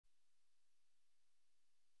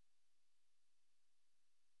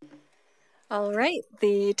All right,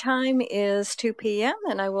 the time is 2 p.m.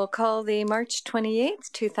 and I will call the March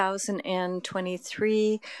 28th,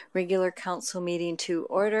 2023 regular council meeting to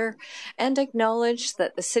order and acknowledge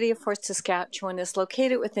that the City of Fort Saskatchewan is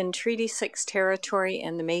located within Treaty 6 territory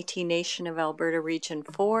and the Métis Nation of Alberta Region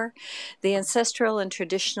 4, the ancestral and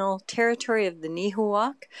traditional territory of the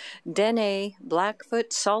Nihilwak, Dene,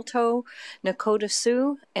 Blackfoot, Saulteaux, Nakota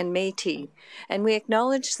Sioux, and Métis. And we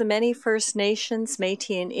acknowledge the many First Nations,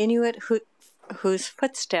 Métis, and Inuit whose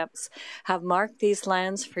footsteps have marked these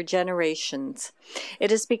lands for generations. It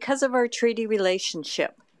is because of our treaty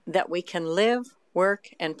relationship that we can live,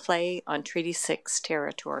 work, and play on Treaty 6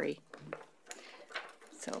 territory.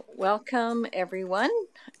 So welcome, everyone.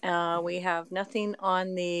 We have nothing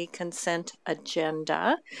on the consent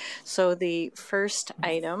agenda. So the first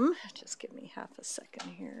item, just give me half a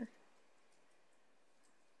second here.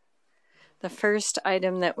 The first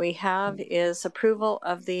item that we have is approval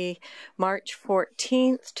of the March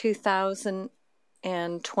 14th,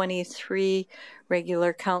 2023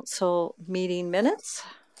 regular council meeting minutes.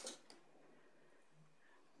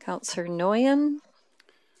 Councillor Nguyen.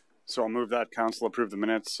 So I'll move that council approve the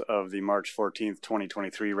minutes of the March 14th,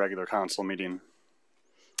 2023 regular council meeting.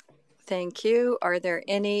 Thank you. Are there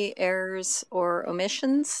any errors or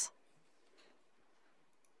omissions?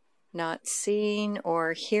 Not seeing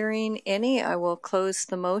or hearing any, I will close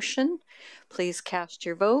the motion. Please cast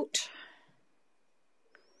your vote.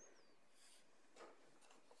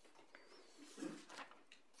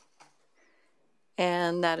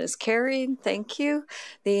 And that is carried. Thank you.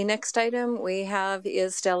 The next item we have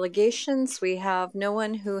is delegations. We have no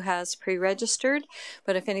one who has pre-registered,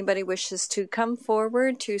 but if anybody wishes to come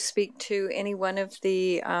forward to speak to any one of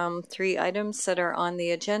the three items that are on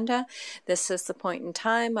the agenda, this is the point in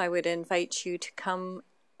time. I would invite you to come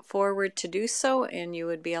forward to do so, and you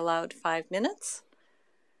would be allowed 5 minutes.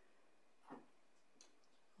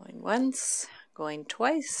 Going once. Going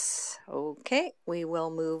twice. Okay, we will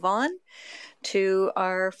move on to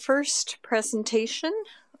our first presentation,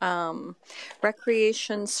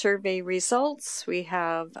 recreation survey results. We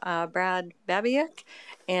have Brad Babiak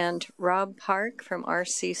and Rob Park from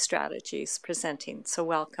RC Strategies presenting, so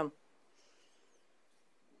welcome.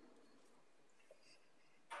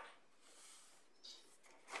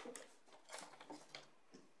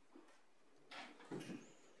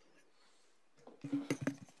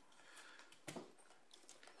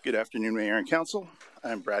 Good afternoon, Mayor and Council.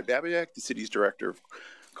 I'm Brad Babiak, the City's Director of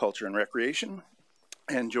Culture and Recreation.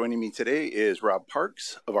 And joining me today is Rob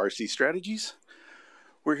Parks of RC Strategies.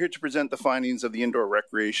 We're here to present the findings of the Indoor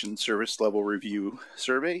Recreation Service Level Review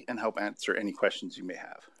Survey and help answer any questions you may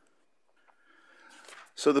have.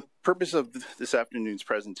 So the purpose of this afternoon's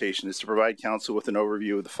presentation is to provide Council with an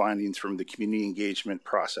overview of the findings from the community engagement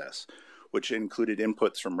process, which included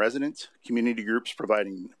inputs from residents, community groups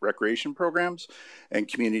providing recreation programs, and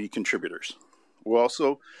community contributors. We'll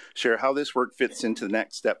also share how this work fits into the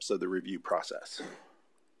next steps of the review process.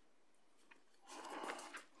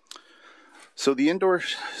 So the Indoor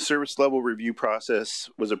Service Level Review process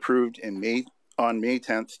was approved on May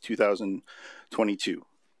 10th, 2022.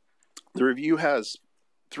 The review has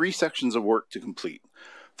 3 sections of work to complete.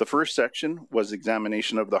 The first section was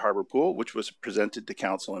examination of the harbor pool, which was presented to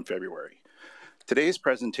Council in February. Today's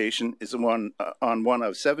presentation is on one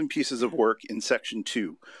of 7 pieces of work in Section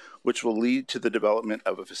 2, which will lead to the development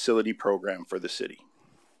of a facility program for the city.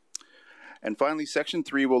 And finally, Section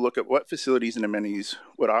 3 will look at what facilities and amenities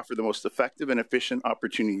would offer the most effective and efficient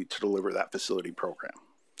opportunity to deliver that facility program.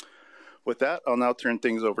 With that, I'll now turn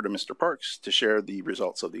things over to Mr. Parks to share the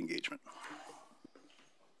results of the engagement.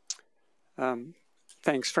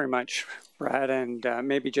 Thanks very much, Brad, and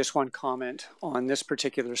maybe just one comment on this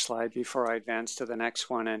particular slide before I advance to the next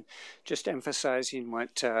one, and just emphasizing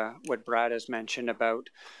what Brad has mentioned about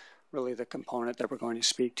really the component that we're going to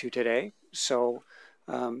speak to today. So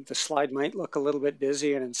the slide might look a little bit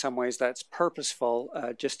busy, and in some ways that's purposeful,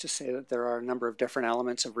 just to say that there are a number of different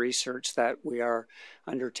elements of research that we are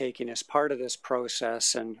undertaking as part of this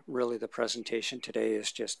process, and really the presentation today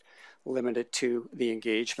is just limited to the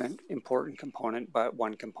engagement, important component, but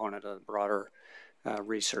one component of the broader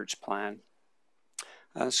research plan.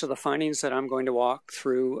 So the findings that I'm going to walk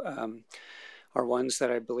through are ones that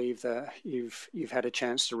I believe that you've had a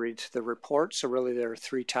chance to read the report. So really there are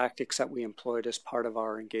 3 tactics that we employed as part of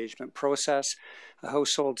our engagement process. A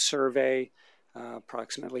household survey,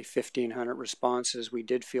 approximately 1,500 responses. We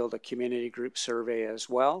did field a community group survey as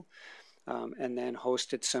well. And then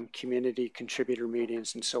hosted some community contributor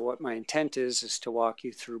meetings. And so what my intent is to walk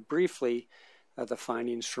you through briefly the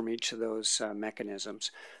findings from each of those mechanisms.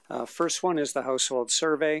 First one is the household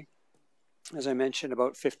survey. as I mentioned,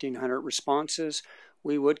 about 1,500 responses.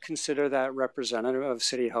 We would consider that representative of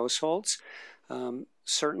city households.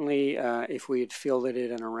 Certainly, if we had fielded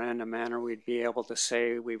it in a random manner, we'd be able to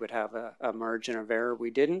say we would have a margin of error. We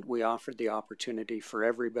didn't. We offered the opportunity for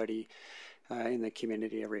everybody in the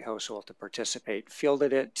community, every household, to participate.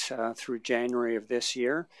 Fielded it through January of this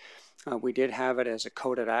year. We did have it as a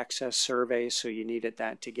coded access survey, so you needed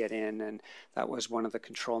that to get in, and that was one of the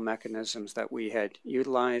control mechanisms that we had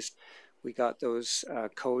utilized. We got those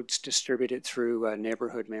codes distributed through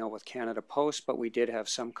Neighborhood Mail with Canada Post, but we did have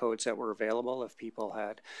some codes that were available if people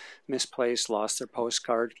had misplaced, lost their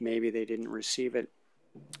postcard, maybe they didn't receive it.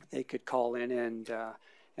 They could call in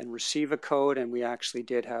and receive a code, and we actually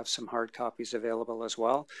did have some hard copies available as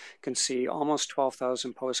well. You can see almost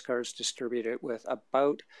 12,000 postcards distributed with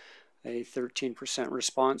about a 13%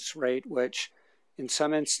 response rate, which in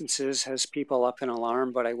some instances has people up in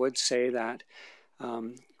alarm, but I would say that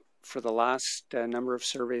for the last number of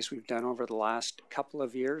surveys we've done over the last couple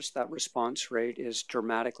of years, that response rate is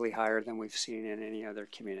dramatically higher than we've seen in any other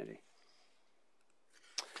community.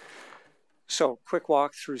 So, quick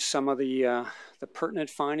walk through some of the pertinent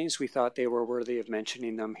findings. We thought they were worthy of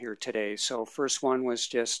mentioning them here today. So, first one was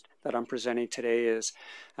just that I'm presenting today is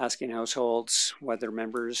asking households whether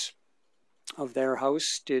members of their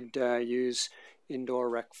house did use indoor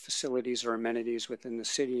rec facilities or amenities within the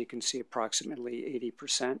city. You can see approximately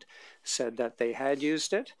 80% said that they had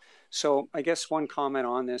used it. So I guess one comment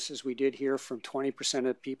on this is we did hear from 20%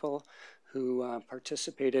 of people who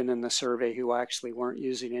participated in the survey who actually weren't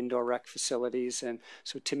using indoor rec facilities. And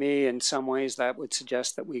so to me, in some ways, that would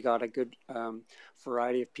suggest that we got a good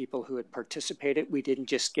variety of people who had participated. We didn't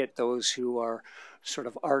just get those who are sort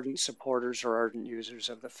of ardent supporters or ardent users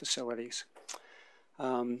of the facilities.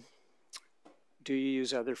 Do you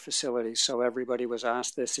use other facilities? So everybody was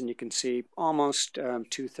asked this, and you can see almost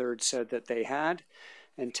 2/3 said that they had.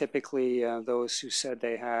 And typically those who said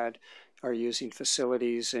they had are using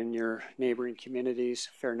facilities in your neighboring communities,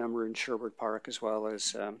 a fair number in Sherwood Park as well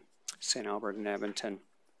as St. Albert and Edmonton.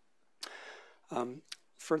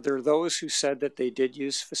 For those who said that they did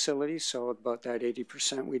use facilities, so about that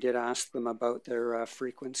 80%, we did ask them about their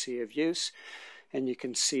frequency of use. And you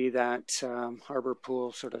can see that Harbor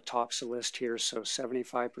Pool sort of tops the list here. So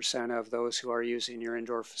 75% of those who are using your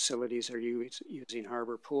indoor facilities are using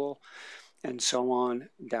Harbor Pool, and so on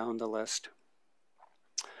down the list.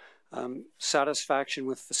 Satisfaction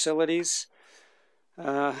with facilities.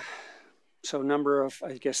 So a number of,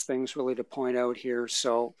 I guess, things really to point out here.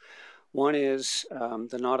 So one is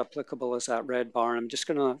the not applicable is that red bar. I'm just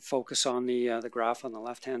going to focus on the graph on the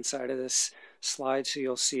left-hand side of this slide, so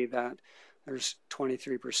you'll see that there's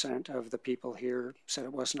 23% of the people here said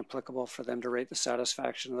it wasn't applicable for them to rate the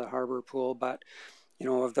satisfaction of the Harbor Pool. But, you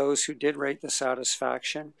know, of those who did rate the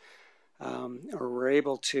satisfaction or were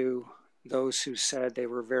able to, those who said they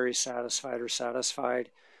were very satisfied or satisfied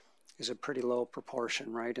is a pretty low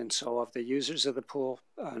proportion, right? And so of the users of the pool,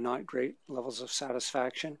 not great levels of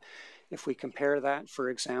satisfaction. If we compare that, for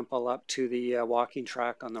example, up to the walking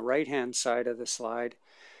track on the right-hand side of the slide,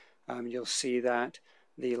 you'll see that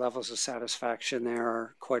the levels of satisfaction there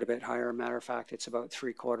are quite a bit higher. Matter of fact, it's about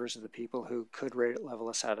 3/4 of the people who could rate a level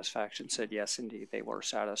of satisfaction said yes, indeed, they were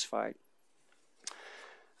satisfied.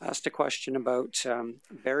 Asked a question about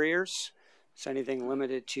barriers. Is anything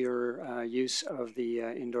limited to your use of the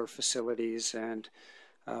indoor facilities? And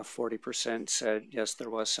 40% said yes, there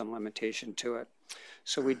was some limitation to it.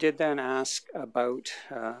 So we did then ask about,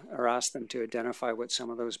 or ask them to identify what some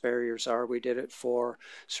of those barriers are. We did it for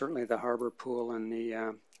certainly the Harbor Pool and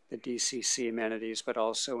the DCC amenities, but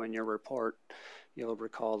also in your report, you'll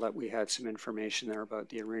recall that we had some information there about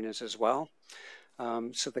the arenas as well.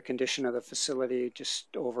 So the condition of the facility,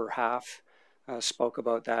 just over half spoke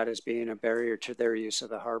about that as being a barrier to their use of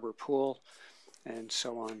the Harbor Pool, and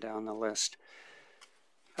so on down the list.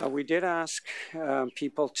 We did ask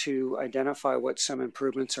people to identify what some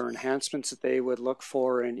improvements or enhancements that they would look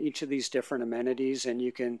for in each of these different amenities, and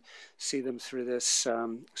you can see them through this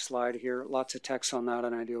slide here. Lots of text on that,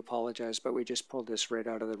 and I do apologize, but we just pulled this right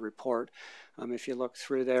out of the report. If you look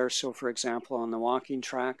through there, so for example, on the walking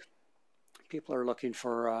track, people are looking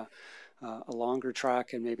for a longer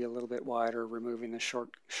track and maybe a little bit wider, removing the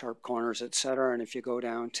sharp corners, etc. And if you go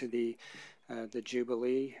down to the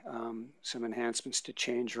Jubilee, some enhancements to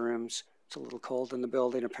change rooms. It's a little cold in the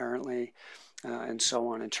building apparently, and so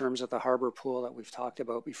on. In terms of the Harbor Pool that we've talked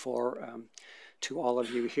about before, to all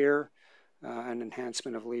of you here, an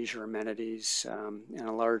enhancement of leisure amenities and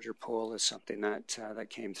a larger pool is something that that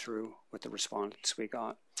came through with the respondents we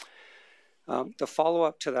got. The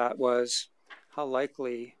follow-up to that was, how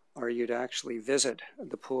likely are you to actually visit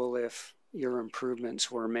the pool if year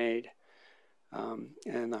improvements were made.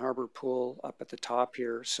 And the harbor pool up at the top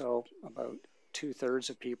here, so about 2/3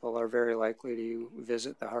 of people are very likely to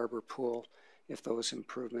visit the harbor pool if those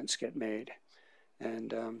improvements get made.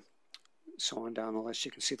 And so on down the list.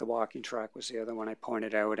 You can see the walking track was the other one I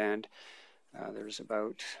pointed out, and there's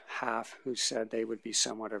about half who said they would be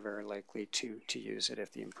somewhat or very likely to use it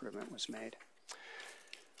if the improvement was made.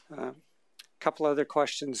 A couple other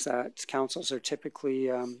questions that councils are typically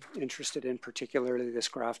interested in, particularly this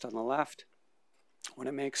graph on the left. When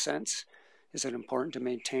it makes sense, is it important to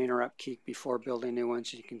maintain or upkeep before building new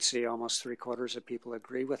ones? You can see almost 3/4 of people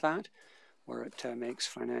agree with that, where it makes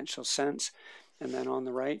financial sense. And then on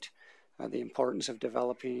the right, the importance of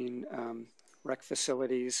developing rec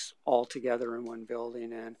facilities all together in one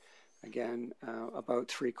building. And again, about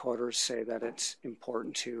 3/4 say that it's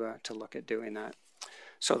important to look at doing that.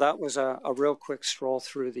 So that was a real quick stroll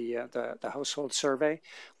through the household survey.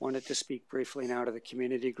 Wanted to speak briefly now to the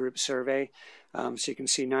community group survey. So you can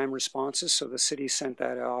see 9 responses. So the city sent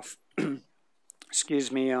that off,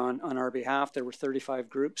 excuse me, on our behalf. There were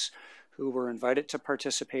 35 groups who were invited to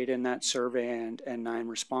participate in that survey, and 9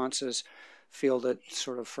 responses fielded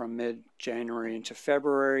sort of from mid-January into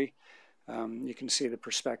February. You can see the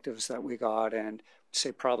perspectives that we got, and I'd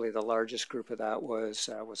say probably the largest group of that was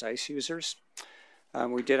ice users.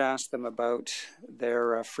 We did ask them about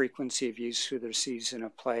their frequency of use through their season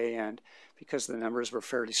of play, and because the numbers were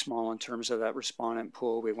fairly small in terms of that respondent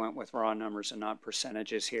pool, we went with raw numbers and not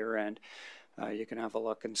percentages here, and you can have a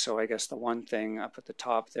look. And so I guess the one thing up at the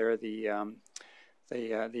top there, the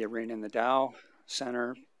arena in the Dow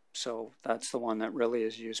Center, so that's the one that really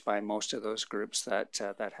is used by most of those groups that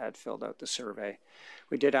had filled out the survey.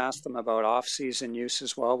 We did ask them about off-season use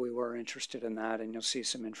as well. We were interested in that, and you'll see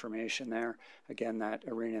some information there. Again, that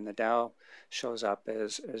arena in the Dow shows up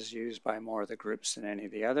as used by more of the groups than any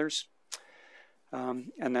of the others.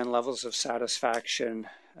 And then levels of satisfaction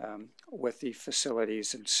with the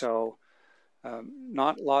facilities. And so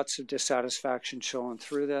not lots of dissatisfaction shown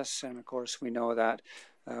through this. And of course, we know that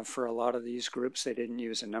for a lot of these groups, they didn't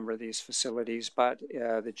use a number of these facilities, but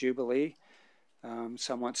the Jubilee,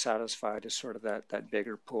 somewhat satisfied is sort of that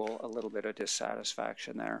bigger pool, a little bit of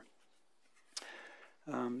dissatisfaction there.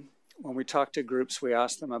 When we talk to groups, we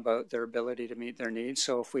ask them about their ability to meet their needs.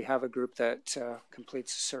 So if we have a group that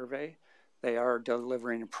completes a survey, they are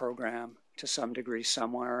delivering a program to some degree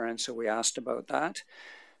somewhere, and so we asked about that.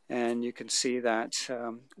 And you can see that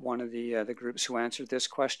one of the groups who answered this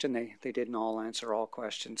question, they didn't all answer all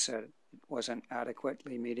questions, said it wasn't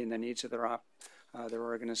adequately meeting the needs of their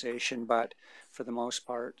organization, but for the most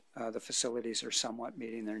part, the facilities are somewhat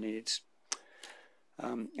meeting their needs.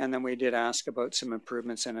 And then we did ask about some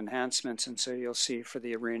improvements and enhancements, and so you'll see for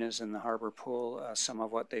the arenas and the harbor pool some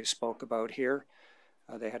of what they've spoke about here.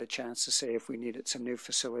 They had a chance to say if we needed some new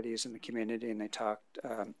facilities in the community, and they talked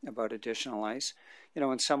about additional ice. You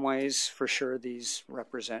know, in some ways, for sure, these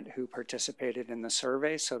represent who participated in the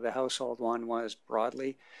survey. So the household one was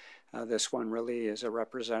broadly. This one really is a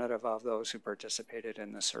representative of those who participated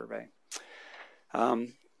in the survey.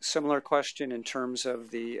 Similar question in terms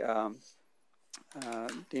of the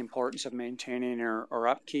importance of maintaining or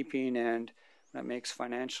upkeeping, and that makes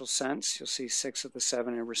financial sense. You'll see 6 of the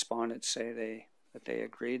 7 who responded say that they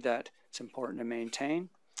agreed that it's important to maintain.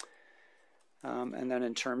 And then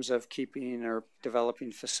in terms of keeping or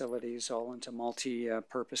developing facilities all into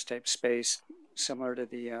multi-purpose type space, similar to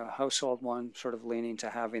the household one, sort of leaning to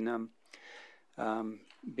having them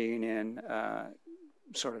being in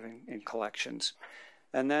sort of in collections.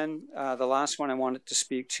 And then the last one I wanted to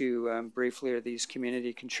speak to briefly are these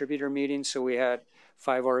community contributor meetings. So we had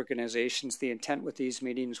 5 organizations. The intent with these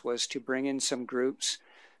meetings was to bring in some groups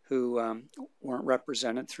who weren't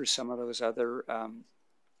represented through some of those other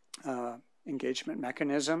engagement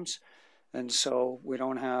mechanisms. And so we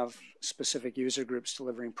don't have specific user groups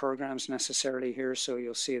delivering programs necessarily here. So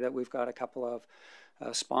you'll see that we've got a couple of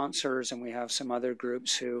sponsors, and we have some other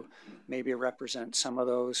groups who maybe represent some of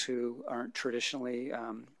those who aren't traditionally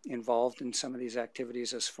involved in some of these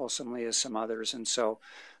activities as fulsomely as some others. And so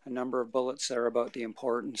a number of bullets there about the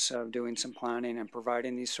importance of doing some planning and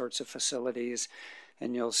providing these sorts of facilities.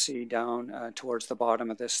 And you'll see down towards the bottom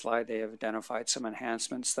of this slide, they have identified some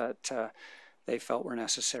enhancements that they felt were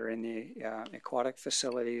necessary in the aquatic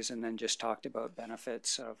facilities, and then just talked about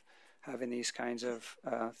benefits of having these kinds of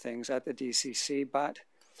things at the DCC, but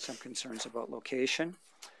some concerns about location.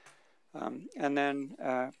 And then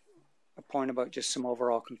a point about just some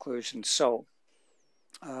overall conclusions. So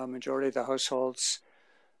majority of the households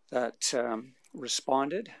that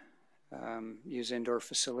responded use indoor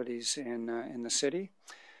facilities in the city,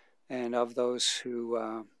 and of those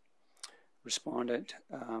who respondent.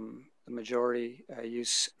 The majority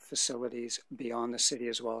use facilities beyond the city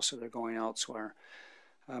as well, so they're going elsewhere.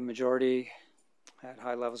 Majority had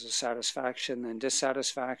high levels of satisfaction and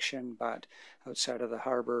dissatisfaction, but outside of the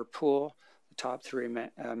harbor pool, the top three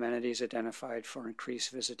amenities identified for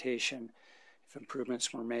increased visitation, if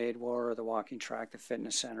improvements were made, were the walking track, the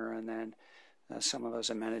fitness center, and then some of those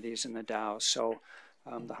amenities in the Dow. So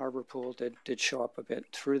the harbor pool did show up a bit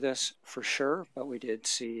through this for sure, but we did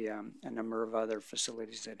see a number of other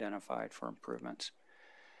facilities identified for improvements.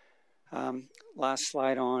 Last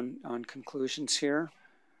slide on conclusions here.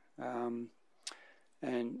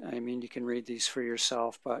 And I mean, you can read these for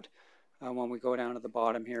yourself, but when we go down to the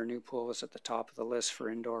bottom here, New Pool was at the top of the list for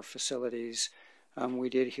indoor facilities. We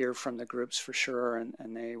did hear from the groups for sure,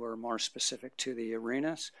 and they were more specific to the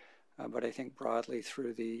arenas, but I think broadly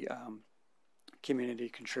through the community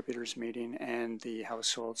contributors meeting and the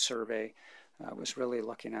household survey was really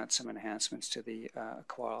looking at some enhancements to the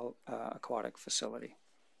aquatic facility.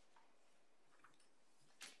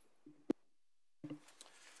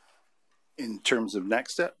 In terms of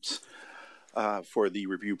next steps for the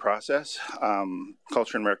review process,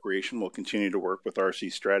 Culture and Recreation will continue to work with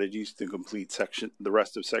RC Strategies to complete the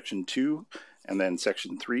rest of Section 2 and then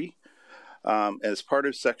Section 3. As part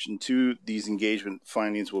of Section 2, these engagement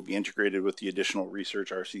findings will be integrated with the additional research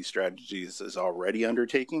RC Strategies is already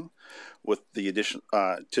undertaking with the addition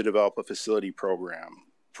to develop a facility program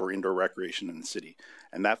for indoor recreation in the city.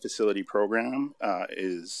 And that facility program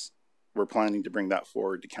we're planning to bring that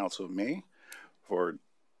forward to Council of May for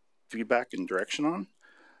feedback and direction on.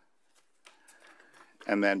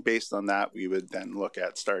 And then based on that, we would then look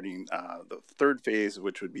at starting the third phase,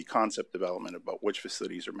 which would be concept development about which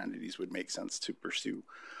facilities or amenities would make sense to pursue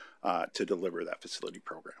to deliver that facility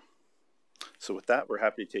program. So with that, we're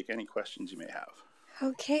happy to take any questions you may have.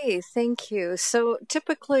 Okay, thank you. So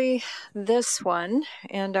typically this one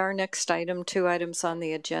and our next item, 2 items on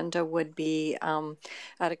the agenda, would be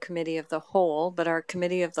at a committee of the whole, but our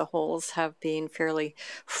committee of the wholes have been fairly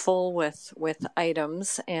full with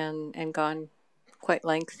items and gone quite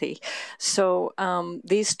lengthy. So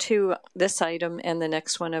this item and the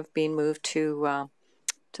next one have been moved to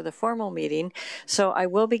the formal meeting. So I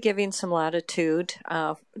will be giving some latitude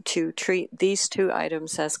to treat these 2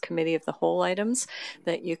 items as committee of the whole items,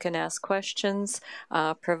 that you can ask questions,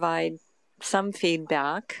 provide some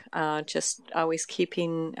feedback, just always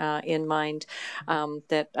keeping in mind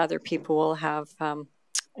that other people will have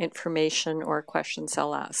information or questions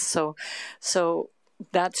they'll ask. So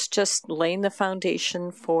that's just laying the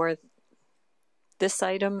foundation for this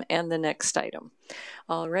item and the next item.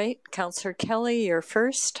 All right, Councillor Kelly, you're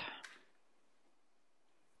first.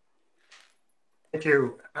 Thank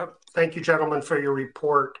you. Thank you, gentlemen, for your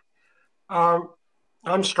report.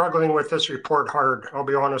 I'm struggling with this report hard. I'll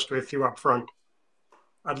be honest with you up front.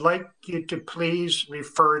 I'd like you to please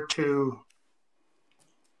refer to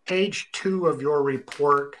page 2 of your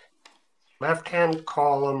report, left-hand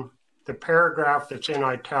column, the paragraph that's in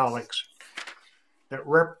italics that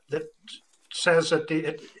says that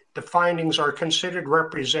the findings are considered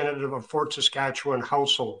representative of Fort Saskatchewan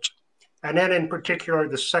households. And then in particular,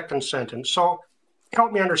 the second sentence. So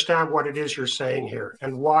help me understand what it is you're saying here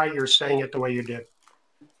and why you're saying it the way you did.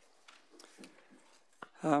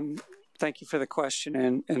 Thank you for the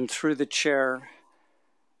question. And through the chair,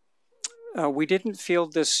 we didn't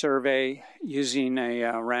field this survey using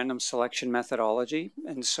a random selection methodology.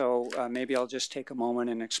 And so maybe I'll just take a moment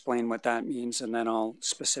and explain what that means, and then I'll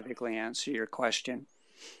specifically answer your question.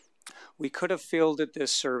 We could have fielded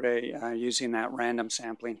this survey using that random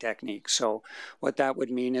sampling technique. So what that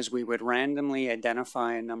would mean is we would randomly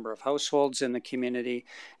identify a number of households in the community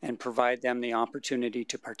and provide them the opportunity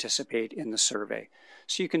to participate in the survey.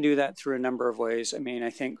 So you can do that through a number of ways. I mean,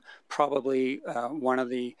 I think probably one of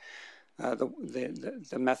the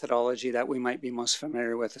methodology that we might be most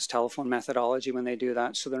familiar with is telephone methodology when they do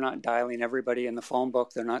that. So they're not dialing everybody in the phone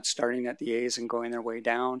book. They're not starting at the A's and going their way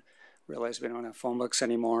down. Realize we don't have phone books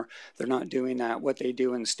anymore. They're not doing that. What they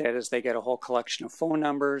do instead is they get a whole collection of phone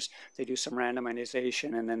numbers, they do some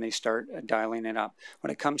randomization, and then they start dialing it up.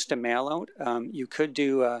 When it comes to mail out, you could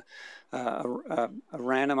do a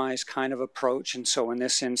randomized kind of approach. And so in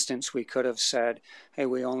this instance, we could have said, hey,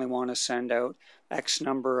 we only want to send out X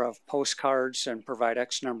number of postcards and provide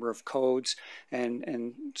X number of codes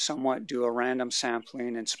and somewhat do a random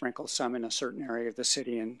sampling and sprinkle some in a certain area of the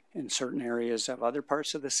city and in certain areas of other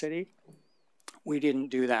parts of the city. We didn't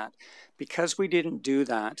do that. Because we didn't do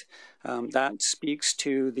that, that speaks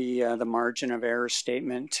to the margin of error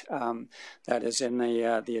statement that is in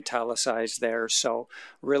the italicized there. So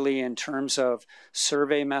really in terms of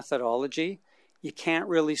survey methodology, you can't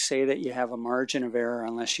really say that you have a margin of error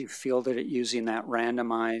unless you fielded it using that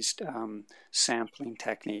randomized sampling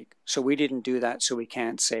technique. So we didn't do that, so we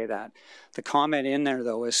can't say that. The comment in there,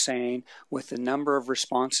 though, is saying with the number of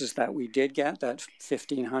responses that we did get, that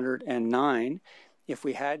 1,509, if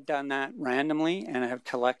we had done that randomly and have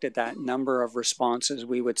collected that number of responses,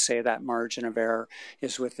 we would say that margin of error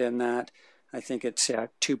is within that. I think it's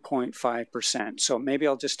 2.5%. So maybe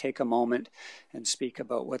I'll just take a moment and speak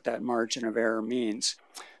about what that margin of error means.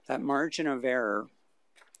 That margin of error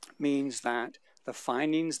means that the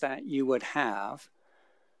findings that you would have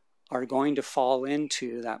are going to fall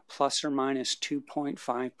into that plus or minus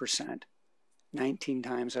 2.5%, 19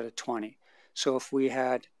 times out of 20. So if we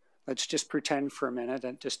had, let's just pretend for a minute,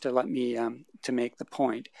 and just to let me, to make the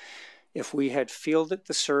point, if we had fielded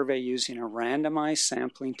the survey using a randomized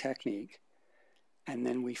sampling technique, and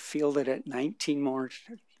then we fielded it 19 more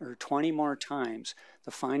or 20 more times,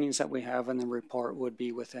 the findings that we have in the report would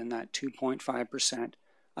be within that 2.5%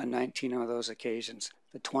 on 19 of those occasions.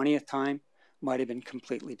 The 20th time might have been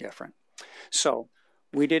completely different. So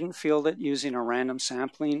we didn't field it using a random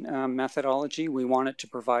sampling methodology. We wanted to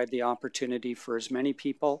provide the opportunity for as many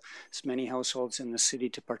people, as many households in the city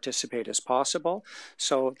to participate as possible.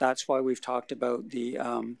 So that's why we've talked about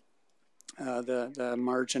the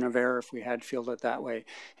margin of error if we had fielded it that way.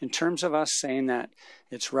 In terms of us saying that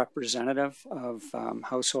it's representative of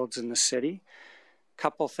households in the city, a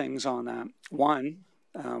couple things on that. One,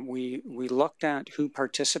 we looked at who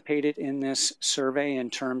participated in this survey in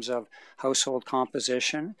terms of household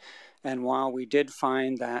composition. And while we did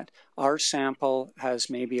find that our sample has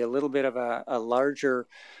maybe a little bit of a larger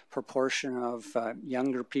proportion of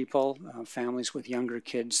younger people, families with younger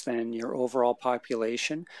kids than your overall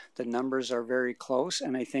population, the numbers are very close.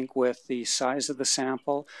 And I think with the size of the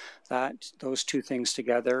sample, that those two things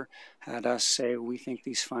together had us say, we think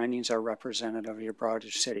these findings are representative of your broader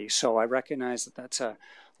city. So I recognize that that's a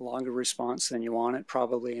longer response than you wanted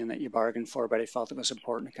probably and that you bargained for, but I felt it was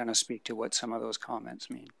important to kind of speak to what some of those comments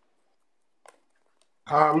mean.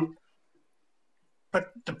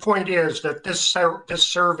 But the point is that this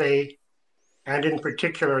survey, and in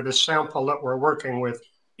particular the sample that we're working with,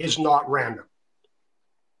 is not random.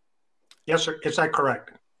 Yes, sir. Is that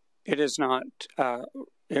correct? It is not.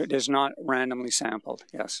 It is not randomly sampled.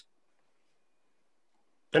 Yes.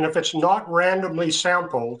 And if it's not randomly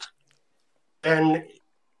sampled, then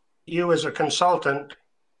you as a consultant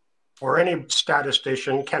or any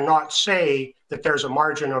statistician cannot say that there's a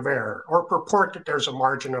margin of error or purport that there's a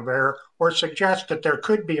margin of error or suggest that there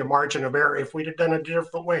could be a margin of error if we'd have done it a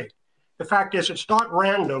different way. The fact is it's not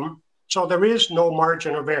random, so there is no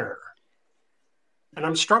margin of error. And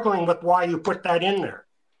I'm struggling with why you put that in there.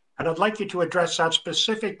 And I'd like you to address that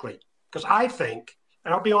specifically, because I think,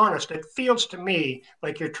 and I'll be honest, it feels to me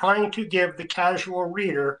like you're trying to give the casual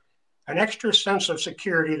reader an extra sense of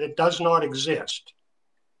security that does not exist.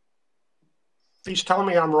 Please tell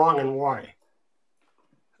me I'm wrong and why.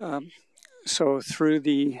 So through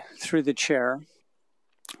the chair,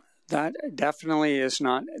 that definitely is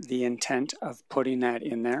not the intent of putting that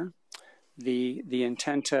in there. The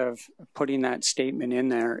intent of putting that statement in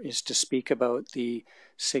there is to speak about the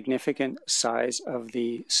significant size of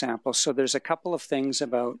the sample. So there's a couple of things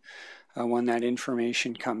about when that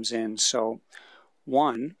information comes in. So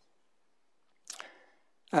one,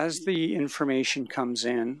 as the information comes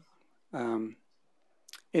in,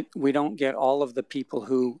 we don't get all of the people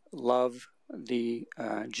who love the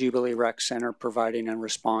Jubilee Rec Center providing a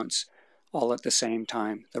response all at the same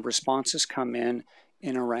time. The responses come in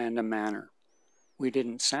a random manner. We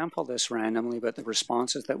didn't sample this randomly, but the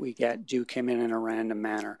responses that we get do come in a random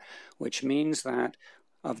manner, which means that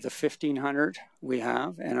of the 1,500 we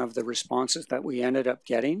have and of the responses that we ended up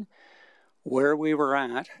getting, where we were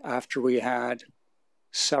at after we had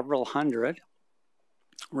several hundred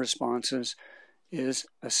responses is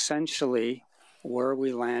essentially where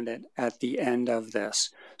we landed at the end of this.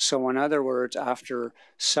 So in other words, after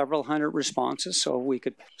several hundred responses, so we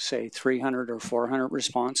could say 300 or 400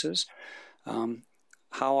 responses,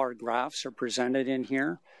 how our graphs are presented in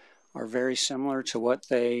here are very similar to what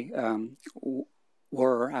they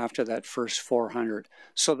were after that first 400.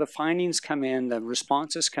 So the findings come in, the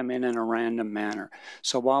responses come in a random manner.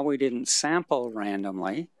 So while we didn't sample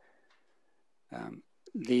randomly,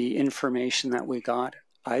 the information that we got,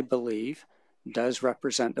 I believe, does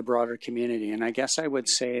represent the broader community. And I guess I would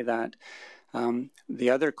say that the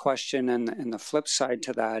other question and the flip side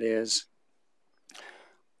to that is,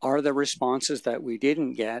 are the responses that we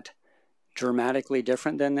didn't get dramatically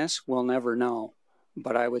different than this? We'll never know.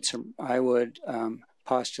 But I would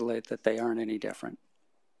postulate that they aren't any different.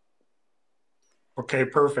 Okay,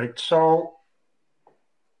 perfect. So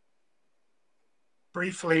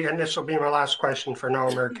briefly, and this will be my last question for now,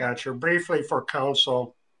 Mayor Katcher, briefly for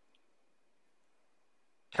council,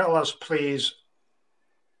 tell us please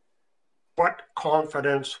what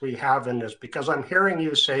confidence we have in this, because I'm hearing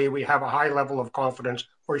you say we have a high level of confidence,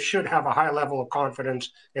 or should have a high level of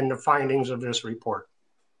confidence in the findings of this report.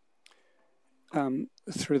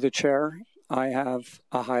 Through the chair, I have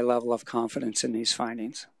a high level of confidence in these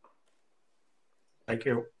findings. Thank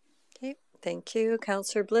you. Okay, thank you.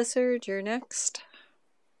 Councillor Blissard, you're next.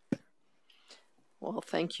 Well,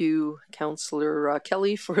 thank you, Councillor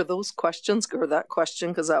Kelly, for those questions, or that question,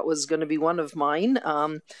 because that was going to be one of mine.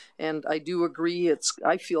 And I do agree,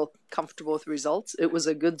 I feel comfortable with the results. It was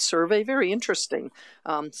a good survey, very interesting.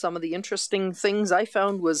 Some of the interesting things I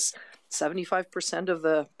found was 75% of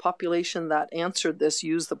the population that answered this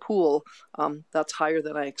use the pool. That's higher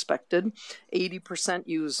than I expected. 80%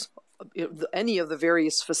 use any of the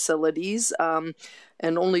various facilities, and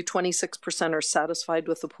only 26% are satisfied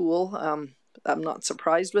with the pool. I'm not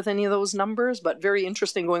surprised with any of those numbers, but very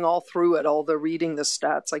interesting going all through it, all the reading the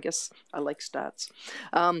stats. I guess I like stats.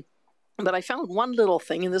 But I found one little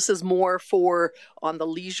thing, and this is more for on the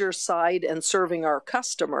leisure side and serving our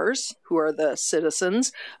customers, who are the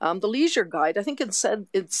citizens. The leisure guide, I think it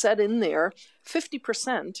said in there,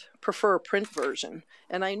 50% prefer a print version.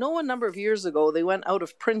 And I know a number of years ago, they went out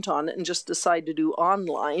of print on it and just decided to do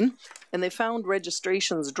online. And they found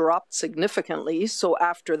registrations dropped significantly. So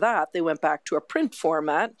after that, they went back to a print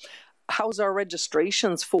format. How's our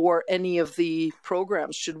registrations for any of the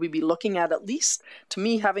programs? Should we be looking at least, to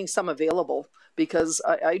me, having some available? Because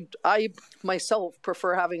I myself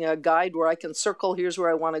prefer having a guide where I can circle, here's where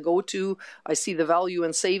I want to go to. I see the value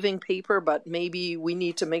in saving paper, but maybe we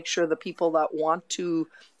need to make sure the people that want to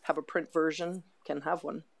have a print version can have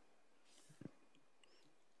one.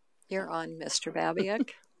 You're on, Mr. Babiak.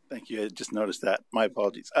 Thank you. I just noticed that. My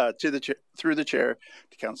apologies. Through the chair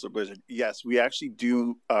to Councillor Blizzard. Yes, we actually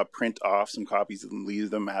do print off some copies and leave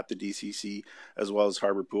them at the DCC as well as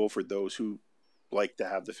Harbour Pool for those who like to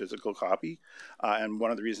have the physical copy. And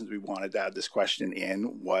one of the reasons we wanted to add this question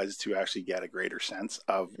in was to actually get a greater sense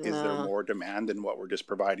of is there more demand than what we're just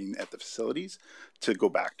providing at the facilities to go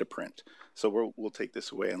back to print. So we'll take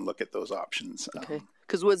this away and look at those options. Okay.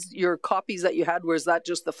 Because was your copies that you had, was that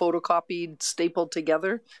just the photocopied, stapled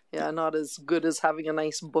together? Yeah, not as good as having a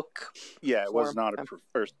nice book. Yeah, it was not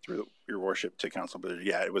or through your worship to Council, but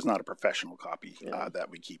yeah, it was not a professional copy that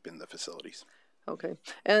we keep in the facilities. Okay.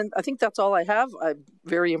 And I think that's all I have. I'm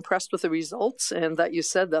very impressed with the results, and that you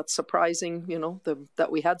said that's surprising, you know,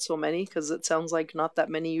 that we had so many, because it sounds like not that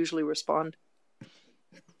many usually respond.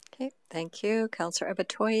 Okay, thank you. Councillor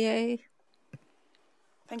Abatoye.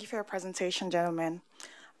 Thank you for your presentation, gentlemen.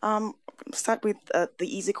 Start with the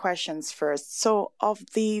easy questions first. So of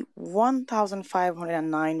the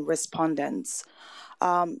 1,509 respondents,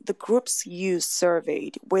 the groups you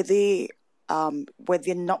surveyed, were they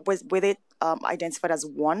identified as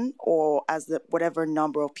one, or as whatever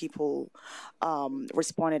number of people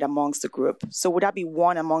responded amongst the group? So would that be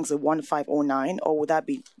one amongst the 1,509, or would that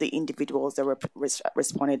be the individuals that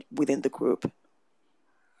responded within the group?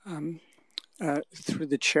 Through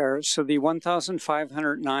the chair, so the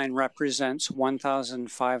 1,509 represents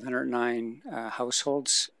 1,509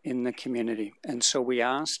 households in the community. And so we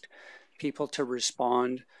asked people to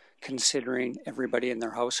respond considering everybody in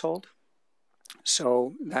their household.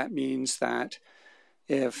 So that means that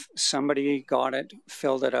if somebody got it,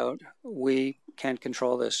 filled it out, we can't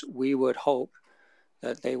control this. We would hope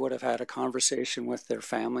that they would have had a conversation with their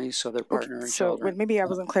family, so their partner and children. So maybe I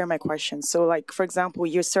wasn't clear on my question. So like, for example,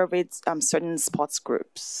 you surveyed certain sports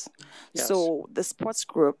groups. Yes. So the sports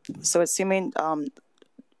group, so assuming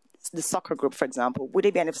the soccer group, for example, would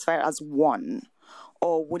it be identified as one?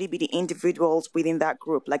 Or would it be the individuals within that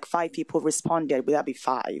group? Like 5 people responded, would that be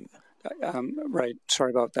 5? Right. Sorry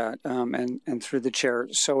about that. And through the chair.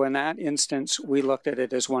 So in that instance, we looked at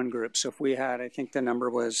it as one group. So if we had, I think the number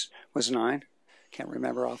was 9. Can't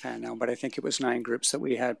remember offhand now, but I think it was 9 groups that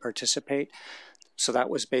we had participate. So that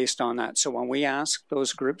was based on that. So when we asked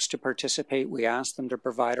those groups to participate, we asked them to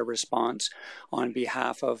provide a response on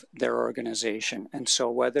behalf of their organization. And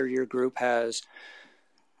so whether your group has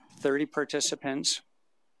 30 participants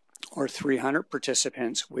or 300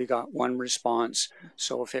 participants, we got one response.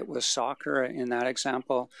 So if it was soccer in that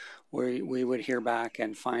example, we would hear back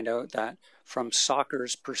and find out that from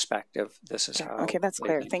soccer's perspective, this is how. Okay, that's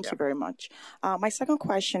clear. Thank you very much. My second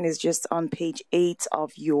question is just on page 8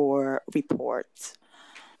 of your report.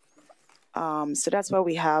 So that's where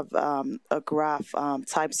we have a graph,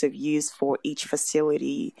 types of use for each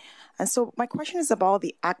facility. And so my question is about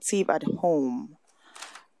the active at home.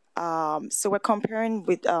 So we're comparing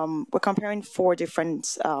four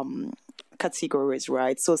different categories,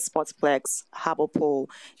 right? So Sportsplex, Harbor Pool,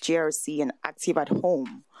 GRC, and Active at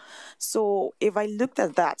Home. So if I looked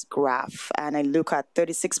at that graph and I look at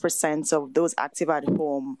 36% of those active at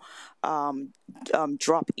home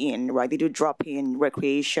drop in, right? They do drop in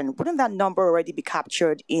recreation. Wouldn't that number already be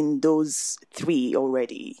captured in those three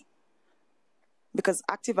already? Because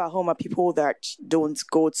active at home are people that don't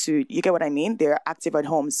go to, you get what I mean? They're active at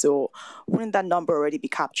home. So wouldn't that number already be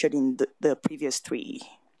captured in the previous three?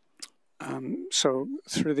 So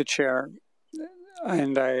through the chair,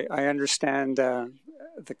 and I understand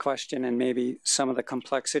the question and maybe some of the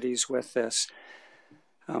complexities with this.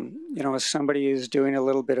 You know, as somebody who's doing a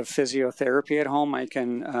little bit of physiotherapy at home, I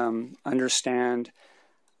can understand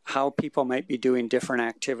how people might be doing different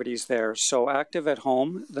activities there. So active at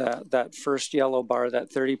home, that first yellow bar,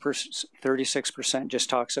 that 36% just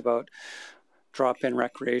talks about drop-in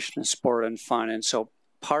recreation, sport, and fun. And so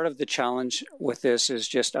part of the challenge with this is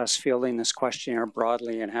just us fielding this questionnaire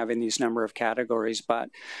broadly and having these number of categories. But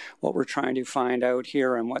what we're trying to find out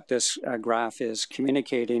here and what this graph is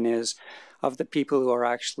communicating is of the people who are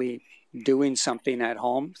actually doing something at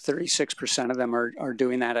home, 36% of them are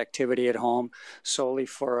doing that activity at home solely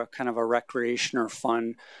for a kind of a recreation or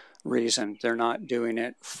fun reason. They're not doing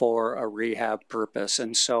it for a rehab purpose.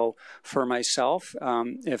 And so for myself,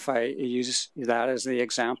 if I use that as the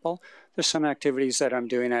example, there's some activities that I'm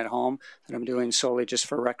doing at home that I'm doing solely just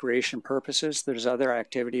for recreation purposes. There's other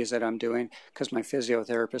activities that I'm doing because my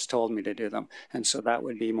physiotherapist told me to do them. And so that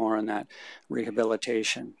would be more on that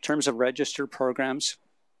rehabilitation. In terms of registered programs,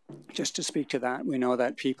 just to speak to that, we know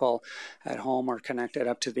that people at home are connected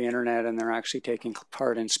up to the internet and they're actually taking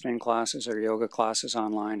part in spin classes or yoga classes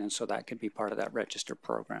online. And so that could be part of that registered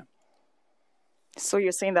program. So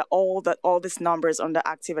you're saying that all these numbers on the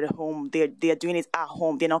active at home, they're doing it at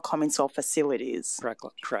home. They're not coming to our facilities.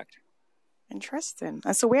 Correct. Interesting.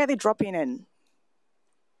 And so where are they dropping in?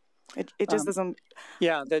 It just doesn't.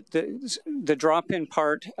 Yeah, the drop-in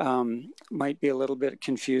part might be a little bit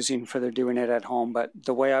confusing for they're doing it at home. But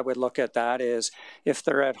the way I would look at that is if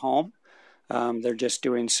they're at home, they're just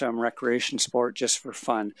doing some recreation sport just for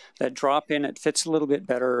fun. That drop-in, it fits a little bit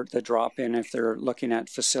better, the drop-in, if they're looking at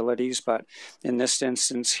facilities. But in this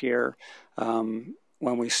instance here,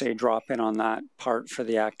 when we say drop-in on that part for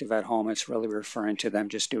the active at home, it's really referring to them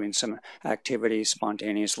just doing some activities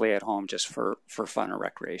spontaneously at home just for fun or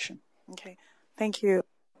recreation. Okay, thank you.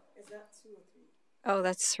 Is that 2 or 3? Oh,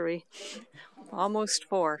 that's 3. Almost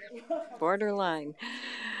 4. Borderline.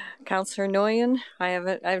 Councillor Nguyen, I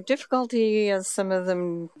have difficulty as some of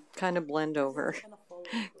them kind of blend over.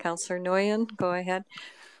 Councillor Nguyen, go ahead.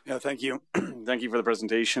 Yeah, thank you. Thank you for the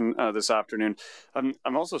presentation this afternoon.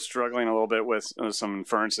 I'm also struggling a little bit with some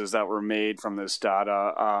inferences that were made from this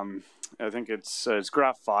data. I think it's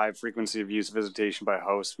graph 5, frequency of use visitation by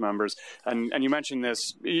host members, and you mentioned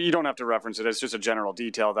this. You don't have to reference it. It's just a general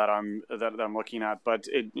detail that I'm looking at. But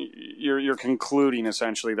you're concluding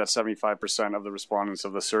essentially that 75% of the respondents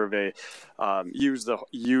of the survey use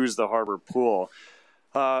the harbor pool.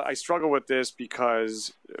 I struggle with this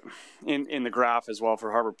because in the graph as well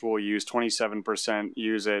for harbor pool use, 27%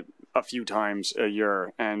 use it a few times a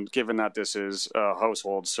year. And given that this is a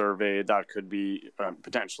household survey, that could be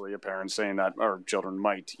potentially a parent saying that our children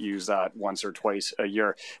might use that once or twice a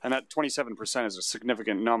year. And that 27% is a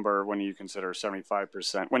significant number when you consider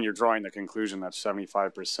 75%, when you're drawing the conclusion that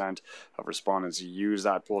 75% of respondents use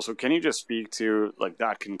that pool. So can you just speak to like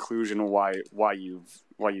that conclusion, why you've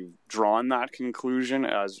drawn that conclusion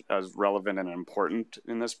as relevant and important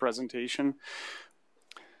in this presentation?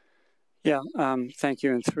 Yeah, thank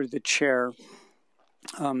you. And through the chair,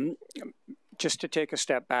 just to take a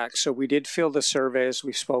step back. So we did field the surveys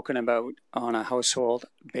we've spoken about on a household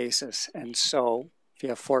basis. And so if you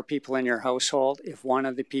have 4 people in your household, if one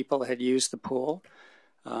of the people had used the pool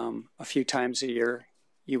a few times a year,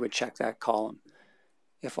 you would check that column.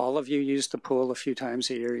 If all of you use the pool a few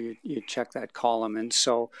times a year, you check that column. And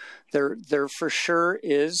so there for sure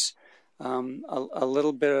is a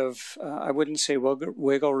little bit of, I wouldn't say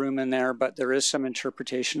wiggle room in there, but there is some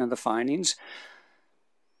interpretation of the findings.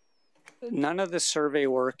 None of the survey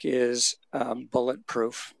work is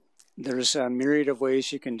bulletproof. There's a myriad of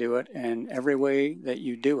ways you can do it, and every way that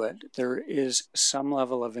you do it, there is some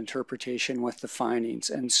level of interpretation with the findings.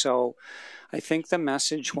 And so I think the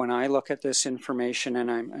message when I look at this information,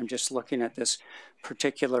 and I'm just looking at this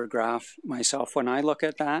particular graph myself, when I look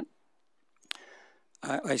at that,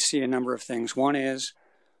 I see a number of things. One is,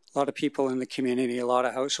 a lot of people in the community, a lot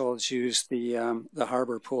of households use the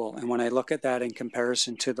harbor pool. And when I look at that in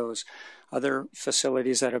comparison to those other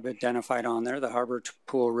facilities that have been identified on there, the harbor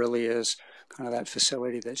pool really is kind of that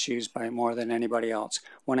facility that's used by more than anybody else.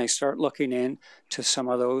 When I start looking into some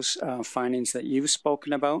of those findings that you've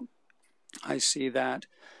spoken about, I see that,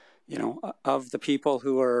 you know, of the people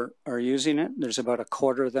who are using it, there's about a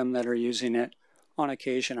quarter of them that are using it on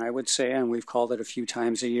occasion, I would say, and we've called it a few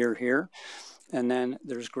times a year here. And then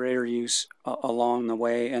there's greater use along the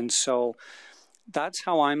way. And so that's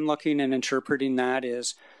how I'm looking and interpreting that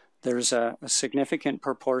is there's a significant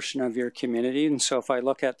proportion of your community. And so if I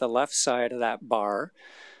look at the left side of that bar,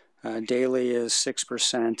 daily is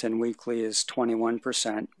 6% and weekly is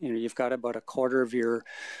 21%. You know, you've got about a quarter of your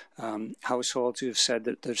households who've said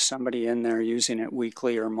that there's somebody in there using it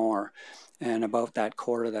weekly or more. And about that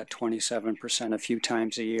quarter, that 27%, a few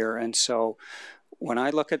times a year. And so when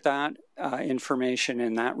I look at that information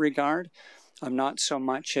in that regard, I'm not so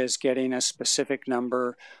much as getting a specific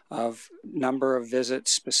number of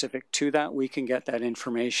visits specific to that. We can get that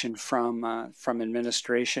information from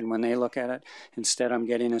administration when they look at it. Instead, I'm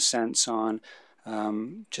getting a sense on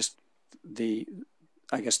just the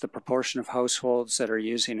proportion of households that are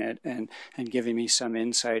using it and giving me some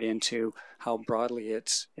insight into how broadly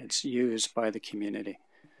it's used by the community.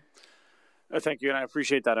 Thank you, and I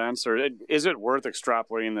appreciate that answer. Is it worth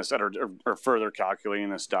extrapolating this or further calculating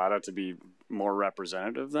this data to be more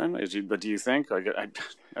representative then? But do you think? Like,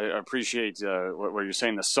 I appreciate what you're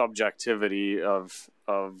saying, the subjectivity of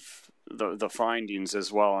the findings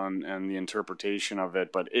as well and the interpretation of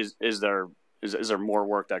it. But is there more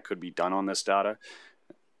work that could be done on this data?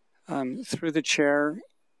 Through the chair,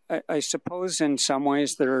 I suppose in some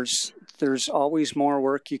ways there's always more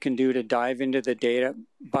work you can do to dive into the data,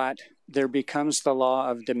 but there becomes the law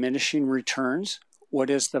of diminishing returns. What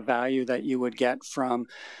is the value that you would get from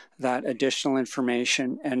that additional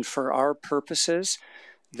information? And for our purposes,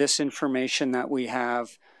 this information that we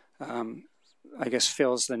have, I guess,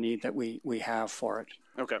 fills the need that we have for it.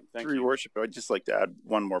 Okay, thank you. Your Worship, I'd just like to add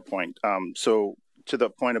one more point. So to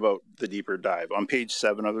the point about the deeper dive, on page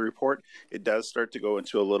 7 of the report, it does start to go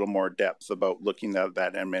into a little more depth about looking at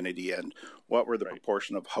that amenity and what were the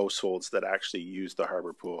proportion of households that actually use the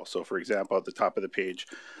harbor pool. So for example, at the top of the page,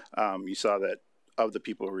 you saw that of the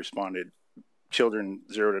people who responded, children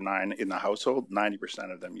 0 to 9 in the household,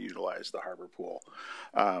 90% of them utilize the harbor pool.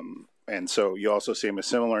 And so you also see a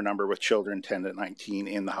similar number with children 10 to 19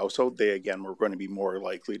 in the household. They, again, were going to be more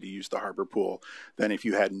likely to use the harbor pool than if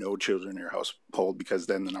you had no children in your household, because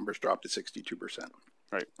then the numbers drop to 62%.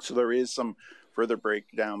 Right. So there is some further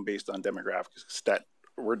breakdown based on demographics that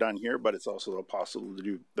were done here, but it's also possible to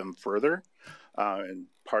do them further. And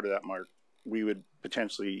part of that, Mark, we would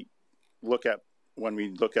potentially look at when we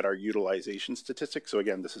look at our utilization statistics. So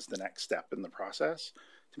again, this is the next step in the process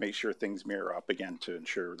to make sure things mirror up again to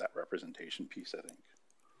ensure that representation piece, I think.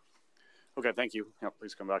 Okay, thank you. Yeah,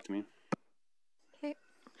 please come back to me. Okay.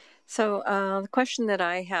 So the question that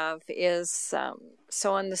I have is,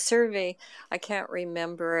 so on the survey, I can't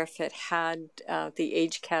remember if it had the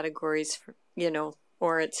age categories, for,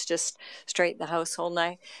 or it's just straight the household.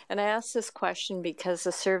 And I asked this question because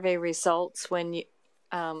the survey results, when you,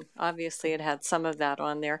 obviously it had some of that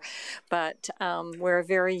on there, but we're a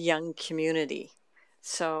very young community.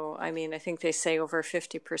 So, I mean, I think they say over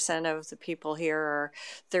 50% of the people here are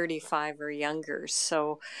 35 or younger.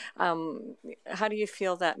 So how do you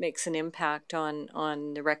feel that makes an impact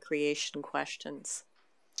on the recreation questions?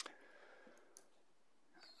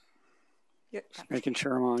 Yeah. Making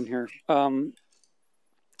sure I'm on here.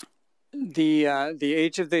 The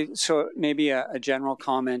age of the, so maybe a general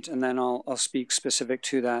comment, and then I'll speak specific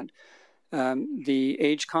to that. The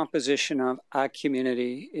age composition of a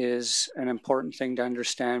community is an important thing to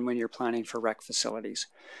understand when you're planning for rec facilities.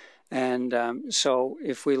 And so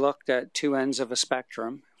if we looked at two ends of a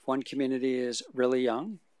spectrum, if one community is really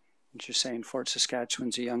young, which you're saying Fort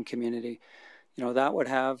Saskatchewan's a young community, that would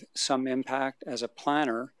have some impact as a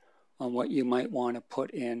planner on what you might want to put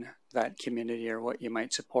in that community or what you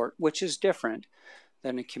might support, which is different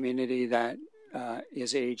than a community that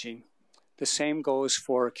is aging. The same goes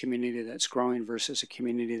for a community that's growing versus a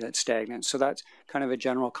community that's stagnant. So that's kind of a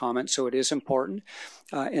general comment. So it is important.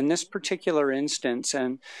 In this particular instance,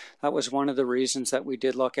 and that was one of the reasons that we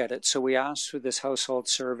did look at it. So we asked through this household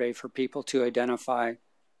survey for people to identify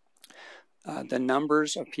the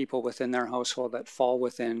numbers of people within their household that fall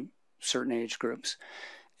within certain age groups.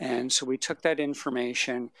 And so we took that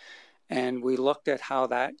information and we looked at how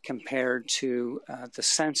that compared to the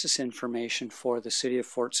census information for the city of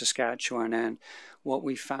Fort Saskatchewan. And what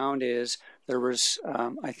we found is there was,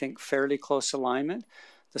 I think, fairly close alignment.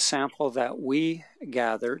 the sample that we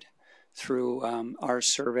gathered through our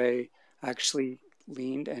survey actually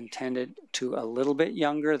leaned and tended to a little bit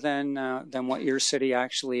younger than what your city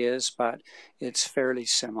actually is, but it's fairly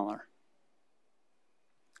similar.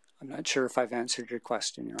 I'm not sure if I've answered your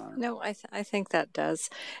question, Your Honor. No, I think that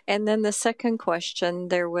does. And then the second question,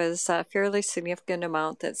 there was a fairly significant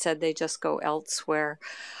amount that said they just go elsewhere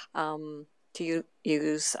to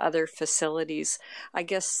use other facilities. I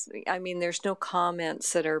guess, I mean, there's no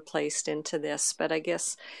comments that are placed into this, but I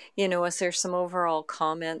guess, you know, is there some overall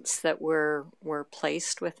comments that were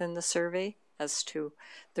placed within the survey as to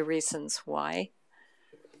the reasons why?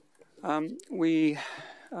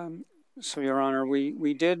 So, Your Honor,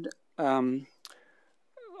 we did, I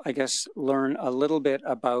guess, learn a little bit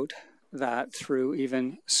about that through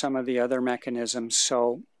even some of the other mechanisms.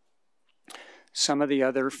 So some of the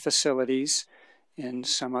other facilities in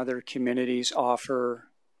some other communities offer,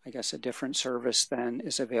 I guess, a different service than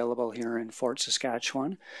is available here in Fort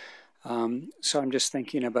Saskatchewan. So I'm just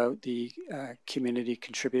thinking about the community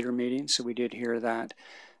contributor meetings. So we did hear that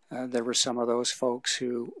there were some of those folks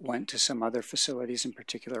who went to some other facilities, in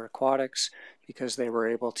particular aquatics, because they were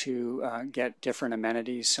able to get different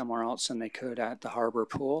amenities somewhere else than they could at the harbor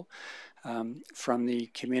pool. From the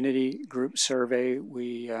community group survey,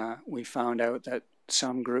 we found out that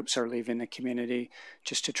some groups are leaving the community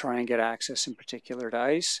just to try and get access, in particular to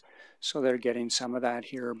ice. So they're getting some of that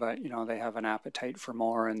here, but you know, they have an appetite for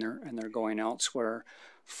more, and they're going elsewhere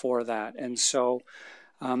for that. And so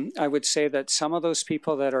I would say that some of those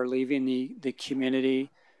people that are leaving the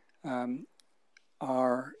community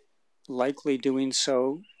are likely doing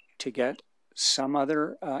so to get some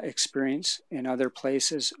other experience in other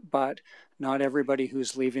places, but not everybody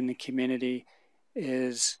who's leaving the community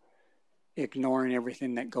is ignoring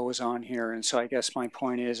everything that goes on here. And so I guess my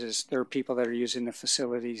point is there are people that are using the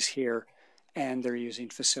facilities here and they're using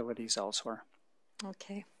facilities elsewhere.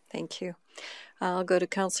 Okay, thank you. I'll go to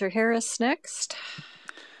Councillor Harris next.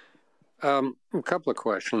 A couple of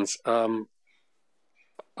questions.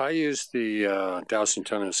 I use the Dowson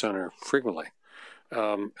Tennis Center frequently,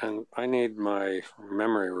 and I need my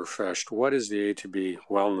memory refreshed. What is the ATB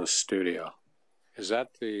Wellness Studio? Is that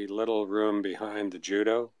the little room behind the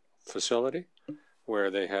judo facility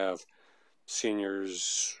where they have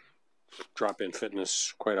seniors drop-in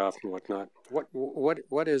fitness quite often, whatnot?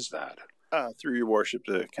 What is that? Through your worship,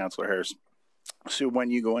 Councillor Harris. So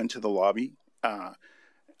when you go into the lobby,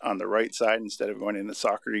 on the right side, instead of going into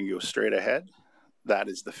soccer, you go straight ahead. That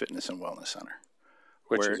is the Fitness and Wellness Center.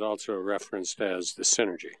 Which is also referenced as the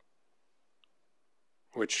Synergy,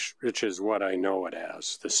 which is what I know it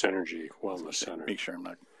as, the Synergy Wellness Center. Make sure I'm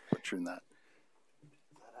not butchering that.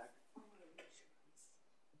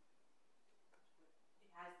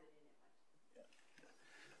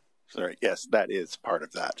 Sorry, yes, that is part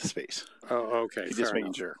of that space. Oh, okay. Just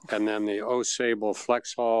making sure. And then the Osable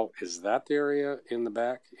Flex Hall, is that the area in the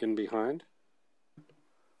back, in behind?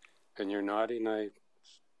 And you're nodding, I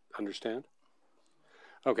understand?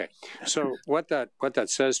 Okay, so what that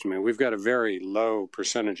says to me, we've got a very low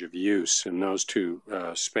percentage of use in those two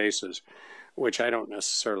spaces, which I don't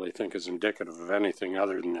necessarily think is indicative of anything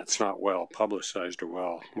other than it's not well publicized or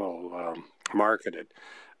well marketed.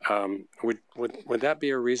 Would that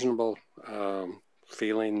be a reasonable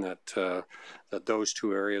feeling that that those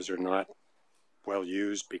two areas are not well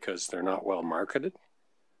used because they're not well marketed?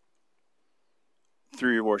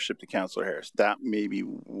 Through your worship to Councillor Harris, that may be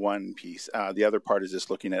one piece. The other part is just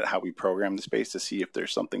looking at how we program the space to see if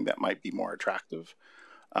there's something that might be more attractive.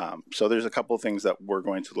 So there's a couple of things that we're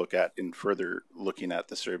going to look at in further looking at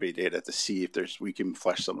the survey data to see if we can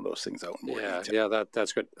flesh some of those things out in more detail. Yeah,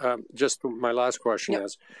 that's good. Just my last question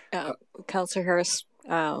is... Councillor Harris,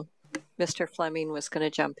 Mr. Fleming was going to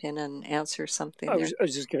jump in and answer something there. I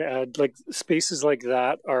was just going to add, like, spaces like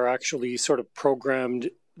that are actually sort of programmed.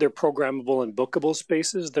 They're programmable and bookable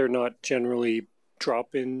spaces. They're not generally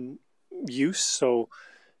drop-in use, so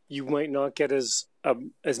you might not get as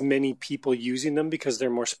many people using them because they're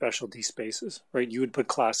more specialty spaces, right? You would put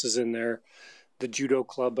classes in there. The judo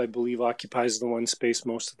club, I believe, occupies the one space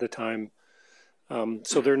most of the time.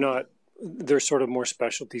 So they're sort of more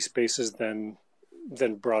specialty spaces than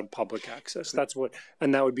broad public access. That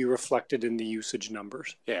would be reflected in the usage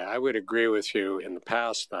numbers. Yeah, I would agree with you. In the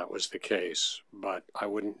past, that was the case, but I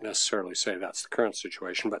wouldn't necessarily say that's the current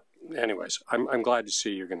situation. But anyways, I'm glad to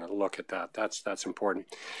see you're going to look at that. That's important.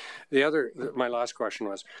 My last question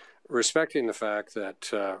was, respecting the fact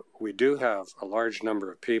that we do have a large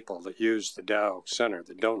number of people that use the Dow Center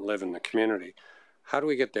that don't live in the community, how do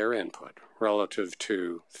we get their input relative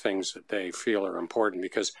to things that they feel are important?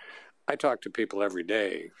 Because I talk to people every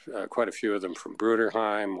day, quite a few of them from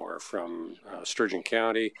Bruderheim or from Sturgeon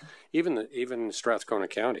County, even Strathcona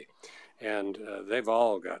County. And they've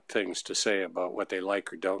all got things to say about what they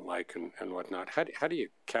like or don't like and whatnot. How do you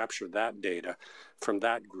capture that data from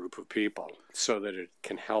that group of people so that it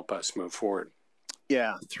can help us move forward?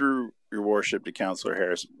 Yeah, through your worship to Councillor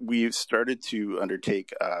Harris, we've started to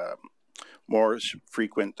undertake more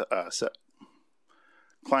frequent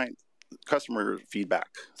customer feedback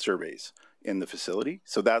surveys in the facility.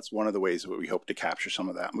 So that's one of the ways that we hope to capture some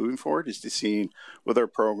of that moving forward, is to see with our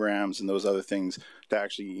programs and those other things to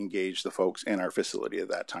actually engage the folks in our facility at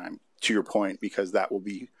that time. To your point, because that will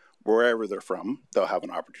be wherever they're from, they'll have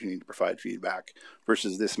an opportunity to provide feedback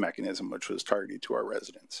versus this mechanism, which was targeted to our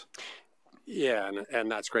residents. Yeah,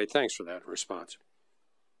 and that's great. Thanks for that response.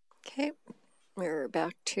 Okay, we're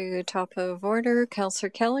back to top of order. Councillor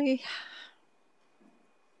Kelly.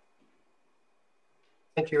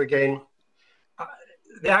 Thank you again.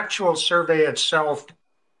 The actual survey itself,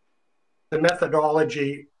 the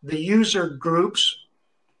methodology, the user groups,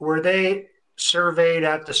 were they surveyed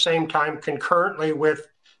at the same time concurrently with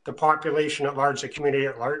the population at large, the community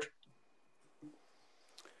at large?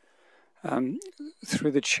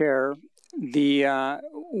 Through the chair,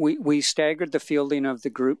 we staggered the fielding of the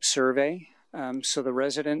group survey. So the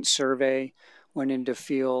resident survey went into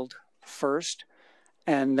field first.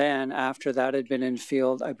 And then after that had been in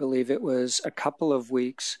field, I believe it was a couple of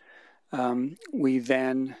weeks, we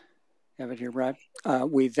then, have it here, Brad?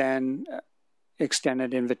 We then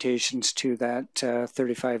extended invitations to that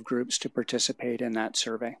 35 groups to participate in that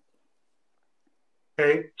survey.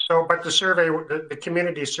 Okay, so, but the survey, the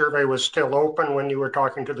community survey was still open when you were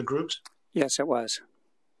talking to the groups? Yes, it was.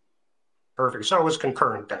 Perfect, so it was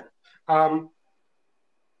concurrent then.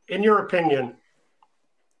 In your opinion,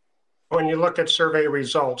 when you look at survey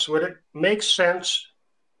results, would it make sense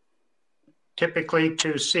typically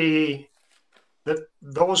to see that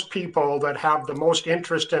those people that have the most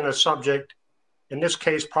interest in a subject, in this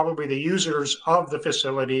case, probably the users of the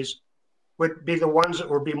facilities, would be the ones that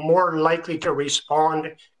would be more likely to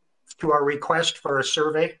respond to a request for a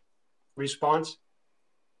survey response?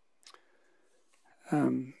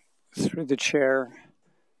 Through the chair,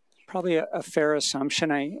 probably a fair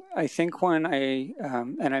assumption. I think when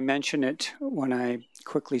and I mentioned it when I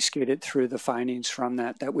quickly skated through the findings from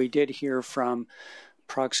that we did hear from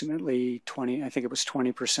approximately 20, I think it was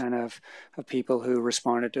 20% of people who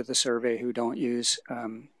responded to the survey who don't use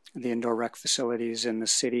the indoor rec facilities in the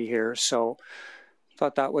city here. So I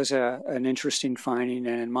thought that was an interesting finding.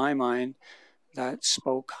 And in my mind, that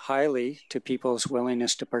spoke highly to people's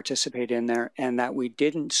willingness to participate in there, and that we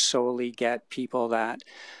didn't solely get people that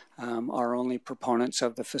are only proponents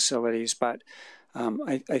of the facilities. But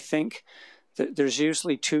I think that there's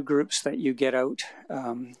usually two groups that you get out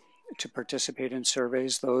to participate in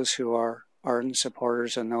surveys, those who are ardent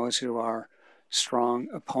supporters and those who are strong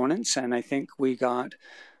opponents. And I think we got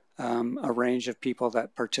a range of people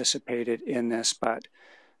that participated in this. But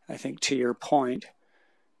I think to your point,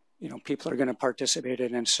 you know, people are going to participate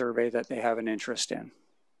in a survey that they have an interest in.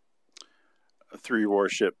 Through your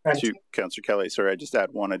worship to Councillor Kelly, sorry, I just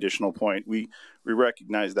add one additional point. We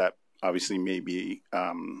recognize that obviously maybe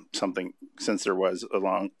something, since there was a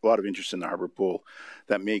lot of interest in the Harbor Pool,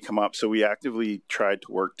 that may come up. So we actively tried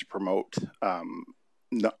to work to promote,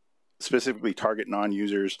 specifically target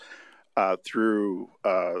non-users through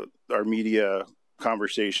our media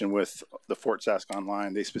conversation with the Fort Sask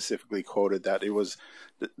Online. They specifically quoted that it was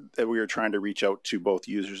that we were trying to reach out to both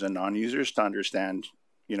users and non-users to understand,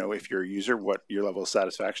 you know, if you're a user, what your level of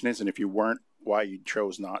satisfaction is, and if you weren't, why you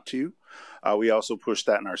chose not to. We also pushed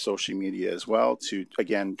that in our social media as well to,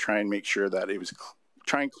 again, try and make sure that it was,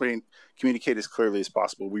 try and communicate as clearly as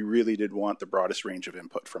possible. We really did want the broadest range of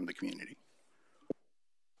input from the community.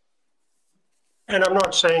 And I'm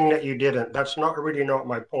not saying that you didn't. That's not really not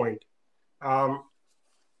my point.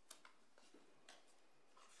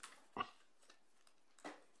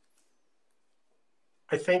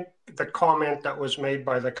 I think the comment that was made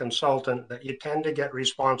by the consultant that you tend to get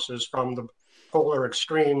responses from the polar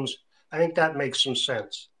extremes, I think that makes some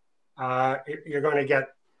sense. You're going to get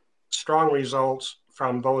strong results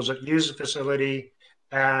from those that use the facility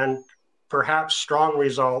and perhaps strong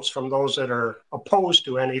results from those that are opposed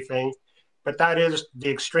to anything. But that is the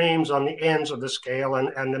extremes on the ends of the scale,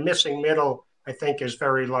 and the missing middle, I think, is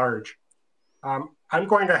very large. I'm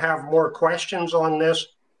going to have more questions on this,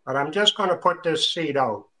 but I'm just going to put this seed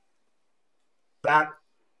out that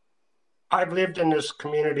I've lived in this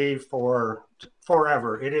community for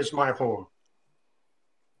forever. It is my home.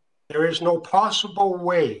 There is no possible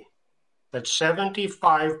way that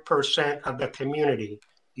 75% of the community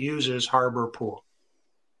uses Harbor Pool.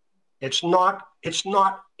 It's not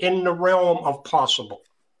in the realm of possible.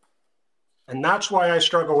 And that's why I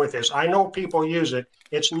struggle with this. I know people use it.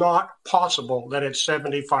 It's not possible that it's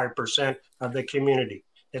 75% of the community.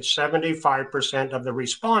 It's 75% of the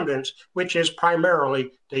respondents, which is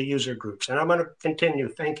primarily the user groups. And I'm going to continue.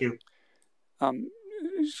 Thank you.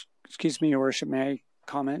 Excuse me, Your Worship, may I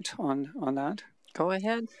comment on that? Go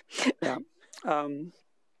ahead. Yeah.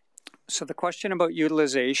 So the question about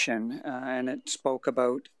utilization, and it spoke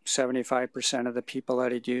about 75% of the people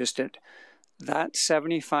that had used it. That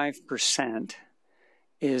 75%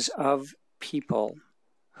 is of people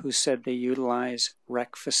who said they utilize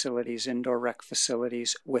rec facilities, indoor rec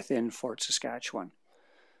facilities within Fort Saskatchewan.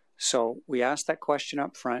 So we asked that question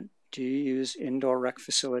up front, do you use indoor rec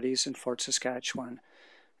facilities in Fort Saskatchewan?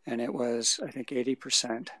 And it was, I think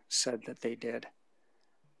 80% said that they did.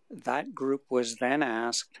 That group was then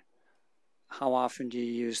asked, how often do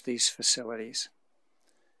you use these facilities?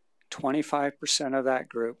 25% of that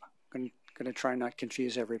group, I'm going to try not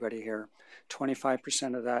confuse everybody here,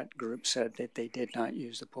 25% of that group said that they did not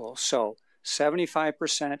use the pool. So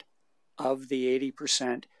 75% of the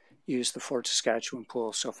 80% use the Fort Saskatchewan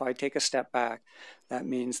pool. So if I take a step back, that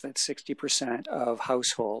means that 60% of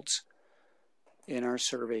households in our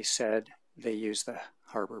survey said they use the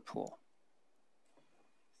Harbor Pool.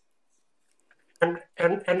 And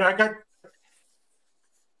I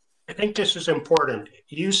think this is important.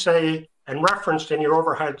 You say, and referenced in your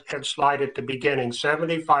overhead slide at the beginning,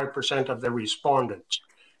 75% of the respondents.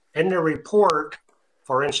 In the report,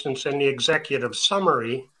 for instance, in the executive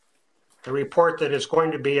summary, the report that is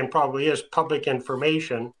going to be and probably is public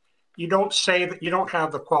information, you don't say that you don't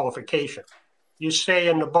have the qualification. You say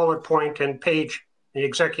in the bullet point and page, the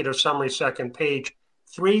executive summary, second page,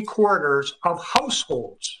 3/4 of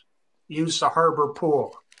households use the Harbor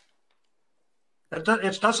Pool.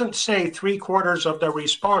 It doesn't say 3/4 of the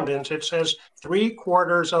respondents. It says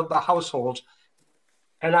 3/4 of the households.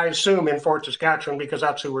 And I assume in Fort Saskatchewan because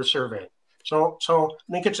that's who we're surveying. So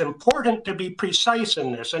I think it's important to be precise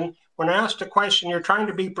in this. And when I asked a question, you're trying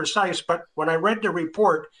to be precise. But when I read the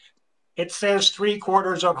report, it says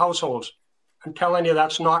 3/4 of households. I'm telling you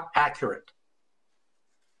that's not accurate.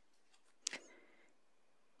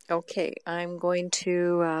 Okay, I'm going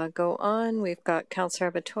to go on. We've got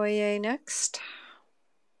Councillor Batoye next.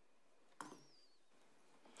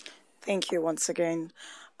 Thank you once again.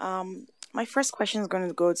 My first question is going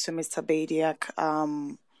to go to Mr.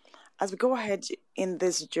 Bediak. As we go ahead in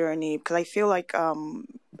this journey, because I feel like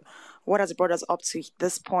what has brought us up to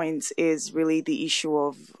this point is really the issue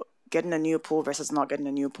of getting a new pool versus not getting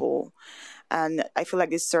a new pool. And I feel like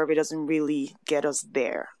this survey doesn't really get us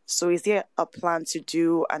there. So is there a plan to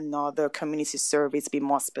do another community survey to be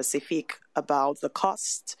more specific about the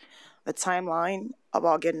cost, the timeline,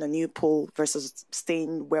 about getting a new pool versus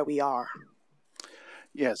staying where we are?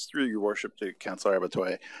 Yes, through your worship to Councillor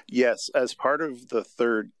Abatoye. Yes, as part of the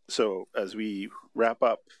third, so as we wrap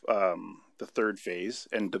up the third phase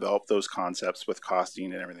and develop those concepts with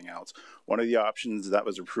costing and everything else, one of the options that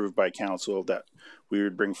was approved by council that we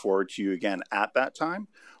would bring forward to you again at that time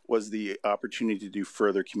was the opportunity to do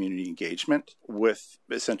further community engagement with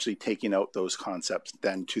essentially taking out those concepts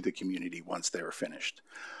then to the community once they were finished.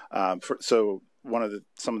 So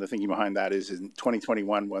some of the thinking behind that is in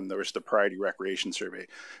 2021, when there was the priority recreation survey,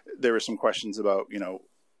 there were some questions about,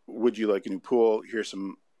 would you like a new pool? Here's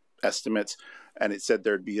some estimates. And it said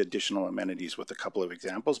there'd be additional amenities with a couple of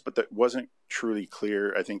examples, but that wasn't truly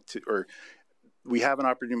clear, I think, we have an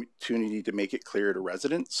opportunity to make it clear to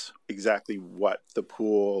residents exactly what the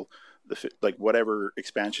pool, like whatever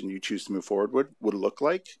expansion you choose to move forward would look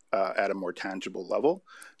like at a more tangible level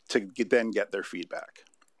to then get their feedback.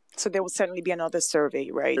 So there will certainly be another survey,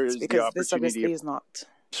 right? Because this obviously is not.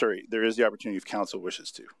 Sorry, there is the opportunity if council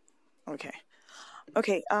wishes to. Okay.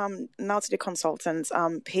 Okay, now to the consultants.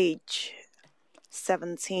 Page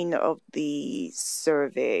 17 of the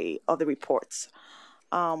survey, of the reports.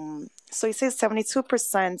 So it says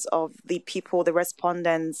 72% of the people, the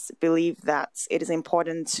respondents, believe that it is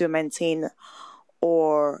important to maintain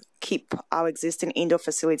or keep our existing indoor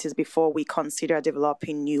facilities before we consider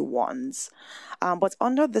developing new ones. But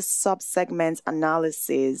under the sub-segment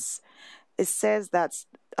analysis, it says that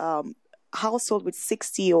households with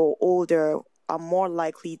 60 or older are more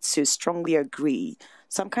likely to strongly agree.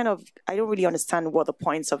 So I don't really understand what the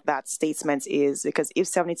point of that statement is, because if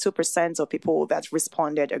 72% of people that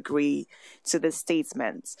responded agree to this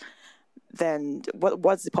statement, then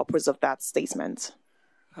what's the purpose of that statement?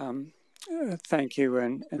 Thank you,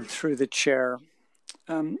 and through the chair,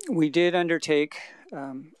 we did undertake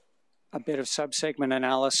a bit of subsegment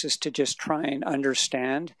analysis to just try and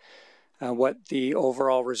understand what the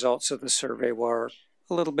overall results of the survey were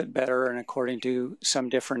a little bit better and according to some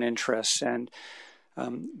different interests. And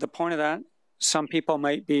the point of that, some people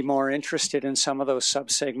might be more interested in some of those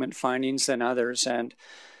subsegment findings than others. And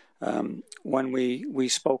when we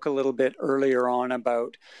spoke a little bit earlier on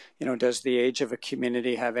about, does the age of a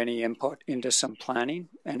community have any input into some planning?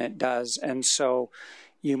 And it does. And so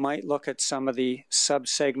you might look at some of the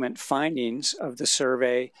subsegment findings of the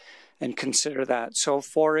survey and consider that. So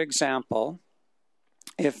for example,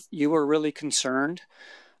 if you were really concerned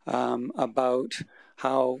about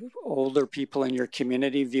how older people in your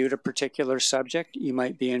community viewed a particular subject, you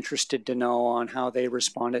might be interested to know on how they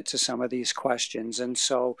responded to some of these questions. And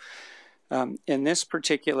so in this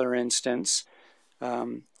particular instance,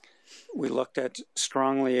 we looked at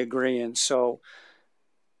strongly agree. And so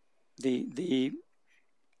the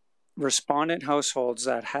respondent households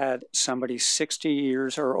that had somebody 60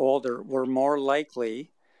 years or older were more likely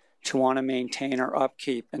to want to maintain or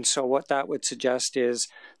upkeep. And so what that would suggest is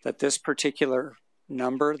that this particular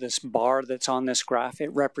number, this bar that's on this graph,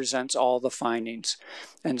 it represents all the findings.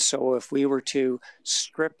 And so if we were to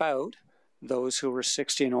strip out those who were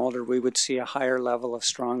 60 and older, we would see a higher level of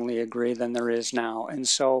strongly agree than there is now. And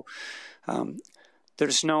so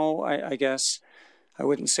there's no, I guess, I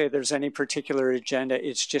wouldn't say there's any particular agenda.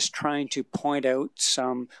 It's just trying to point out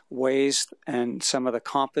some ways and some of the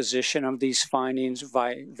composition of these findings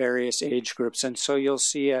by various age groups. And so you'll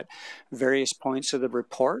see at various points of the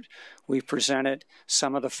report, we presented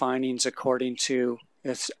some of the findings according to,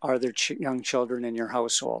 are there young children in your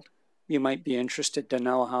household? You might be interested to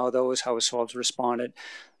know how those households responded.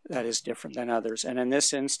 That is different than others. And in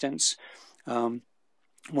this instance,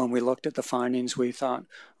 when we looked at the findings, we thought,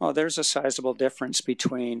 oh, there's a sizable difference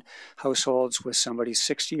between households with somebody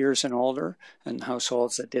 60 years and older and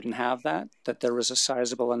households that didn't have that there was a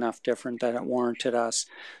sizable enough difference that it warranted us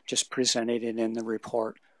just presenting it in the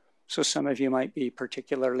report. So some of you might be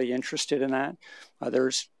particularly interested in that.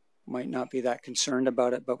 Others might not be that concerned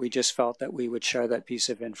about it, but we just felt that we would share that piece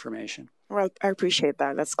of information. Well, I appreciate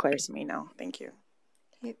that. That's clear to me now. Thank you.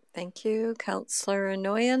 Okay, thank you. Councillor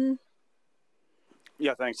Inouye.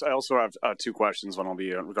 Yeah, thanks. I also have two questions. One will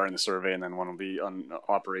be regarding the survey, and then one will be on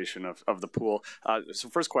operation of the pool. So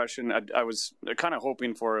first question, I was kind of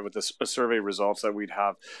hoping for, with the survey results, that we'd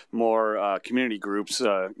have more community groups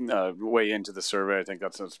weigh into the survey. I think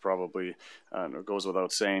that's probably goes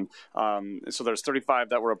without saying. So there's 35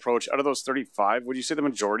 that were approached. Out of those 35, would you say the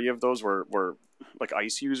majority of those were like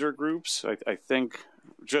ICE user groups? I think,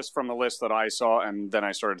 just from the list that I saw, and then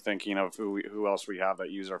I started thinking of who else we have that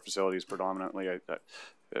use our facilities predominantly.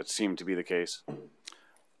 It seemed to be the case.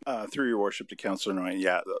 Through your worship to Councillor Inouye,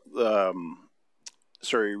 yeah.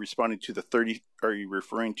 Sorry, responding to the 30. Are you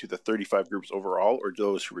referring to the 35 groups overall, or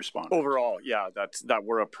those who responded? Overall, yeah, that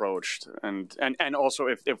were approached, and also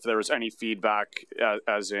if there was any feedback,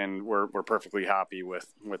 as in we're perfectly happy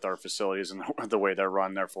with our facilities and the way they're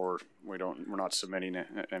run. Therefore, we're not submitting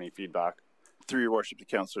any feedback. Through your worship to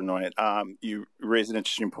Councillor Inouye, you raise an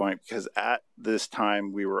interesting point, because at this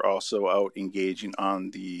time we were also out engaging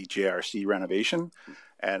on the JRC renovation,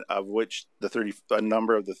 and of which a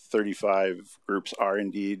number of the 35 groups are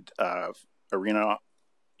indeed arena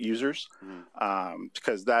users,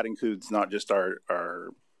 because that includes not just our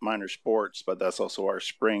minor sports, but that's also our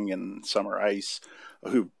spring and summer ice,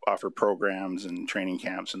 who offer programs and training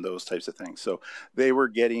camps and those types of things. So they were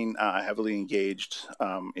getting heavily engaged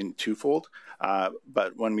in twofold.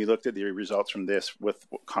 But when we looked at the results from this with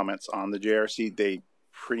comments on the JRC, they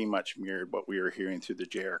pretty much mirrored what we were hearing through the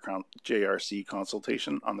JRC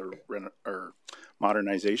consultation on the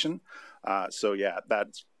modernization. So yeah,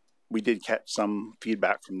 we did catch some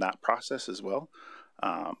feedback from that process as well.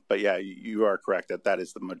 But yeah, you are correct that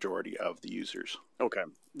is the majority of the users. Okay,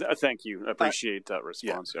 thank you. I appreciate that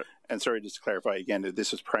response. Yeah. And sorry, just to clarify again,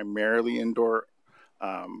 this is primarily indoor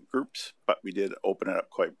groups, but we did open it up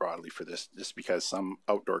quite broadly for this, just because some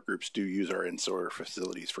outdoor groups do use our indoor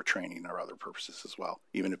facilities for training or other purposes as well,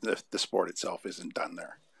 even if the sport itself isn't done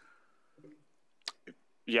there.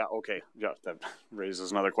 Yeah, okay. Yeah, that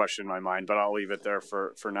raises another question in my mind, but I'll leave it there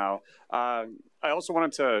for now. I also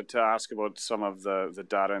wanted to ask about some of the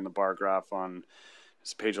data in the bar graph on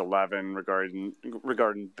page 11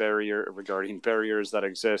 regarding barriers that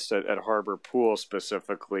exist at Harbour Pool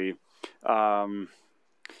specifically. So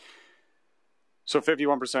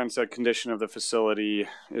 51% said condition of the facility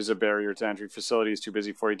is a barrier to entry. Facility is too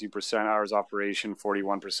busy, 42%. Hours operation,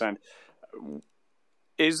 41%.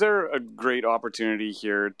 Is there a great opportunity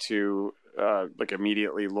here to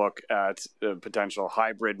immediately look at a potential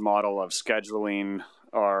hybrid model of scheduling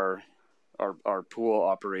our our pool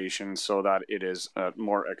operations so that it is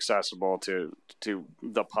more accessible to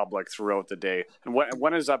the public throughout the day. And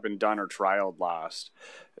when has that been done or trialed last?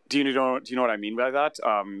 Do you know what I mean by that?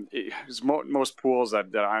 Most pools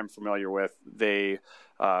that I'm familiar with, they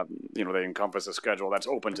they encompass a schedule that's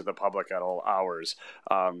open to the public at all hours.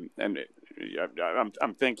 And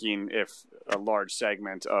I'm thinking if a large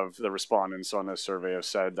segment of the respondents on this survey have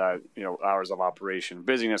said that, hours of operation,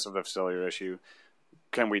 busyness of the facility are issue,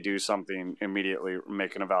 can we do something immediately,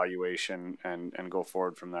 make an evaluation and go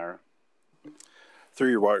forward from there?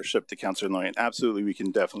 Through your watership to Councillor Loyan, absolutely, we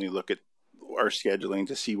can definitely look at our scheduling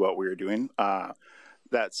to see what we're doing.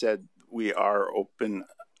 That said, we are open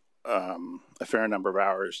a fair number of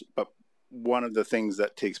hours, but one of the things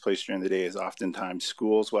that takes place during the day is oftentimes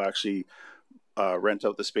schools will actually rent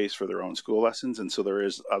out the space for their own school lessons, and so there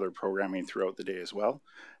is other programming throughout the day as well.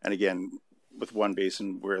 And again, with one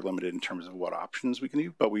basin, we're limited in terms of what options we can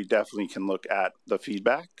do, but we definitely can look at the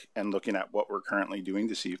feedback and looking at what we're currently doing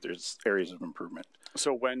to see if there's areas of improvement.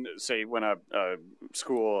 So when a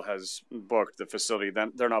school has booked the facility,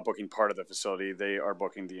 then they're not booking part of the facility, they are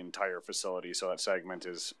booking the entire facility, so that segment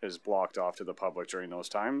is blocked off to the public during those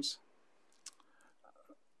times?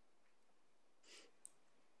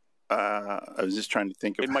 I was just trying to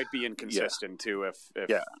think of... It might be inconsistent too if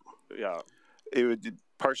yeah. It would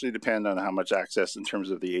partially depend on how much access in terms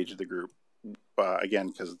of the age of the group. Again,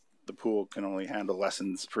 because the pool can only handle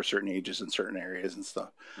lessons for certain ages in certain areas and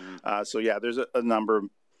stuff. Mm-hmm. So yeah, there's a number of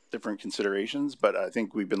different considerations, but I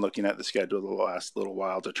think we've been looking at the schedule the last little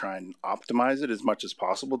while to try and optimize it as much as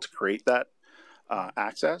possible to create that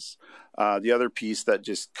access. The other piece that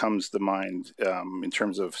just comes to mind in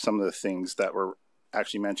terms of some of the things that were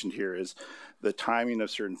actually mentioned here is the timing of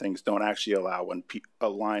certain things don't actually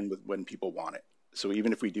align with when people want it. So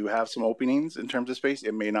even if we do have some openings in terms of space,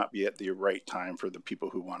 it may not be at the right time for the people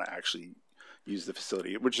who want to actually use the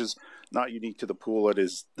facility, which is not unique to the pool. It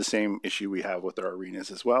is the same issue we have with our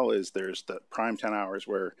arenas as well, is there's the prime 10 hours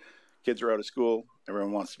where kids are out of school,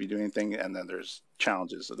 everyone wants to be doing things, and then there's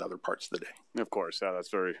challenges at other parts of the day. Of course, yeah, that's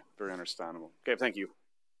very, very understandable. Okay, thank you.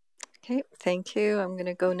 Okay, thank you. I'm going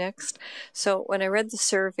to go next. So when I read the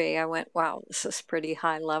survey, I went, wow, this is pretty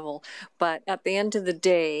high level. But at the end of the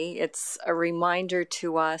day, it's a reminder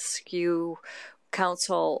to us, you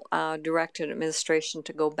council directed administration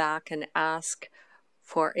to go back and ask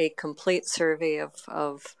for a complete survey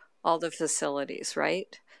of all the facilities,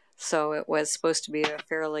 right? So it was supposed to be a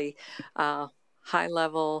fairly high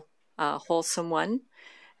level, wholesome one.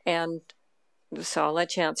 And so I'll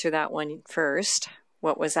let you answer that one first.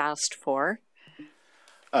 What was asked for?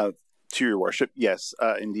 To your worship, yes,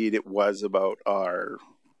 indeed, it was about our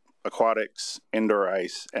aquatics, indoor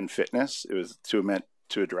ice, and fitness. It was meant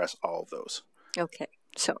to address all of those. Okay,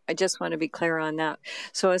 so I just want to be clear on that.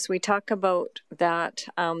 So as we talk about that,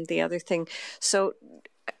 the other thing, so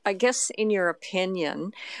I guess in your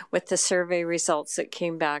opinion, with the survey results that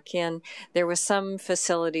came back in, there were some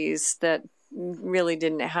facilities that really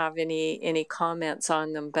didn't have any comments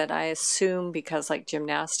on them, but I assume because like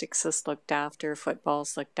gymnastics is looked after,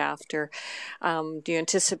 football's looked after, do you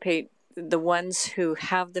anticipate the ones who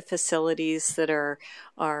have the facilities that are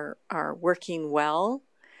working well,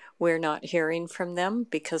 we're not hearing from them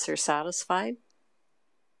because they're satisfied?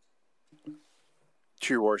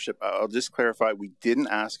 To your worship, I'll just clarify, we didn't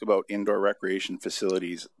ask about indoor recreation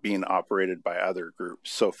facilities being operated by other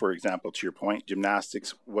groups. So for example, to your point,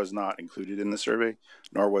 gymnastics was not included in the survey,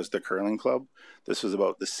 nor was the curling club. This was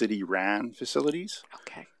about the city ran facilities.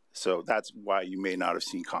 Okay. So that's why you may not have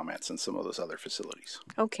seen comments on some of those other facilities.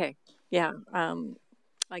 Okay. Yeah,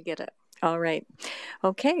 I get it. All right.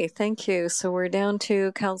 Okay, thank you. So we're down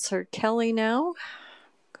to Councillor Kelly now.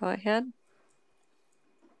 Go ahead.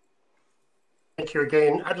 Thank you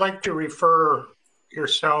again. I'd like to refer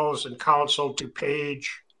yourselves and council to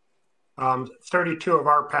page 32 of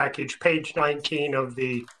our package, page 19 of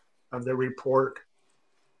the report.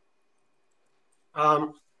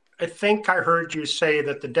 I think I heard you say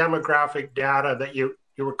that the demographic data, that you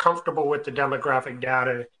were comfortable with the demographic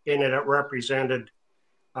data in it represented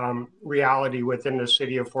reality within the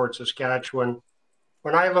city of Fort Saskatchewan.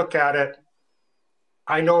 When I look at it,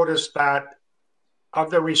 I noticed that of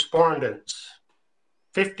the respondents,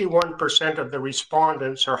 51% of the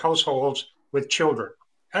respondents are households with children.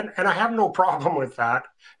 And I have no problem with that,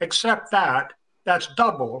 except that that's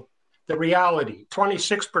double the reality.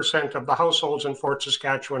 26% of the households in Fort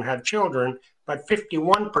Saskatchewan had children, but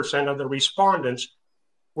 51% of the respondents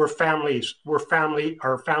were family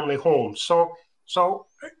homes. So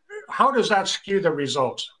how does that skew the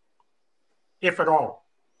results, if at all?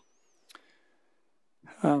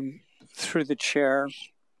 Through the chair,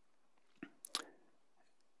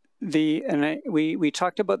 We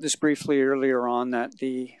talked about this briefly earlier on, that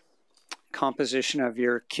the composition of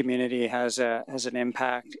your community has an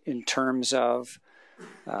impact in terms of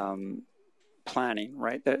planning,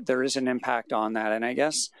 right? There is an impact on that. And I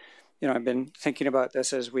guess, I've been thinking about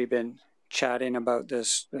this as we've been chatting about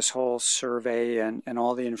this whole survey and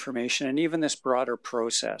all the information, and even this broader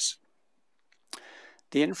process.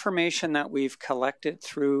 The information that we've collected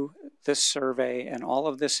through this survey and all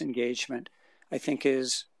of this engagement, I think,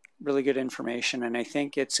 is really good information. And I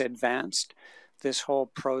think it's advanced this whole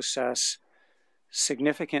process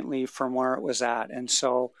significantly from where it was at. And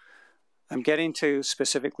so I'm getting to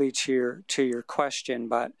specifically to your question,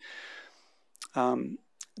 but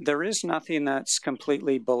there is nothing that's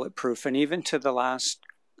completely bulletproof. And even to the last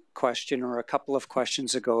question, or a couple of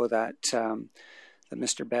questions ago that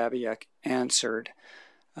Mr. Babiak answered,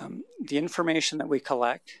 the information that we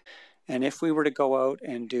collect, and if we were to go out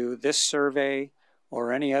and do this survey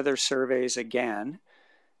or any other surveys again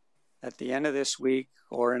at the end of this week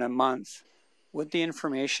or in a month, would the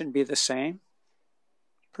information be the same?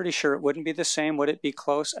 Pretty sure it wouldn't be the same. Would it be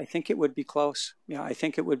close? I think it would be close. Yeah, I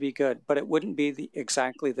think it would be good, but it wouldn't be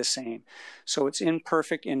exactly the same. So it's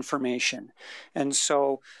imperfect information. And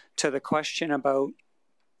so to the question about,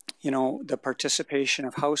 the participation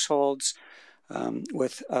of households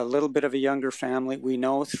with a little bit of a younger family, we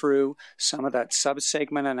know through some of that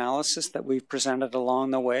sub-segment analysis that we've presented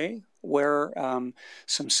along the way, where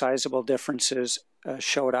some sizable differences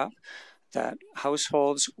showed up, that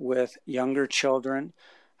households with younger children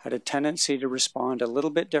had a tendency to respond a little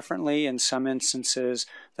bit differently in some instances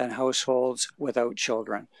than households without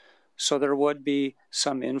children. So there would be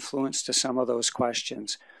some influence to some of those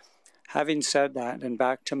questions. Having said that, and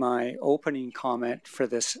back to my opening comment for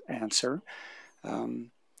this answer,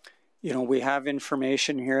 we have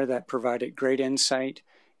information here that provided great insight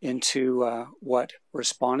into what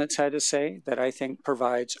respondents had to say, that I think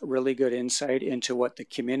provides really good insight into what the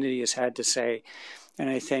community has had to say. And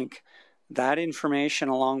I think that information,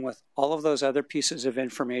 along with all of those other pieces of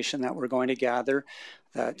information that we're going to gather,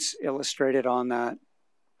 that's illustrated on that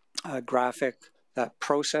graphic, that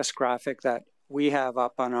process graphic that we have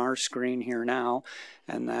up on our screen here now,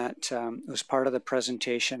 and that was part of the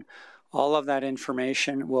presentation. All of that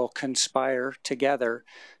information will conspire together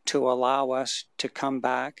to allow us to come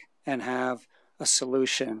back and have a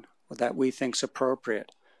solution that we think is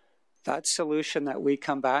appropriate. That solution that we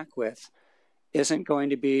come back with isn't going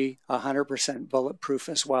to be 100% bulletproof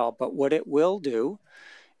as well, but what it will do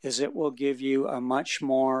is it will give you a much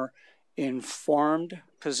more informed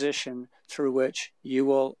position through which you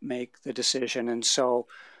will make the decision. And so,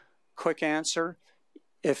 quick answer,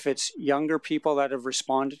 if it's younger people that have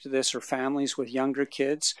responded to this, or families with younger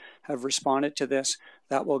kids have responded to this,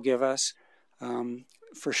 that will give us,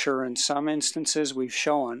 for sure, in some instances, we've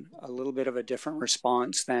shown a little bit of a different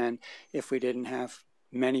response than if we didn't have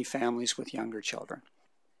many families with younger children.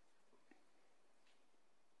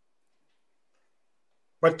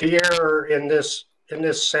 But the error in this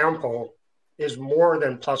sample is more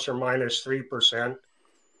than plus or minus 3%.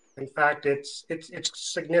 In fact, it's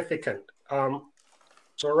significant.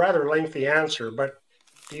 So a rather lengthy answer, but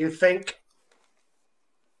do you think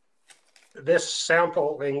this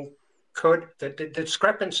sampling the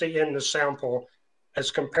discrepancy in the sample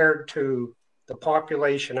as compared to the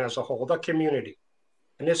population as a whole, the community,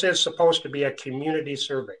 and this is supposed to be a community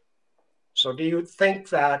survey. So do you think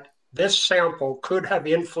that this sample could have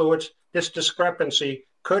influenced, this discrepancy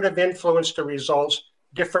could have influenced the results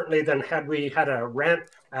differently than had we had an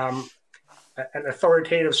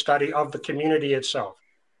authoritative study of the community itself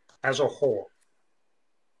as a whole?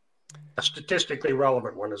 A statistically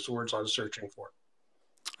relevant one is the words I was searching for.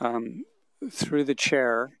 Through the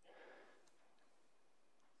chair,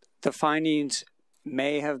 the findings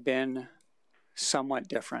may have been somewhat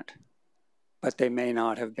different, but they may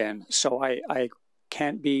not have been. So I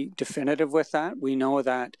can't be definitive with that. We know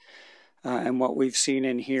that, and what we've seen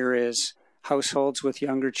in here is households with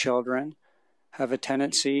younger children have a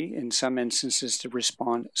tendency in some instances to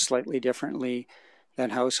respond slightly differently than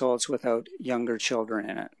households without younger children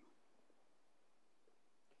in it.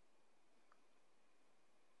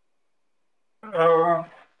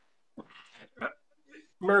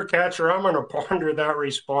 Mayor Katcher, I'm going to ponder that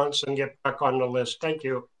response and get back on the list. Thank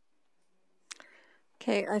you.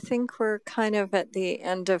 Okay, I think we're kind of at the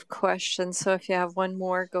end of questions. So if you have one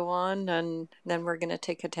more, go on, and then we're going to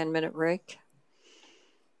take a 10-minute break.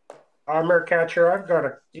 Mayor Katcher, I've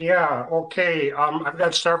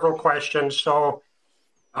got several questions. So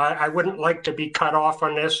I wouldn't like to be cut off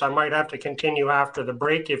on this. I might have to continue after the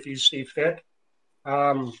break if you see fit.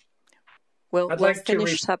 We'll like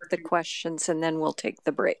finish up the questions and then we'll take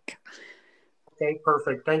the break. Okay,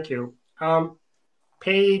 perfect. Thank you.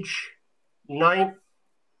 Page 9,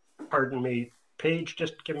 pardon me,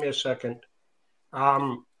 just give me a second.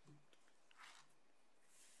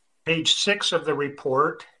 Page 6 of the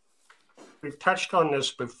report. We've touched on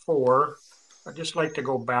this before. I'd just like to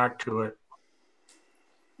go back to it.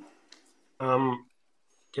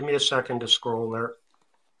 Give me a second to scroll there.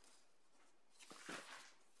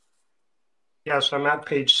 Yes, I'm at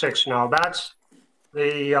page 6 now. That's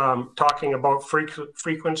the talking about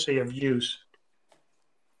frequency of use.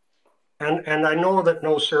 And I know that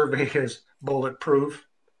no survey is bulletproof,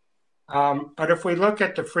 but if we look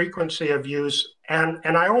at the frequency of use, and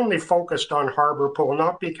I only focused on Harbor Pool,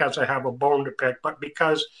 not because I have a bone to pick, but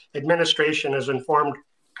because administration has informed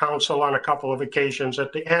council on a couple of occasions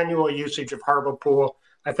that the annual usage of Harbor Pool,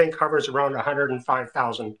 I think, hovers around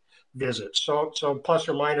 105,000 visits. So plus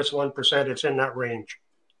or minus 1%, it's in that range.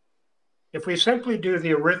 If we simply do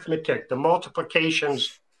the arithmetic, the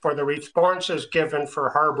multiplications for the responses given for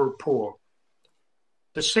Harbor Pool,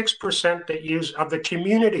 the 6% that use of the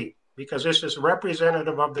community, because this is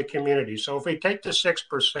representative of the community. So if we take the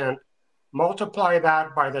 6%, multiply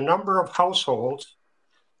that by the number of households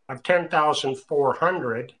of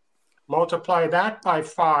 10,400, multiply that by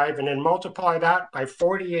 5, and then multiply that by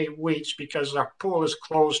 48 weeks because the pool is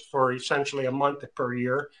closed for essentially a month per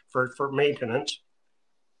year for maintenance.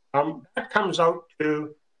 That comes out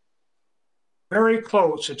to very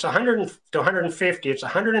close. It's 100 to 150. It's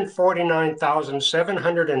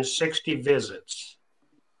 149,760 visits.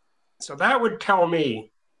 So that would tell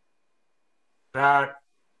me that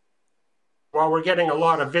while we're getting a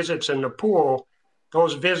lot of visits in the pool,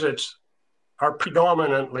 those visits are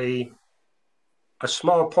predominantly a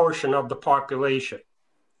small portion of the population.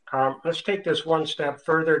 Let's take this one step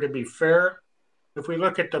further to be fair. If we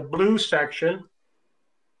look at the blue section,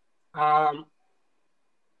 21%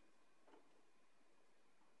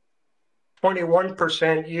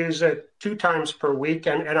 use it 2 times per week,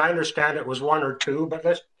 and I understand it was 1 or 2,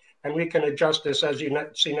 but and we can adjust this as you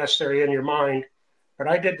see necessary in your mind. But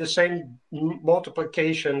I did the same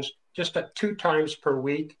multiplications just at 2 times per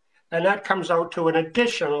week, and that comes out to an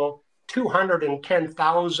additional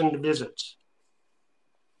 210,000 visits.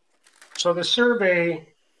 So the survey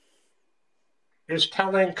is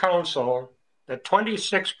telling council that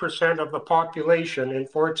 26% of the population in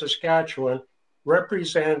Fort Saskatchewan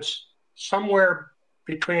represents somewhere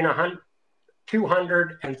between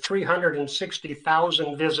 200 and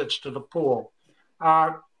 360,000 visits to the pool.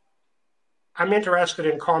 I'm interested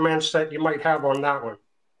in comments that you might have on that one,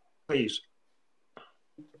 please.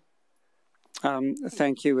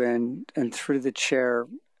 Thank you, and through the chair.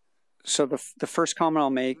 So the first comment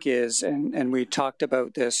I'll make is, and we talked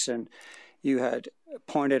about this, and you had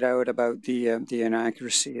pointed out about the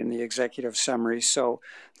inaccuracy in the executive summary. So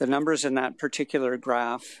the numbers in that particular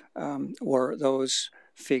graph, or those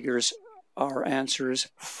figures, are answers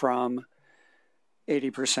from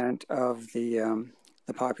 80% of the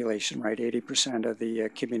population, right? 80% of the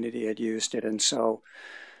community had used it, and so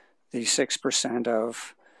the 6%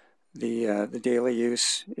 of the daily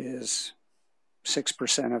use is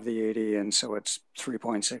 6% of the 80, and so it's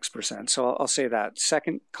 3.6%. So I'll say that.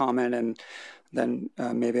 Second comment, and then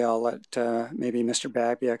maybe I'll let maybe Mr.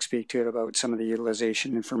 Babiak speak to it about some of the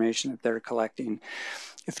utilization information that they're collecting.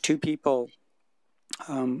 If 2 people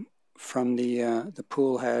from the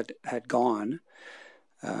pool had gone,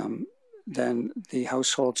 then the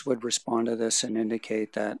households would respond to this and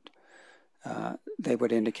indicate that they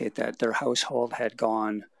would indicate that their household had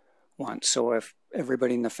gone once. So if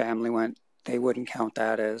everybody in the family went, they wouldn't count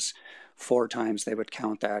that as 4 times. They would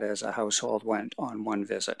count that as a household went on 1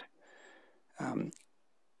 visit.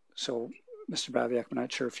 So, Mr. Babiak, I'm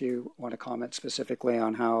not sure if you want to comment specifically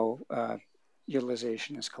on how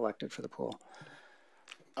utilization is collected for the pool.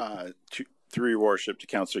 Through your worship to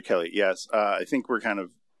Councillor Kelly, yes, I think we're kind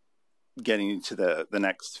of getting into the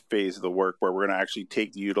next phase of the work where we're going to actually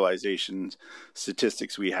take the utilization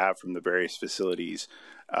statistics we have from the various facilities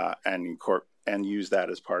and use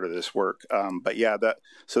that as part of this work. But yeah,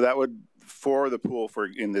 that would, for the pool,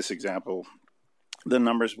 in this example, the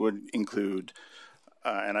numbers would include,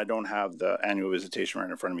 and I don't have the annual visitation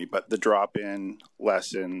right in front of me, but the drop-in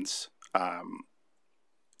lessons, and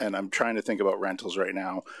I'm trying to think about rentals right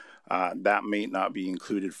now. That may not be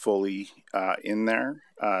included fully in there,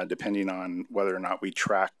 depending on whether or not we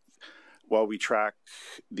track. While we track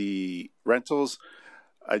the rentals,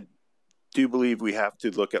 I do believe we have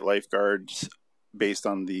to look at lifeguards based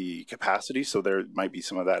on the capacity, so there might be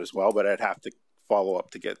some of that as well, but I'd have to follow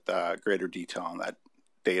up to get greater detail on that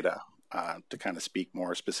data to kind of speak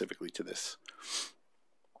more specifically to this.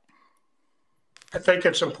 I think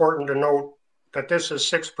it's important to note that this is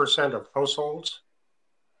 6% of households.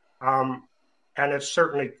 And it's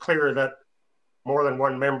certainly clear that more than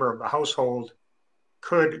one member of the household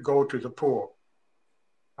could go to the pool.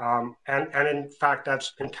 And in fact,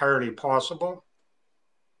 that's entirely possible.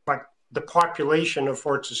 But the population of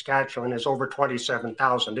Fort Saskatchewan is over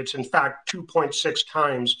 27,000. It's in fact 2.6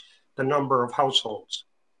 times the number of households.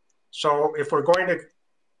 So if we're going to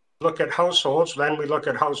look at households, then we look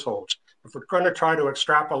at households. If we're going to try to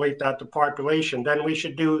extrapolate that to population, then we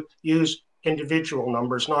should use individual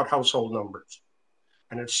numbers, not household numbers.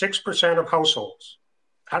 And it's 6% of households.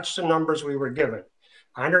 That's the numbers we were given.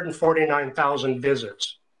 149,000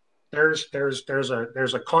 visits. There's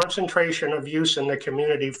a concentration of use in the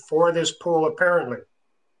community for this pool, apparently.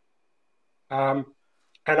 And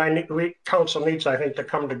council needs, I think, to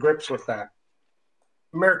come to grips with that.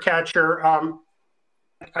 Mayor Katcher,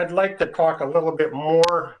 I'd like to talk a little bit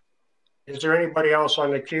more. Is there anybody else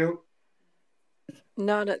on the queue?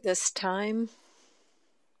 Not at this time.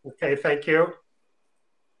 Okay, thank you.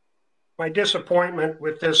 My disappointment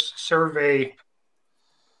with this survey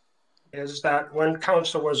is that when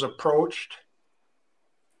council was approached,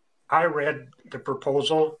 I read the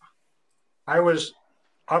proposal. I was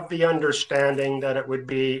of the understanding that it would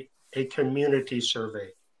be a community survey.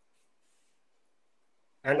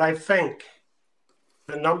 And I think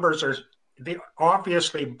the numbers are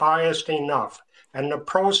obviously biased enough and the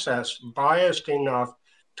process biased enough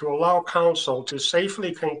to allow council to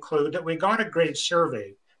safely conclude that we got a great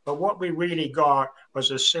survey, but what we really got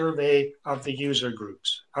was a survey of the user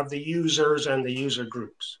groups, of the users and the user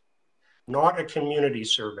groups, not a community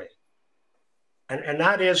survey. And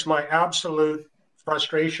that is my absolute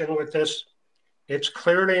frustration with this. It's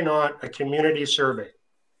clearly not a community survey.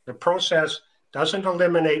 The process doesn't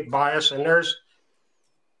eliminate bias, and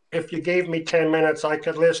if you gave me 10 minutes, I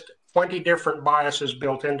could list 20 different biases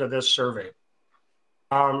built into this survey.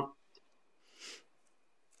 And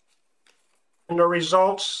the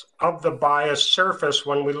results of the bias surface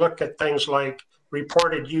when we look at things like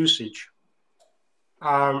reported usage.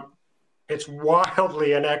 It's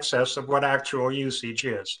wildly in excess of what actual usage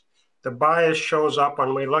is. The bias shows up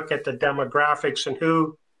when we look at the demographics and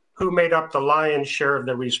who made up the lion's share of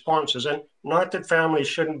the responses. And not that families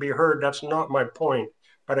shouldn't be heard, that's not my point.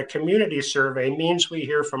 But a community survey means we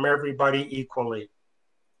hear from everybody equally.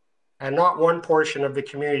 And not one portion of the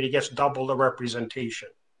community gets double the representation.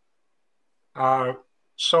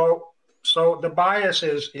 So the bias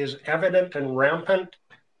is evident and rampant.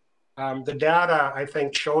 The data, I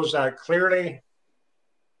think, shows that clearly.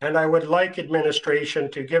 And I would like administration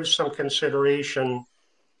to give some consideration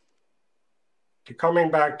to coming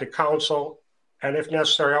back to council, and if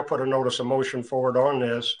necessary, I'll put a notice of motion forward on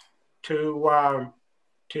this, to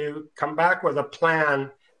come back with a plan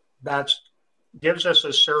that gives us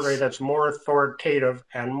a survey that's more authoritative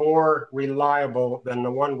and more reliable than the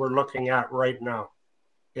one we're looking at right now.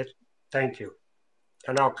 Thank you.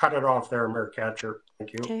 And I'll cut it off there, Mayor Katcher.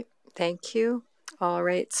 Thank you. Okay, thank you. All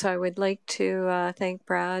right, so I would like to thank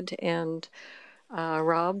Brad and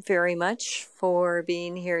Rob very much for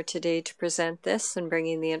being here today to present this and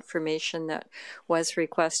bringing the information that was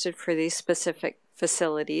requested for these specific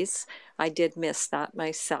facilities. I did miss that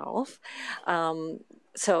myself.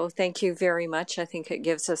 So thank you very much. I think it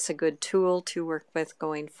gives us a good tool to work with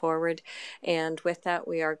going forward. And with that,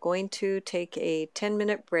 we are going to take a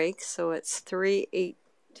 10-minute break. So it's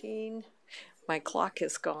 3:18. My clock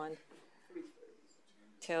is gone.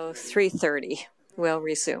 Till 3:30. We'll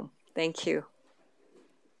resume. Thank you.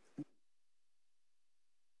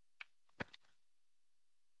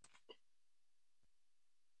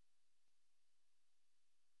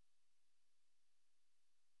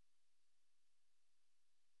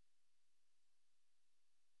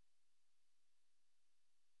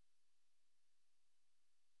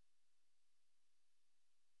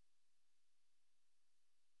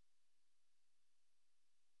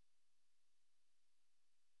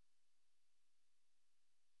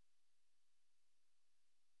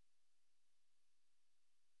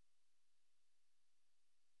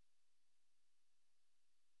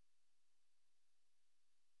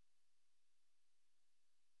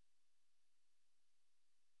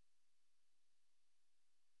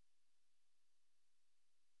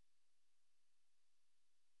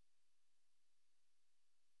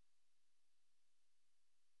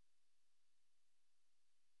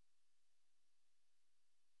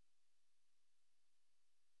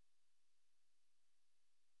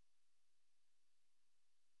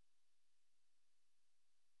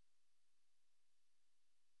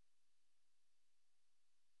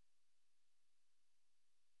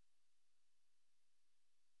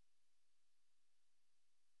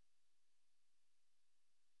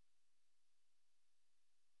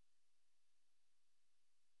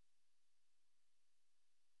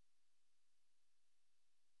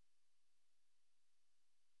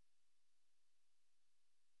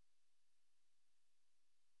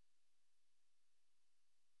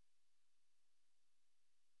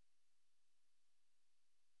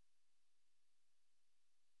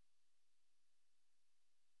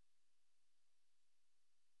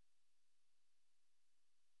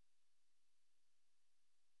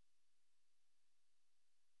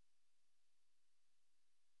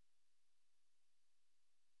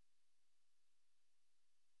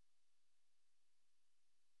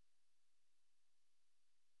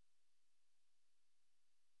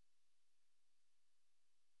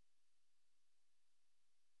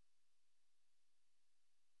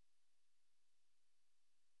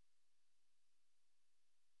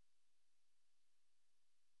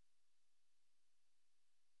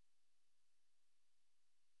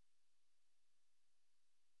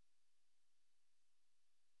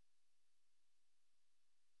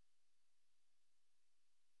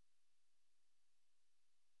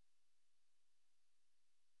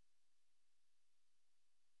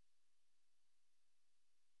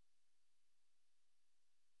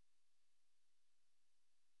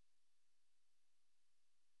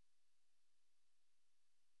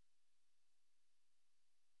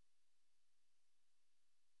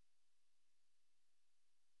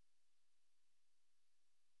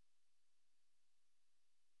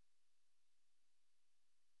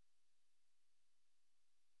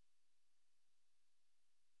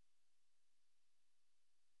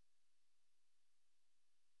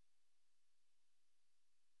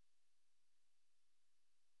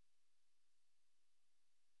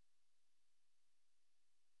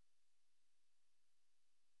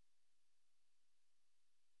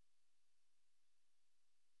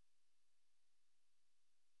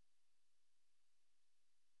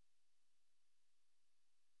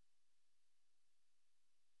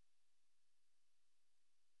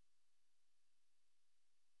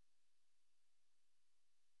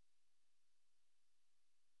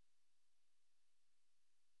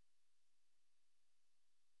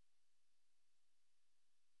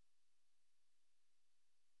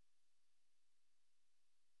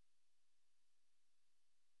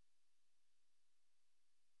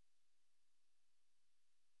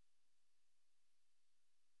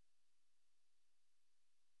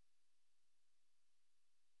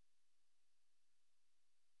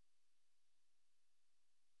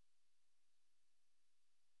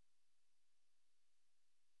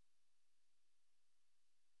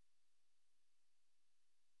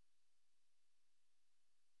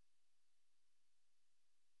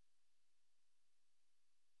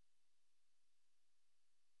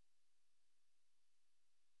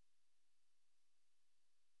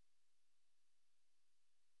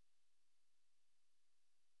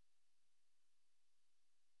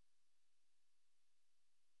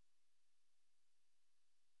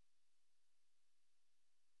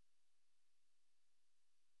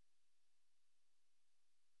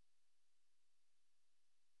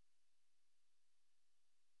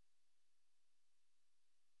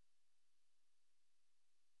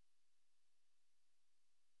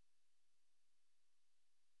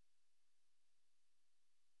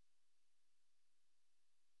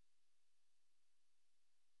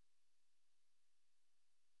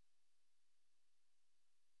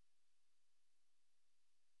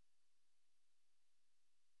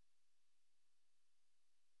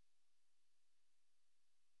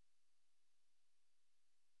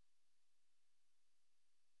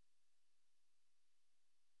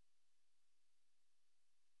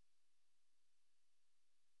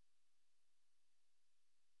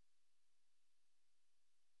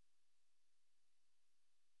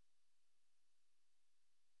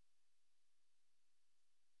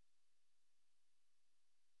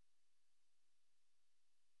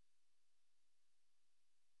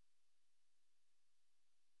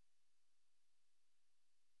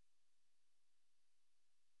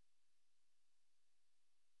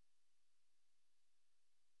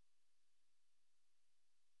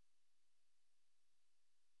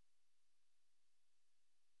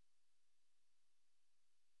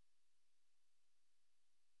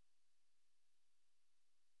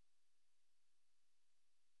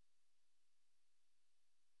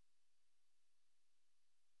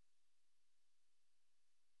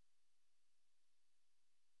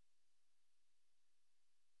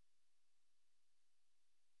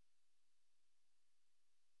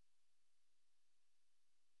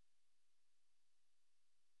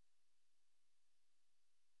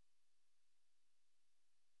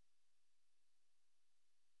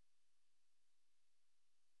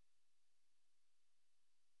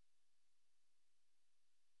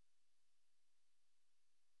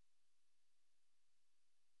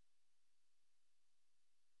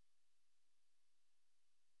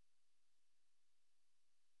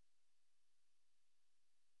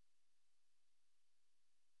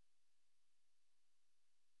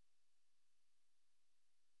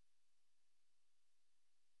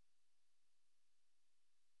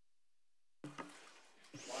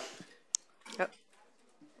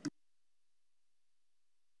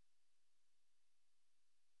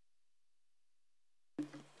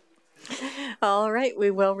 All right,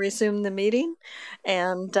 we will resume the meeting.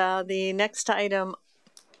 And the next item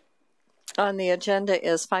on the agenda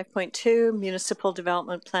is 5.2, Municipal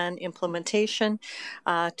Development Plan Implementation,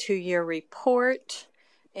 2-year report.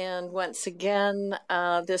 And once again,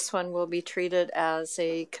 this one will be treated as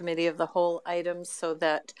a committee of the whole item so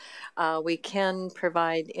that we can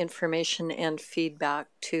provide information and feedback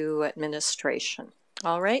to administration.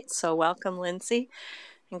 All right, so welcome, Lindsay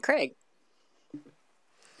and Craig.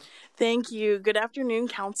 Thank you. Good afternoon,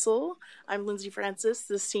 Council. I'm Lindsay Francis,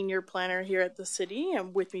 the Senior Planner here at the City,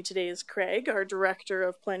 and with me today is Craig, our Director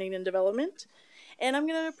of Planning and Development. And I'm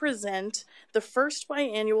going to present the first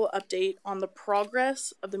biannual update on the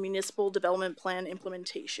progress of the Municipal Development Plan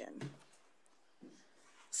implementation.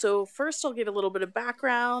 So first I'll give a little bit of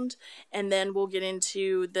background, and then we'll get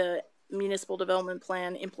into the Municipal Development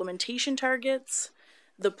Plan implementation targets,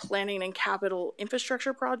 the planning and capital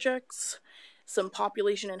infrastructure projects, some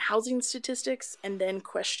population and housing statistics, and then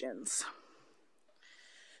questions.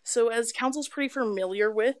 So as Council's pretty familiar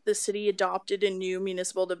with, the City adopted a new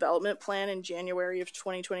municipal development plan in January of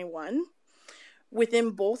 2021.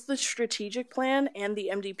 Within both the strategic plan and the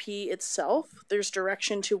MDP itself, there's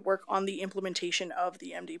direction to work on the implementation of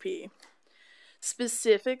the MDP.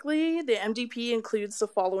 Specifically, the MDP includes the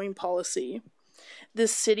following policy. The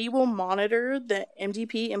City will monitor the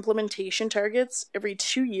MDP implementation targets every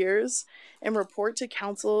 2 years and report to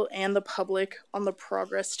Council and the public on the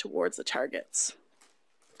progress towards the targets.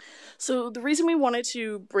 So the reason we wanted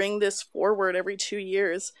to bring this forward every 2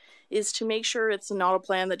 years is to make sure it's not a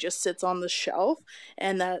plan that just sits on the shelf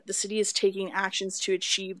and that the City is taking actions to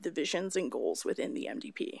achieve the visions and goals within the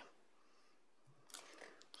MDP.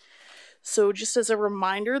 So just as a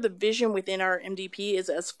reminder, the vision within our MDP is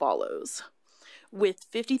as follows. With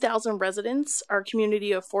 50,000 residents, our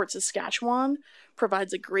community of Fort Saskatchewan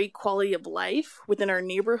provides a great quality of life within our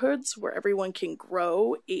neighborhoods where everyone can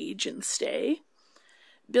grow, age, and stay.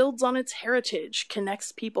 Builds on its heritage,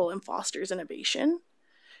 connects people, and fosters innovation,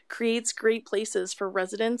 creates great places for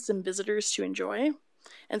residents and visitors to enjoy,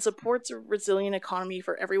 and supports a resilient economy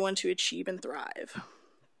for everyone to achieve and thrive.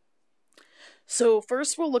 So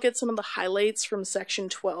first we'll look at some of the highlights from Section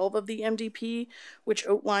 12 of the MDP, which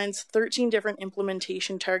outlines 13 different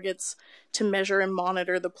implementation targets to measure and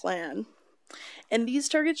monitor the plan. And these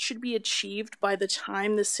targets should be achieved by the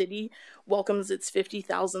time the City welcomes its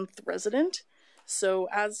 50,000th resident. So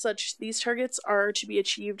as such, these targets are to be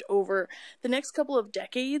achieved over the next couple of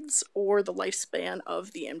decades or the lifespan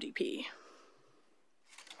of the MDP.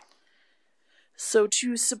 So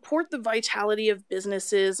to support the vitality of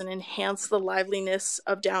businesses and enhance the liveliness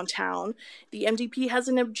of downtown, the MDP has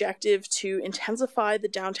an objective to intensify the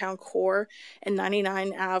downtown core and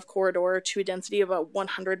 99 Ave corridor to a density of about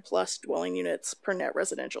 100 plus dwelling units per net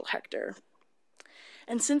residential hectare.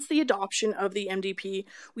 And since the adoption of the MDP,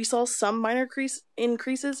 we saw some minor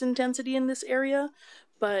increases in density in this area,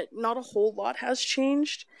 but not a whole lot has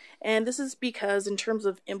changed. And this is because in terms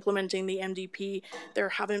of implementing the MDP, there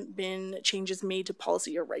haven't been changes made to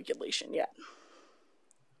policy or regulation yet.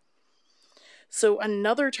 So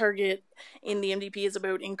another target in the MDP is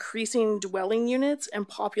about increasing dwelling units and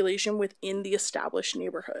population within the established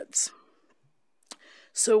neighborhoods.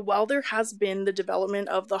 So while there has been the development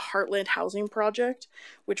of the Heartland Housing Project,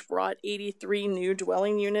 which brought 83 new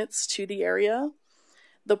dwelling units to the area,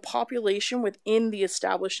 the population within the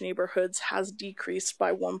established neighborhoods has decreased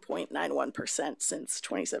by 1.91% since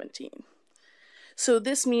 2017. So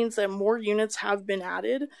this means that more units have been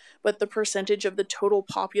added, but the percentage of the total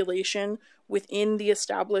population within the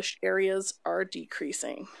established areas are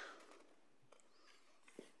decreasing.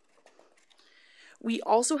 We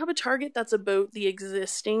also have a target that's about the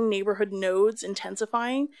existing neighborhood nodes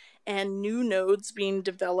intensifying and new nodes being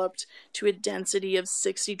developed to a density of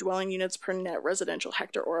 60 dwelling units per net residential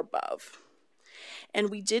hectare or above.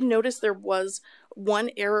 And we did notice there was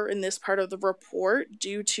one error in this part of the report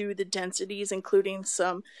due to the densities, including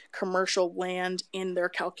some commercial land in their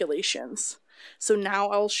calculations. So now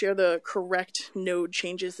I'll share the correct node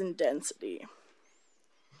changes in density.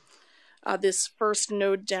 This first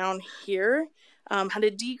node down here had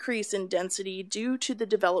a decrease in density due to the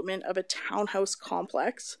development of a townhouse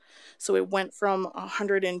complex. So it went from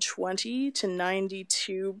 120 to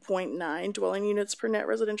 92.9 dwelling units per net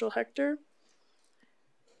residential hectare.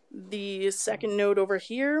 The second node over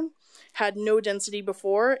here had no density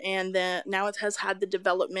before, and then now it has had the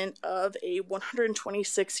development of a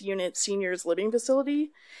 126 unit seniors living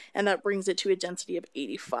facility, and that brings it to a density of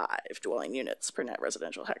 85 dwelling units per net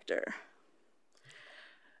residential hectare.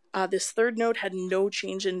 This third node had no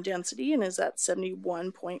change in density and is at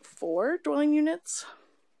 71.4 dwelling units.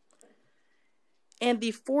 And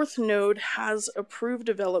the fourth node has approved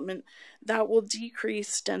development that will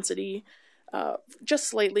decrease density just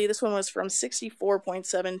slightly. This one was from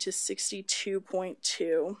 64.7 to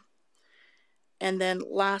 62.2. And then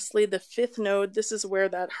lastly, the fifth node, this is where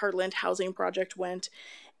that Heartland housing project went,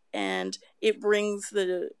 and it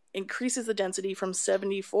increases the density from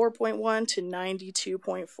 74.1 to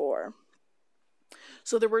 92.4.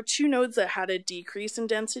 So there were two nodes that had a decrease in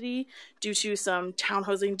density due to some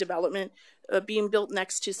townhousing development being built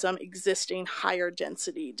next to some existing higher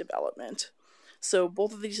density development. So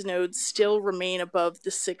both of these nodes still remain above the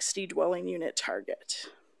 60 dwelling unit target.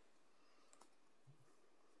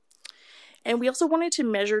 And we also wanted to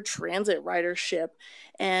measure transit ridership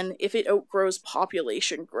and if it outgrows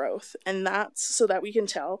population growth. And that's so that we can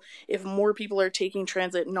tell if more people are taking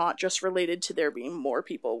transit, not just related to there being more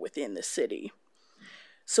people within the city.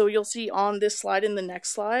 So you'll see on this slide and the next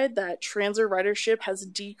slide that transit ridership has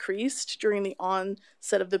decreased during the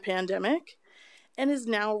onset of the pandemic and is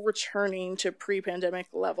now returning to pre-pandemic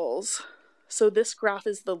levels. So this graph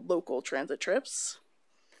is the local transit trips.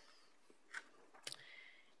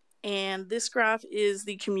 And this graph is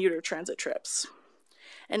the commuter transit trips.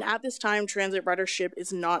 And at this time, transit ridership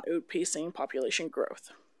is not outpacing population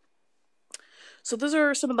growth. So those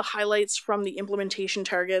are some of the highlights from the implementation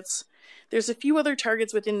targets. There's a few other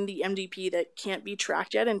targets within the MDP that can't be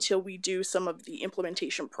tracked yet until we do some of the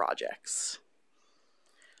implementation projects.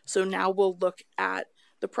 So now we'll look at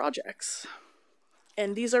the projects.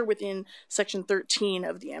 And these are within section 13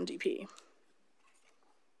 of the MDP.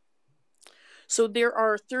 So there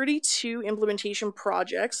are 32 implementation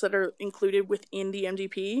projects that are included within the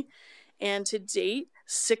MDP, and to date,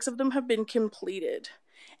 6 of them have been completed,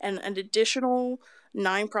 and an additional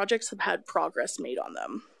 9 projects have had progress made on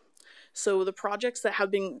them. So the projects that have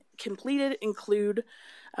been completed include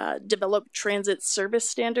develop transit service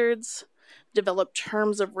standards, develop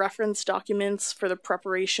terms of reference documents for the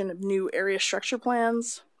preparation of new area structure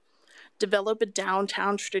plans, develop a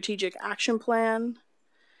downtown strategic action plan,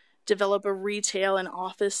 develop a retail and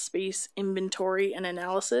office space inventory and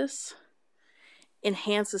analysis,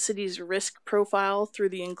 enhance the city's risk profile through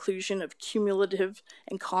the inclusion of cumulative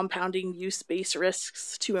and compounding use-based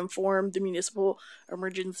risks to inform the municipal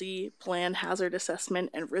emergency plan hazard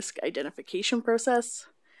assessment and risk identification process,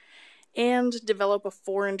 and develop a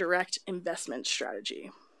foreign direct investment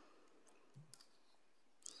strategy.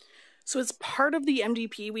 So as part of the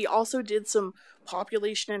MDP, we also did some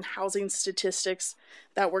population and housing statistics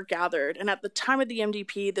that were gathered. And at the time of the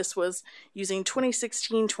MDP, this was using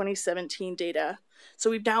 2016-2017 data. So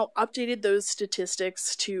we've now updated those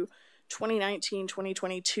statistics to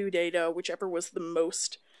 2019-2022 data, whichever was the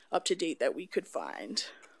most up-to-date that we could find.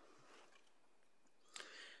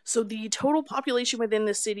 So the total population within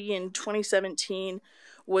the city in 2017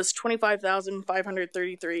 was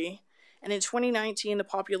 25,533. And in 2019, the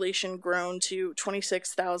population grown to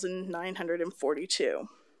 26,942.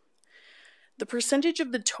 The percentage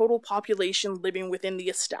of the total population living within the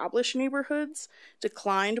established neighborhoods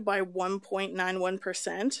declined by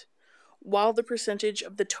 1.91%, while the percentage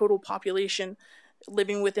of the total population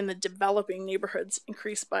living within the developing neighborhoods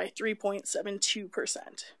increased by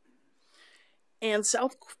 3.72%. And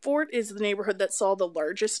South Fort is the neighborhood that saw the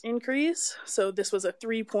largest increase. So this was a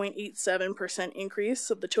 3.87% increase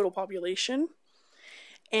of the total population.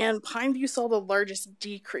 And Pineview saw the largest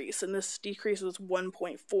decrease, and this decrease was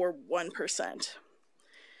 1.41%.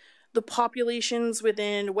 The populations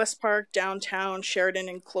within West Park, Downtown, Sheridan,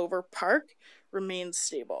 and Clover Park remained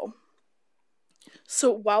stable. So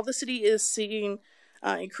while the city is seeing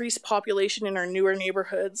increased population in our newer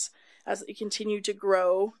neighborhoods, as they continue to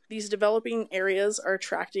grow, these developing areas are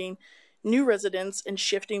attracting new residents and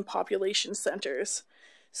shifting population centers.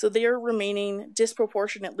 So they are remaining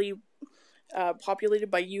disproportionately populated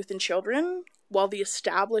by youth and children, while the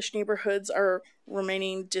established neighborhoods are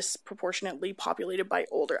remaining disproportionately populated by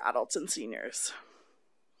older adults and seniors.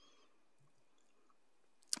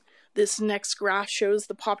 This next graph shows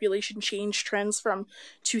the population change trends from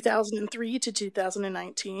 2003 to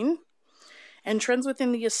 2019. And trends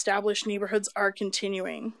within the established neighborhoods are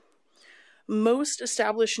continuing. Most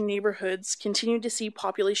established neighborhoods continue to see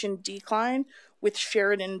population decline, with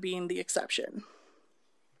Sheridan being the exception.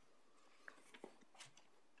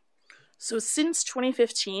 So since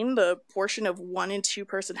 2015, the portion of 1- and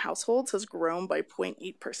 2-person households has grown by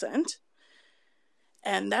 0.8%.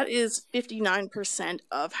 And that is 59%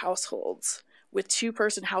 of households, with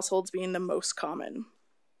 2-person households being the most common.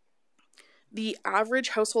 The average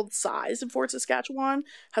household size in Fort Saskatchewan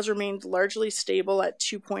has remained largely stable at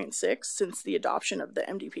 2.6 since the adoption of the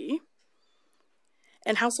MDP.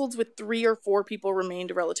 And households with 3 or 4 people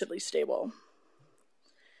remained relatively stable.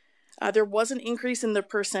 There was an increase in the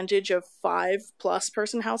percentage of 5+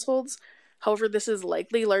 person households. However, this is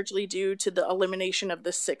likely largely due to the elimination of the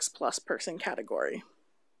 6+ person category.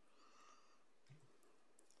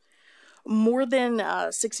 More than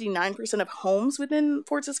 69% of homes within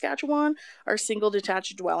Fort Saskatchewan are single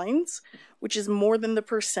detached dwellings, which is more than the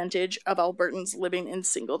percentage of Albertans living in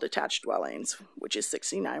single detached dwellings, which is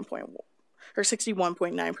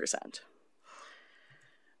 61.9%.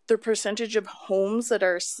 The percentage of homes that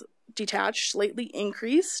are detached slightly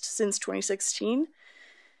increased since 2016,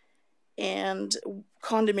 and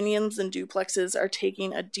condominiums and duplexes are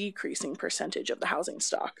taking a decreasing percentage of the housing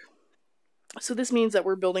stock. So this means that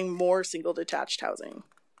we're building more single detached housing.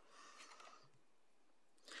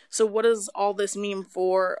 So what does all this mean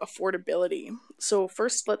for affordability? So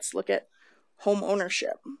first, let's look at home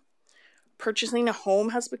ownership. Purchasing a home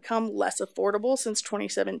has become less affordable since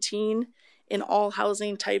 2017 in all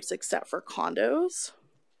housing types except for condos.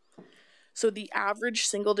 So the average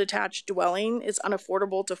single detached dwelling is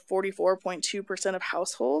unaffordable to 44.2% of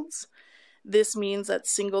households. This means that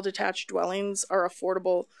single detached dwellings are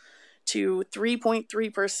affordable to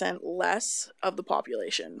 3.3% less of the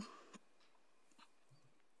population.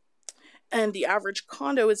 And the average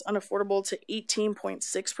condo is unaffordable to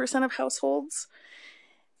 18.6% of households.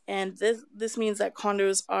 And this means that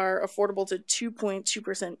condos are affordable to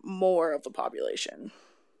 2.2% more of the population.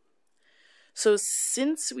 So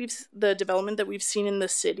since the development that we've seen in the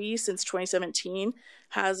city since 2017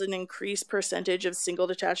 has an increased percentage of single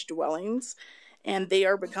detached dwellings, and they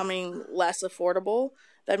are becoming less affordable,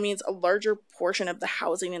 that means a larger portion of the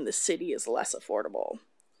housing in the city is less affordable.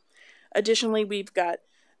 Additionally, we've got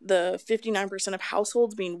the 59% of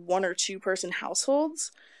households being 1 or 2 person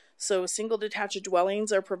households. So single detached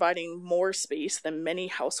dwellings are providing more space than many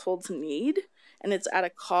households need, and it's at a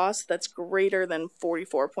cost that's greater than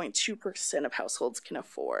 44.2% of households can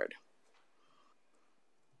afford.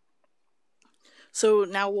 So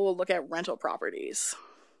now we'll look at rental properties.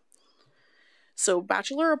 So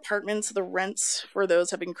bachelor apartments, the rents for those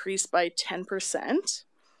have increased by 10%.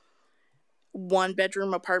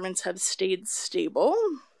 1-bedroom apartments have stayed stable.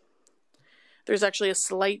 There's actually a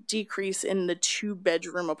slight decrease in the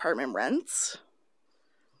 2-bedroom apartment rents.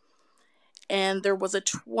 And there was a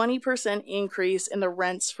 20% increase in the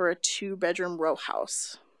rents for a 2-bedroom row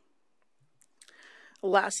house.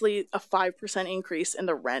 Lastly, a 5% increase in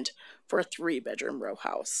the rent for a 3-bedroom row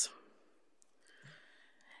house.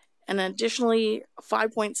 And additionally,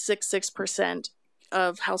 5.66%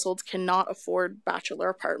 of households cannot afford bachelor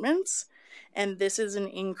apartments, and this is an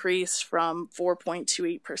increase from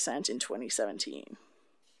 4.28% in 2017.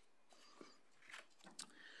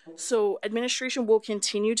 So administration will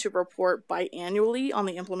continue to report biannually on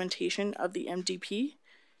the implementation of the MDP,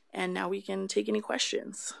 and now we can take any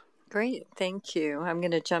questions. Great, thank you. I'm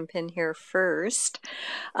going to jump in here first.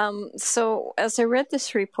 So as I read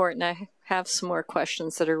this report, and I have some more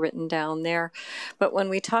questions that are written down there, but when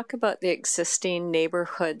we talk about the existing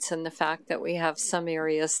neighborhoods and the fact that we have some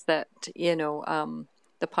areas that,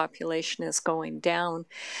 the population is going down,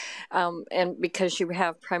 and because you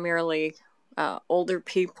have primarily older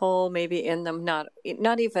people, maybe in them,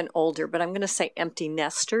 not even older, but I'm going to say empty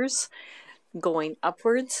nesters going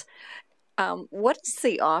upwards. What is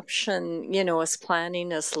the option, as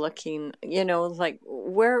planning is looking, like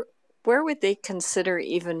where would they consider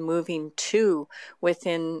even moving to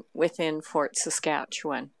within Fort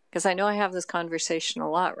Saskatchewan? Because I know I have this conversation a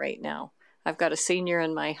lot right now. I've got a senior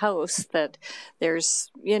in my house that there's,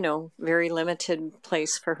 very limited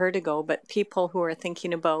place for her to go, but people who are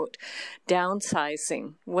thinking about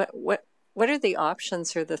downsizing, what are the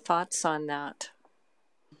options or the thoughts on that?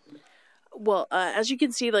 Well, as you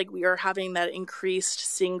can see, we are having that increased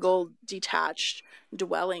single detached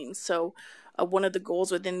dwellings. So one of the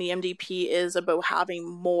goals within the MDP is about having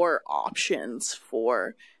more options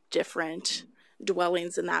for different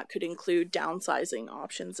dwellings, and that could include downsizing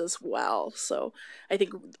options as well. So I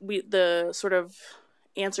think the sort of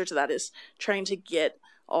answer to that is trying to get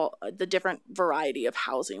all the different variety of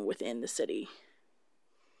housing within the city.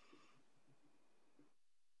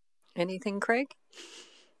 Anything, Craig?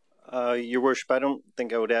 Your Worship, I don't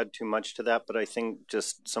think I would add too much to that, but I think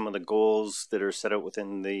just some of the goals that are set out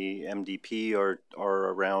within the MDP are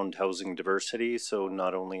around housing diversity, so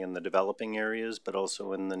not only in the developing areas, but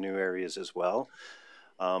also in the new areas as well.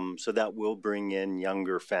 So that will bring in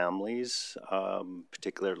younger families,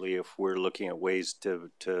 particularly if we're looking at ways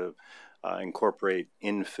to incorporate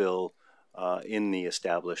infill in the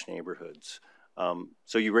established neighborhoods.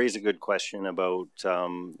 So you raise a good question about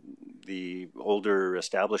the older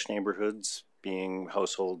established neighborhoods being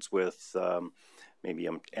households with maybe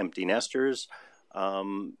empty nesters.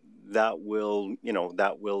 that will,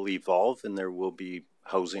 that will evolve, and there will be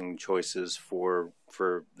housing choices for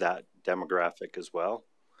that demographic as well.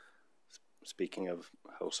 Speaking of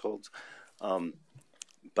households,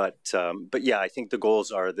 but yeah, I think the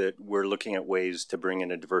goals are that we're looking at ways to bring in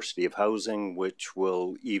a diversity of housing, which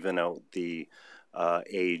will even out the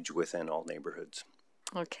age within all neighborhoods.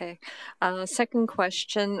 Okay. Second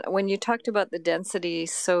question. When you talked about the density,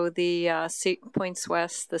 so the Points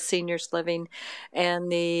West, the seniors living,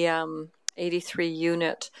 and the 83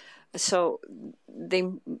 unit, so they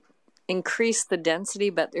increase the density,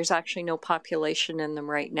 but there's actually no population in them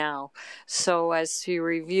right now. So as you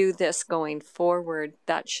review this going forward,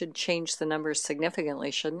 that should change the numbers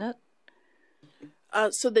significantly, shouldn't it?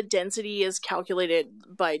 So the density is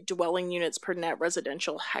calculated by dwelling units per net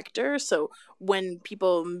residential hectare. So when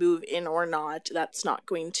people move in or not, that's not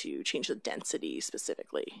going to change the density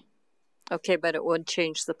specifically. Okay, but it would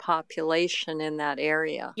change the population in that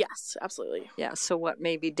area. Yes, absolutely. Yeah, so what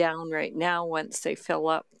may be down right now, once they fill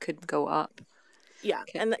up, could go up. Yeah,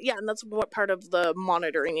 okay. And that's what part of the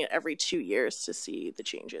monitoring it every 2 years to see the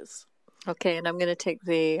changes. Okay, and I'm going to take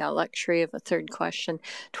the luxury of a third question.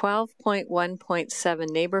 12.1.7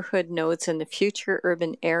 neighborhood nodes in the future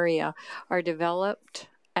urban area are developed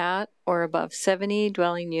at or above 70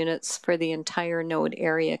 dwelling units for the entire node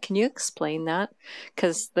area. Can you explain that?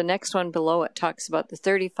 Because the next one below it talks about the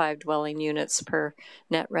 35 dwelling units per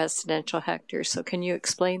net residential hectare. So can you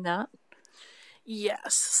explain that?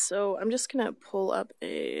 Yes. So I'm just going to pull up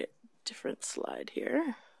a different slide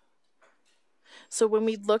here. So when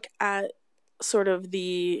we look at sort of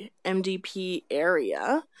the MDP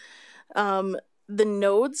area, the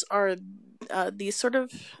nodes are these sort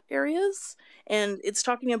of areas, and it's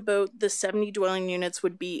talking about the 70 dwelling units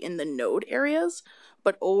would be in the node areas,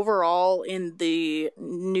 but overall in the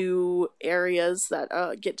new areas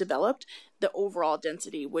that get developed, the overall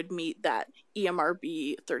density would meet that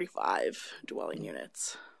EMRB 35 dwelling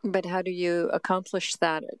units. But how do you accomplish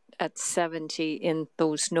that at 70 in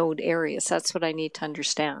those node areas? That's what I need to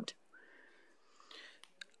understand.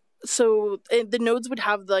 So the nodes would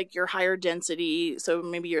have like your higher density. So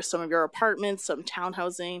maybe some of your apartments, some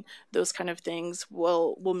townhousing, those kind of things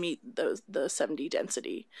will meet the 70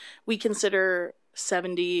 density. We consider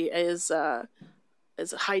 70 as a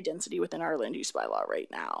high density within our land use bylaw right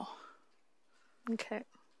now. Okay,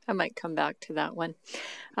 I might come back to that one.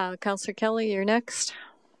 Councillor Kelly, you're next.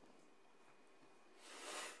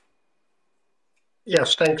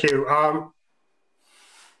 Yes, thank you. I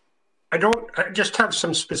just have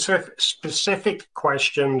some specific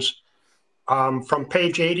questions from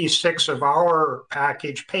page 86 of our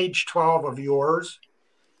package, page 12 of yours.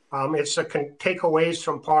 It's the takeaways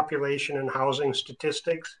from population and housing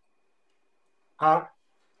statistics. And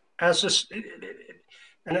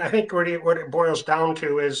I think what it boils down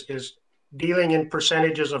to is dealing in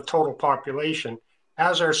percentages of total population.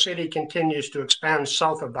 As our city continues to expand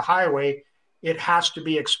south of the highway, it has to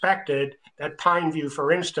be expected that Pineview,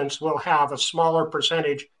 for instance, will have a smaller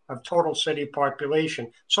percentage of total city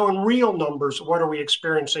population. So in real numbers, what are we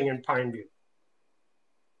experiencing in Pineview?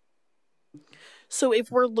 So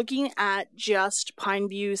if we're looking at just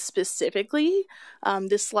Pineview specifically,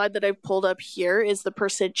 this slide that I've pulled up here is the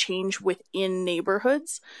percent change within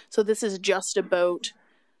neighborhoods. So this is just about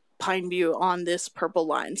Pineview on this purple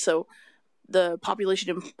line. So the population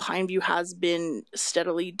in Pineview has been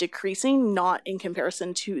steadily decreasing, not in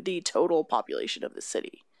comparison to the total population of the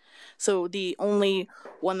city. So the only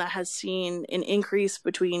one that has seen an increase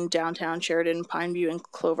between downtown Sheridan, Pineview, and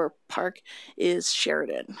Clover Park is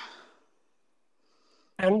Sheridan.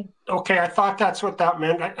 And okay, I thought that's what that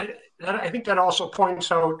meant. I think that also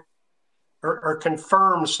points out or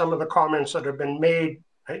confirms some of the comments that have been made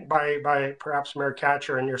by perhaps Mayor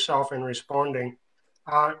Katcher and yourself in responding.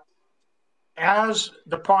 As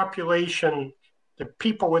the population, the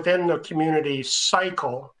people within the community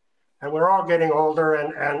cycle, and we're all getting older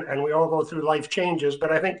and we all go through life changes,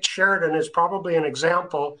 but I think Sheridan is probably an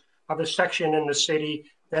example of a section in the city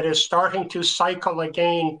that is starting to cycle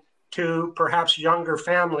again to perhaps younger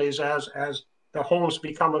families as the homes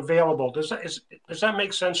become available. Does that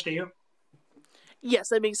make sense to you? Yes,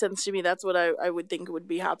 that makes sense to me. That's what I would think would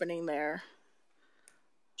be happening there.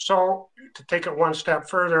 So to take it one step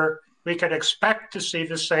further, we could expect to see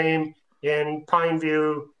the same in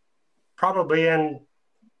Pineview probably in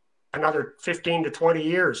another 15 to 20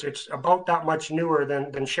 years. It's about that much newer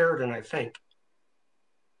than Sheridan, I think.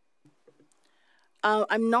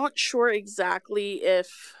 I'm not sure exactly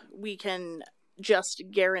if we can just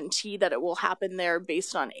guarantee that it will happen there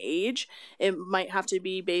based on age. It might have to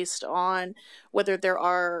be based on whether there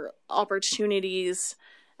are opportunities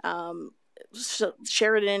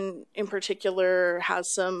Sheridan in particular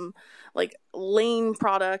has some like lane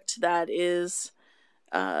product that is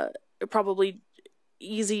probably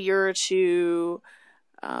easier to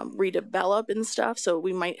redevelop and stuff. So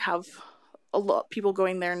we might have a lot of people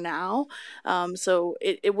going there now. So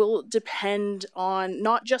it will depend on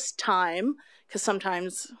not just time, because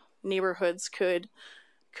sometimes neighborhoods could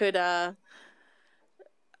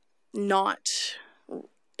not,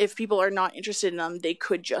 if people are not interested in them, they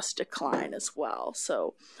could just decline as well.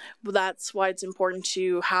 So that's why it's important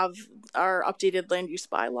to have our updated land use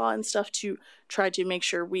bylaw and stuff to try to make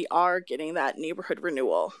sure we are getting that neighborhood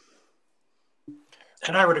renewal.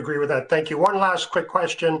 And I would agree with that. Thank you. One last quick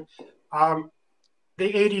question. The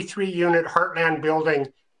 83 unit Heartland building,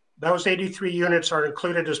 those 83 units are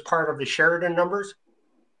included as part of the Sheridan numbers?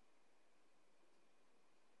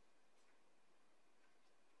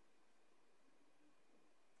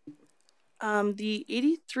 The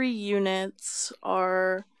 83 units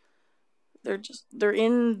are, they're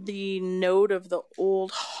in the node of the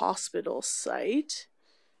old hospital site.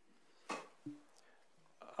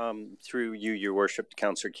 Through you, Your Worship,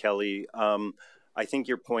 Councillor Kelly, I think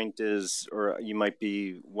your point is, or you might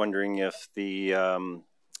be wondering if the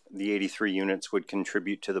 83 units would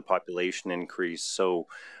contribute to the population increase. So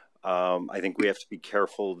I think we have to be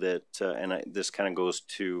careful that, this kind of goes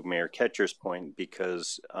to Mayor Ketcher's point,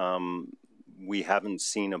 because we haven't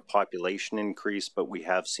seen a population increase, but we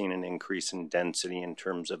have seen an increase in density in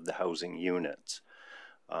terms of the housing units.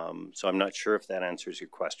 So I'm not sure if that answers your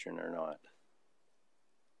question or not.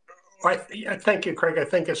 Thank you, Craig. I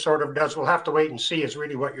think it sort of does. We'll have to wait and see is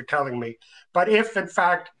really what you're telling me. But if, in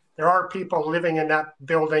fact, there are people living in that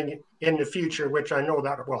building in the future, which I know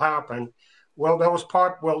that will happen, will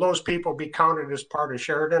those people be counted as part of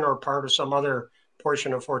Sheridan or part of some other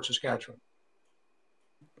portion of Fort Saskatchewan?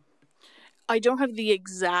 I don't have the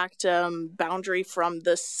exact boundary from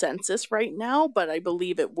the census right now, but I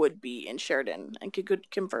believe it would be in Sheridan, and could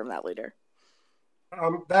confirm that later.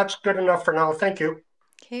 That's good enough for now. Thank you.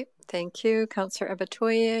 Okay, thank you. Councillor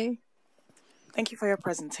Abatoye. Thank you for your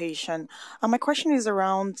presentation. My question is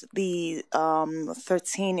around the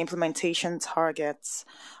 13 implementation targets.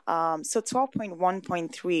 So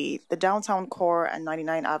 12.1.3, the downtown core and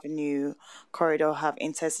 99 Avenue corridor have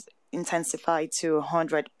intensified to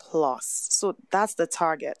 100 plus. So that's the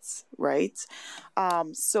targets, right?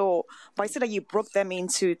 So, but I said that you broke them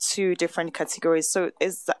into two different categories. So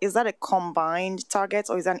is that a combined target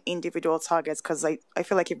or is that an individual targets? Because I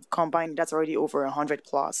feel like if combined, that's already over 100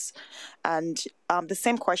 plus. And the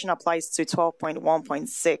same question applies to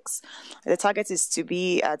 12.1.6. The target is to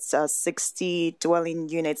be at 60 dwelling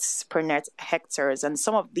units per net hectares, and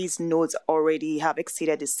some of these nodes already have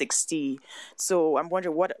exceeded the 60. So I'm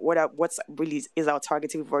wondering what's really is our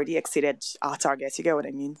target? We've already exceeded our target. You get what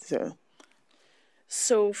I mean?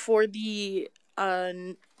 So for the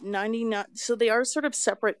 99, so they are sort of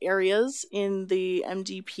separate areas in the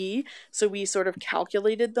MDP. So we sort of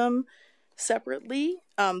calculated them separately.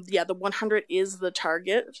 Yeah, the 100 is the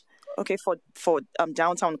target. Okay, for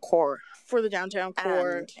downtown core. For the downtown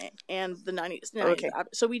core and the 90. Okay.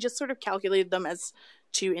 So we just sort of calculated them as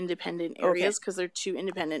two independent areas because they're two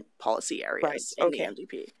independent policy areas in the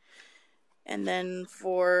MDP. And then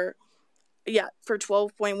for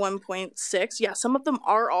 12.1.6, some of them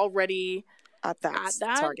are already at that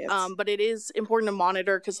target. But it is important to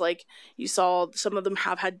monitor because, like you saw, some of them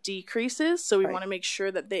have had decreases. So we want to make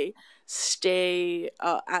sure that they stay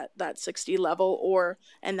at that 60 level,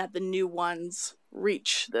 and that the new ones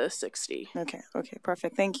reach the 60. Okay,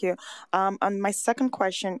 perfect. Thank you. And my second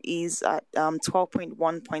question is at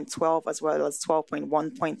 12.1.12 as well as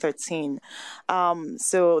 12.1.13.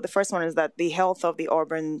 So the first one is that the health of the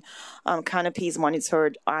urban canopy is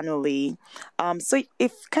monitored annually. So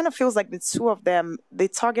it kind of feels like the two of them, the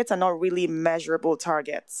targets are not really measurable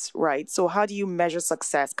targets, right? So how do you measure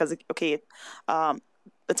success? Because,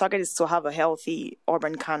 the target is to have a healthy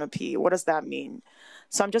urban canopy. What does that mean?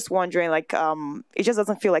 So I'm just wondering, it just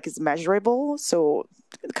doesn't feel like it's measurable. So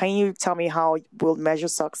can you tell me how we'll measure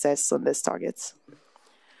success on these targets?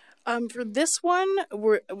 For this one,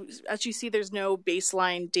 as you see, there's no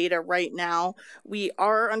baseline data right now. We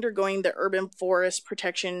are undergoing the Urban Forest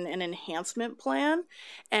Protection and Enhancement Plan,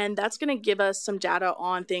 and that's going to give us some data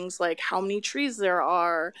on things like how many trees there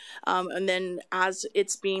are, and then as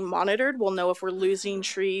it's being monitored, we'll know if we're losing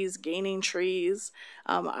trees, gaining trees,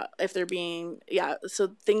 if they're being,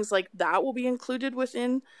 so things like that will be included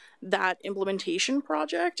within that implementation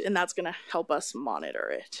project, and that's going to help us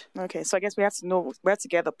monitor it. Okay, so I guess we have to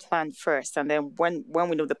get the plan first, and then when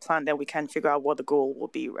we know the plan, then we can figure out what the goal will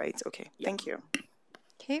be, right? Okay, thank you.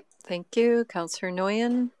 Okay, thank you. Councillor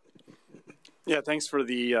Nguyen. Yeah, thanks for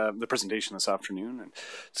the presentation this afternoon, and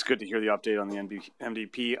it's good to hear the update on the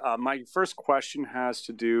MDP. My first question has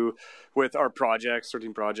to do with our projects,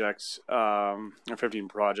 13 projects, or 15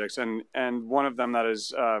 projects, and one of them that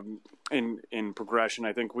is in progression.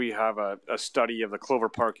 I think we have a study of the Clover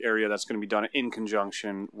Park area that's going to be done in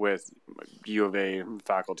conjunction with U of A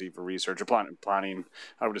faculty for research or planning,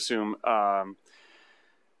 I would assume.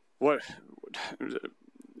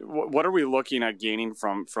 What are we looking at gaining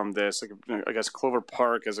from this? Like, I guess Clover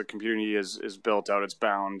Park as a community is built out. It's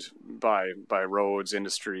bound by roads,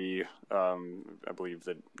 industry, I believe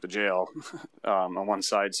the jail on one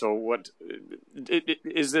side. So what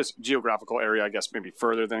is this geographical area, I guess, maybe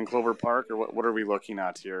further than Clover Park, or what are we looking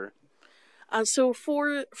at here? So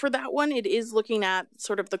for that one, it is looking at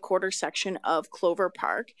sort of the quarter section of Clover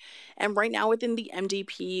Park. And right now within the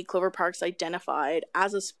MDP, Clover Park's identified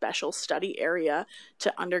as a special study area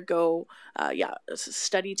to undergo a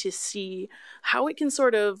study to see how it can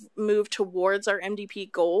sort of move towards our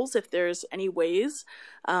MDP goals, if there's any ways.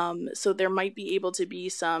 So there might be able to be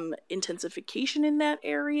some intensification in that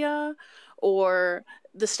area, or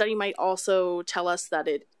the study might also tell us that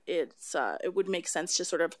it would make sense to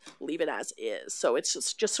sort of leave it as is. So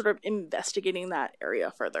it's just sort of investigating that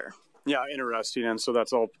area further. Yeah, interesting. And so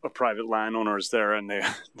that's all private landowners there, and they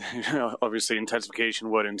obviously intensification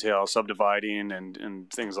would entail subdividing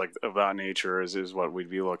and things like of that nature is what we'd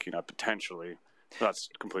be looking at potentially. That's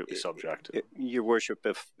completely subjective. Your Worship,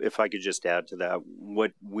 if I could just add to that,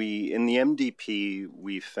 what we in the MDP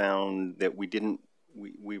we found that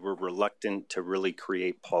we were reluctant to really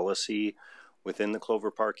create policy within the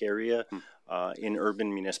Clover Park area. In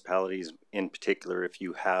urban municipalities in particular, if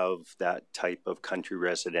you have that type of country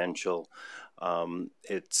residential,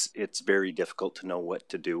 it's very difficult to know what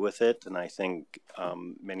to do with it. And I think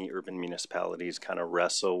many urban municipalities kind of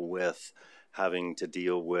wrestle with having to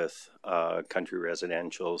deal with country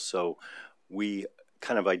residential. So we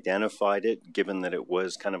kind of identified it, given that it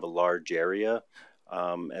was kind of a large area,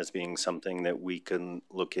 as being something that we can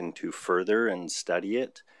look into further and study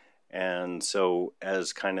it. And so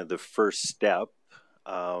as kind of the first step,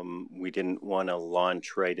 we didn't want to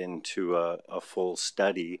launch right into a full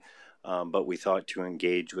study, but we thought to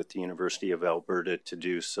engage with the University of Alberta to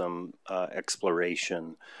do some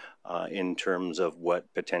exploration in terms of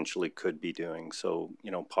what potentially could be doing. So,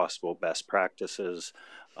 possible best practices,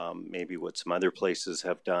 maybe what some other places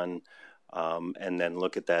have done, and then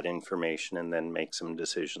look at that information and then make some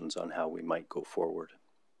decisions on how we might go forward.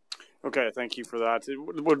 Okay, thank you for that.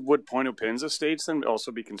 Would Point aux Pins estates then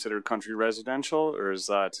also be considered country residential, or is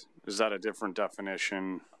that a different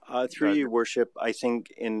definition? Through your Worship, I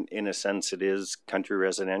think in a sense it is country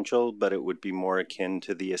residential, but it would be more akin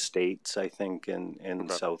to the estates, I think, in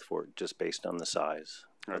okay. Southford, just based on the size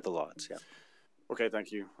of the lots. Yeah. Okay,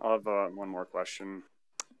 thank you. I'll have one more question.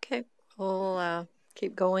 Okay, we'll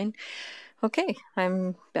keep going. Okay,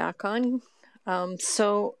 I'm back on.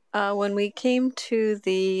 So when we came to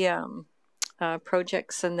the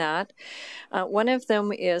projects and that, one of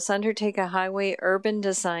them is undertake a highway urban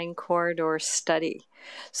design corridor study.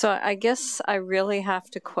 So I guess I really have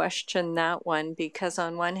to question that one, because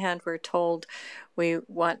on one hand we're told we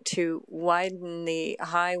want to widen the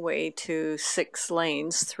highway to 6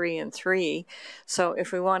 lanes, 3 and 3. So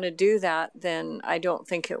if we want to do that, then I don't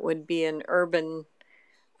think it would be an urban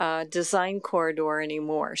design corridor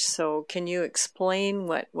anymore. So can you explain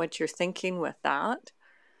what you're thinking with that?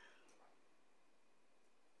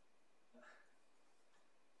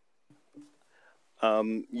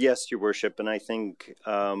 Yes, Your Worship, and I think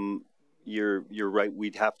you're right.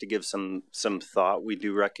 We'd have to give some thought. We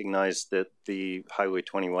do recognize that the Highway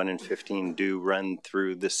 21 and 15 do run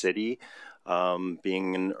through the city,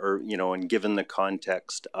 being and given the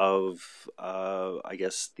context of I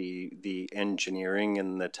guess the engineering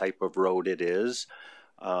and the type of road it is,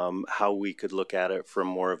 how we could look at it from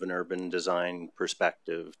more of an urban design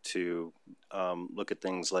perspective to look at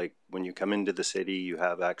things like when you come into the city, you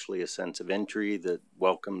have actually a sense of entry that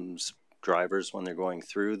welcomes drivers when they're going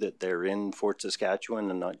through, that they're in Fort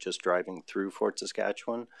Saskatchewan and not just driving through Fort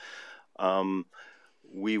Saskatchewan.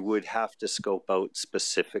 We would have to scope out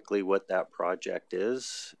specifically what that project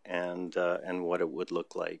is and what it would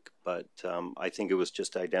look like. But I think it was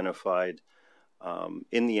just identified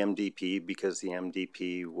in the MDP because the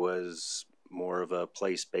MDP was more of a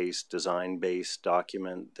place-based, design-based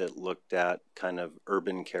document that looked at kind of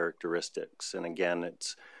urban characteristics. And again,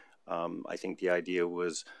 it's I think the idea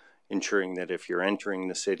was ensuring that if you're entering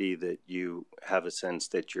the city, that you have a sense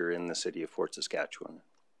that you're in the city of Fort Saskatchewan.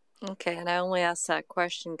 Okay, and I only asked that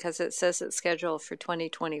question because it says it's scheduled for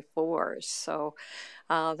 2024, so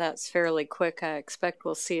that's fairly quick. I expect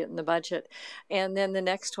we'll see it in the budget. And then the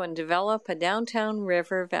next one, develop a downtown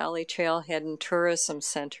river valley trailhead and tourism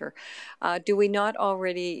center. Do we not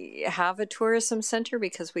already have a tourism center?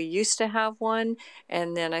 Because we used to have one,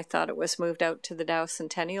 and then I thought it was moved out to the Dow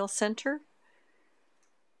Centennial Center.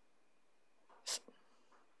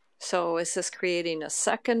 So is this creating a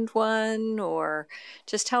second one, or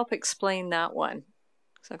just help explain that one?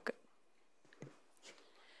 So I've got...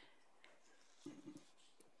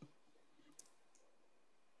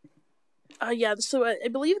 Yeah, so I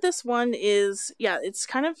believe this one is, it's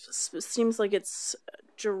kind of seems like it's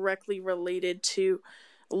directly related to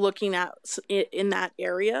looking at in that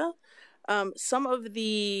area. Some of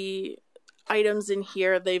the items in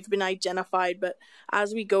here, they've been identified, but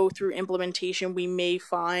as we go through implementation, we may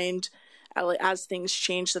find as things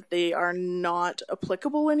change that they are not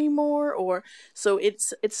applicable anymore, or so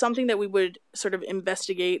it's something that we would sort of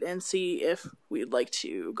investigate and see if we'd like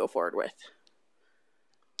to go forward with.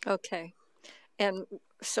 Okay. And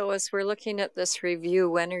so as we're looking at this review,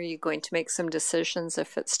 when are you going to make some decisions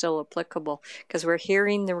if it's still applicable? Because we're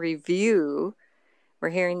hearing the review, we're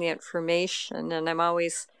hearing the information, and I'm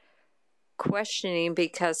always questioning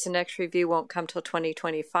because the next review won't come till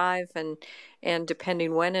 2025, and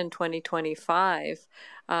depending when in 2025,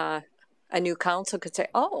 a new council could say,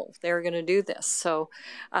 oh, they're going to do this. So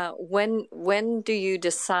when do you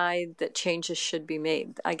decide that changes should be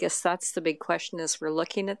made? I guess that's the big question as we're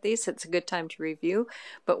looking at these. It's a good time to review,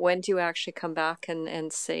 but when do you actually come back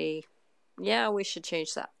and say, yeah, we should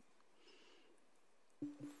change that?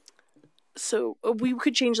 So we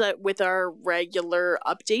could change that with our regular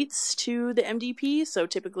updates to the MDP. So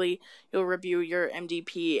typically you'll review your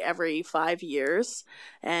MDP every 5 years,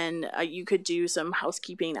 and you could do some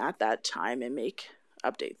housekeeping at that time and make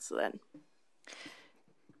updates then.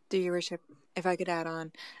 Do you, Worship? If I could add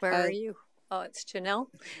on. Where are you? Oh, it's Janelle.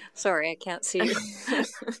 Sorry, I can't see you.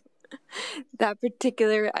 That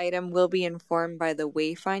particular item will be informed by the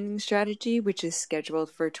wayfinding strategy, which is scheduled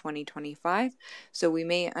for 2025. So we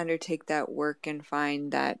may undertake that work and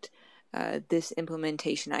find that this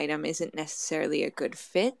implementation item isn't necessarily a good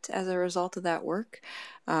fit as a result of that work.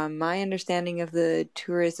 My understanding of the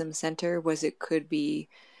tourism center was it could be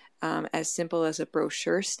as simple as a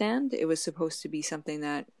brochure stand. It was supposed to be something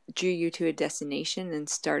that drew you to a destination and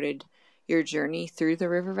started your journey through the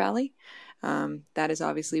river valley. That is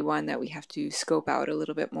obviously one that we have to scope out a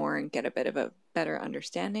little bit more and get a bit of a better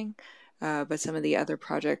understanding. But some of the other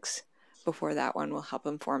projects before that one will help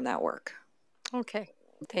inform that work. Okay,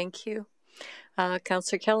 thank you.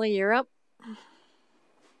 Councillor Kelly, you're up.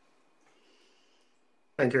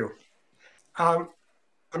 Thank you. I'm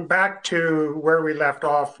back to where we left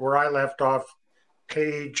off, where I left off,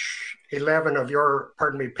 page 11 of your,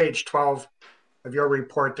 page 12 of your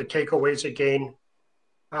report, the takeaways again.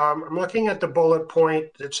 I'm looking at the bullet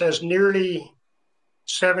point that says nearly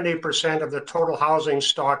 70% of the total housing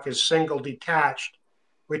stock is single detached,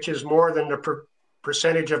 which is more than the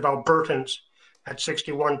percentage of Albertans at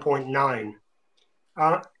 61.9.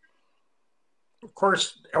 Of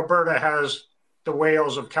course, Alberta has the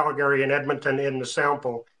whales of Calgary and Edmonton in the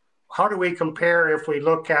sample. How do we compare if we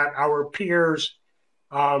look at our peers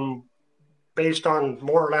based on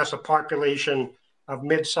more or less a population of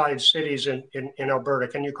mid-sized cities in Alberta?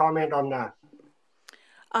 Can you comment on that?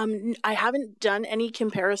 I haven't done any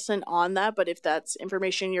comparison on that, but if that's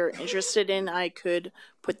information you're interested in, I could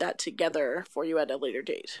put that together for you at a later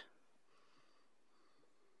date.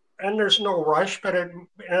 And there's no rush, but and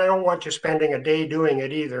I don't want you spending a day doing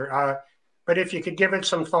it either. But if you could give it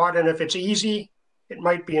some thought, and if it's easy, it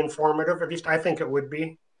might be informative. At least I think it would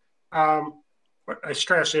be. But I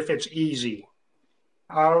stress if it's easy.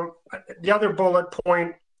 The other bullet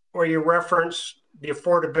point where you reference the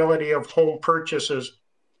affordability of home purchases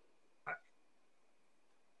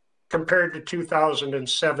compared to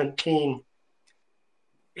 2017,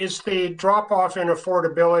 is the drop-off in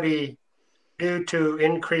affordability due to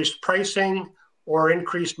increased pricing or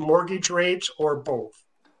increased mortgage rates or both?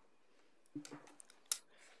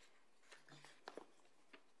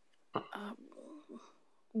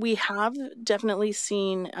 We have definitely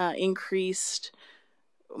seen increased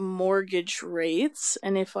mortgage rates,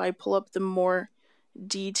 and if I pull up the more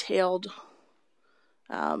detailed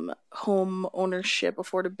home ownership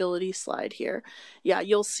affordability slide here,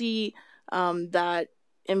 you'll see that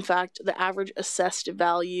in fact the average assessed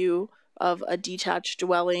value of a detached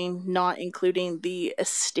dwelling, not including the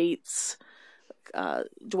estates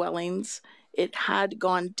dwellings, it had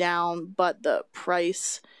gone down, but the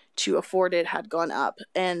price to afford it had gone up,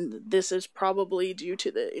 and this is probably due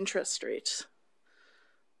to the interest rates.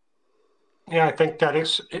 Yeah, I think that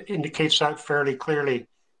it indicates that fairly clearly.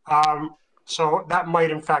 So that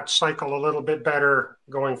might in fact cycle a little bit better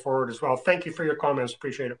going forward as well. Thank you for your comments.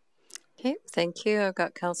 Appreciate it. Okay, thank you. I've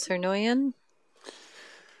got Councillor Nguyen.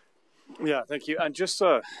 Yeah, thank you. And just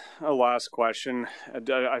a last question.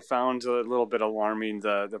 I found a little bit alarming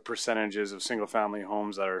the percentages of single-family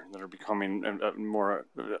homes that are becoming more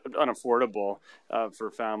unaffordable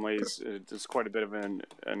for families. There's quite a bit of an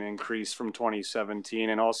increase from 2017,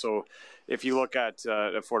 and also if you look at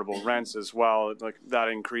affordable rents as well, like that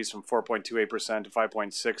increase from 4.28% to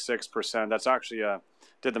 5.66%. That's actually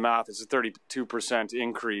did the math, it's a 32%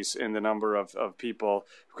 increase in the number of people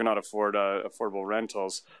who cannot afford affordable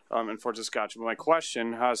rentals in Fort Saskatchewan. My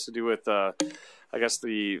question has to do with, I guess,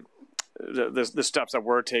 the steps that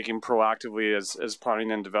we're taking proactively as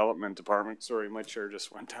planning and development department. Sorry, my chair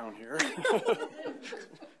just went down here. I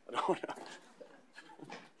don't know.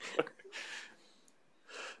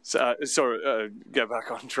 So get back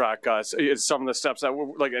on track. It's some of the steps that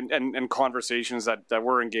we're like, and conversations that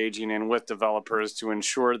we're engaging in with developers to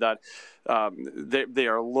ensure that they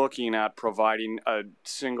are looking at providing a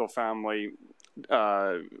single family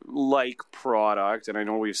like product. And I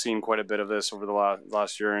know we've seen quite a bit of this over the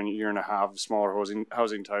last year and a half, smaller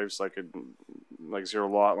housing types like zero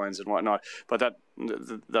lot lines and whatnot, but that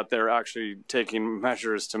they're actually taking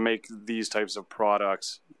measures to make these types of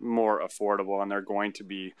products more affordable, and they're going to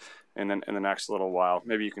be in the next little while.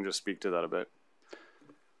 Maybe you can just speak to that a bit.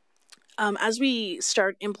 As we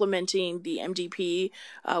start implementing the MDP,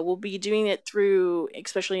 we'll be doing it through,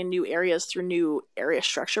 especially in new areas, through new area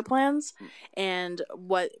structure plans. And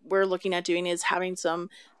what we're looking at doing is having some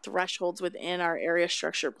thresholds within our area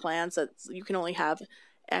structure plans that you can only have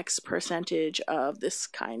X percentage of this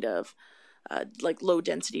kind of like low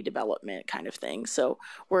density development kind of thing. So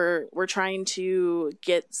we're trying to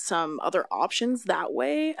get some other options that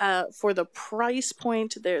way. For the price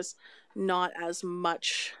point, there's not as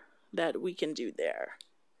much that we can do there.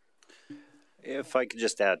 If I could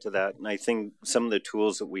just add to that, and I think some of the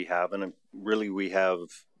tools that we have, and really we have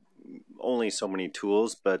only so many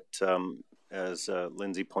tools, but as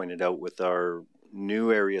Lindsay pointed out, with our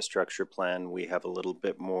new area structure plan, we have a little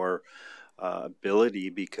bit more ability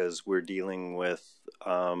because we're dealing with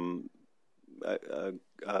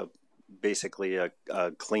basically a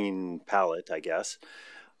clean palette, I guess.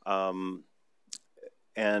 And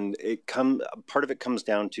part of it comes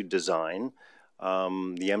down to design.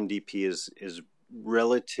 The MDP is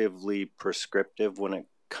relatively prescriptive when it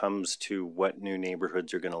comes to what new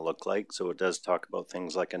neighborhoods are going to look like. So it does talk about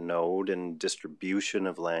things like a node and distribution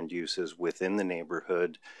of land uses within the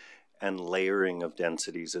neighborhood and layering of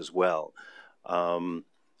densities as well.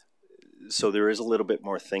 So there is a little bit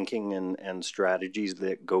more thinking and strategies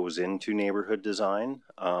that goes into neighborhood design.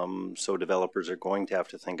 So developers are going to have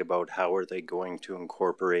to think about how are they going to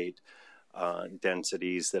incorporate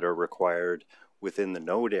densities that are required within the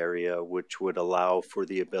node area, which would allow for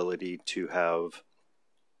the ability to have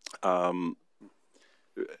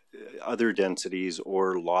other densities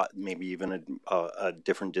or maybe even a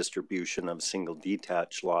different distribution of single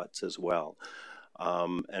detached lots as well.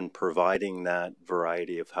 And providing that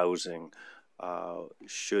variety of housing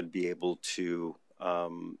should be able to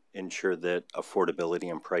ensure that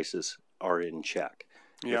affordability and prices are in check.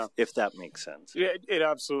 Yeah, if that makes sense. Yeah, it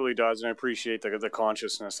absolutely does, and I appreciate the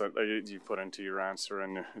consciousness that you put into your answer,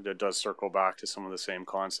 and it does circle back to some of the same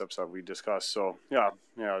concepts that we discussed. So yeah,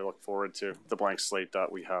 I look forward to the blank slate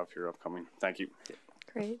that we have here upcoming. Thank you.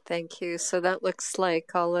 Great, thank you. So that looks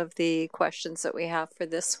like all of the questions that we have for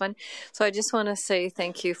this one. So I just want to say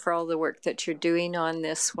thank you for all the work that you're doing on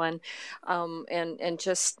this one. And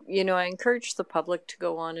just, I encourage the public to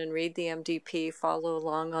go on and read the MDP, follow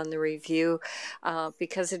along on the review,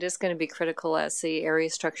 because it is going to be critical as the area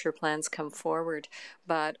structure plans come forward.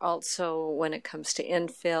 But also when it comes to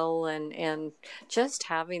infill and just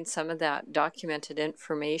having some of that documented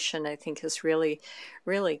information, I think is really,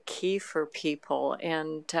 really key for people. And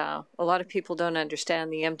a lot of people don't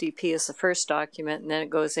understand the MDP is the first document, and then it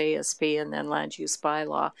goes ASP and then land use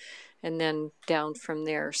bylaw, and then down from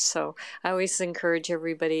there. So I always encourage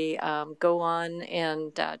everybody, go on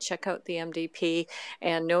and check out the MDP,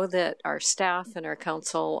 and know that our staff and our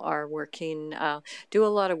council are working, do a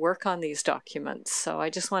lot of work on these documents. So I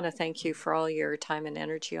just want to thank you for all your time and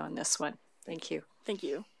energy on this one. Thank you. Thank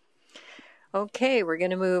you. Okay, we're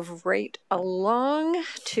going to move right along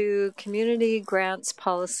to Community Grants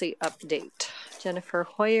Policy Update. Jennifer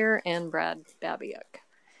Hoyer and Brad Babiuk.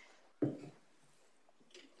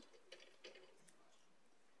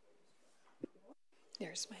 There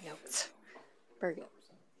There's my notes. Very good.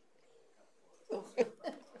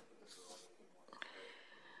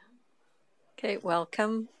 Okay,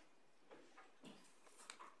 welcome.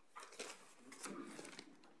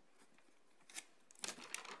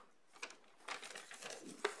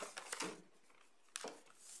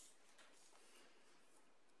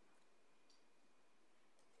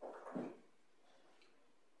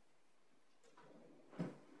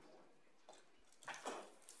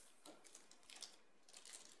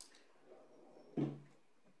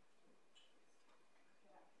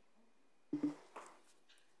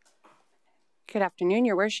 Good afternoon,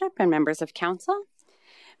 Your Worship and members of Council.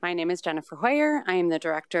 My name is Jennifer Hoyer. I am the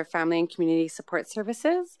Director of Family and Community Support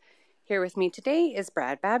Services. Here with me today is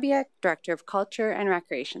Brad Babiak, Director of Culture and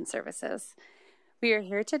Recreation Services. We are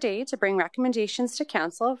here today to bring recommendations to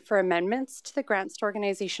Council for amendments to the Grants to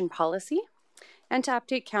Organization policy and to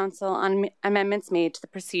update Council on amendments made to the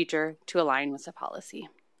procedure to align with the policy.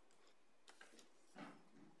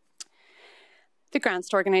 The Grants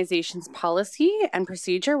to Organizations policy and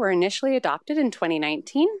procedure were initially adopted in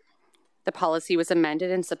 2019. The policy was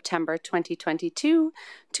amended in September 2022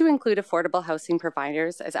 to include affordable housing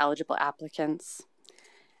providers as eligible applicants.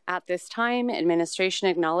 At this time, administration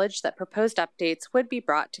acknowledged that proposed updates would be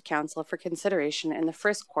brought to Council for consideration in the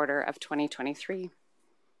first quarter of 2023.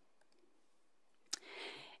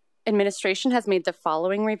 Administration has made the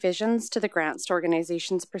following revisions to the Grants to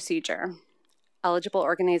Organizations procedure. Eligible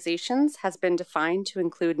organizations has been defined to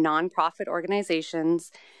include nonprofit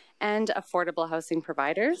organizations and affordable housing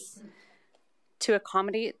providers. To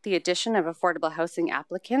accommodate the addition of affordable housing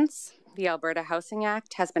applicants, the Alberta Housing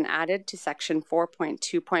Act has been added to Section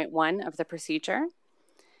 4.2.1 of the procedure.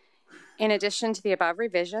 In addition to the above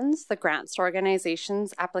revisions, the Grants to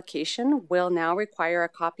Organizations application will now require a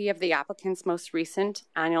copy of the applicant's most recent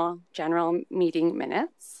annual general meeting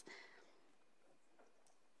minutes.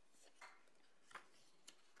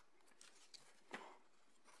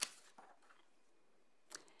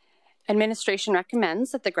 Administration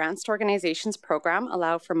recommends that the Grants to Organizations program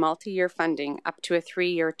allow for multi-year funding up to a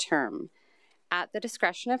 3-year term. At the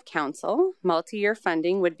discretion of Council, multi-year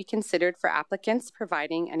funding would be considered for applicants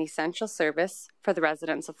providing an essential service for the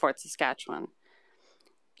residents of Fort Saskatchewan.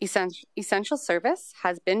 Essential service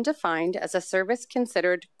has been defined as a service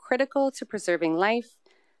considered critical to preserving life,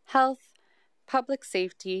 health, public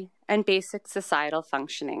safety, and basic societal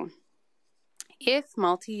functioning. If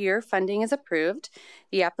multi-year funding is approved,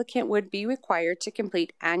 the applicant would be required to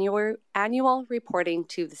complete annual reporting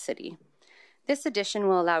to the City. This addition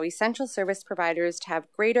will allow essential service providers to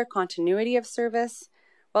have greater continuity of service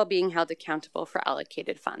while being held accountable for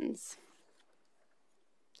allocated funds.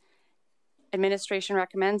 Administration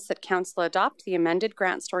recommends that Council adopt the amended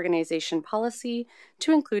Grants to Organization policy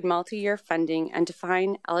to include multi-year funding and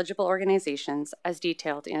define eligible organizations as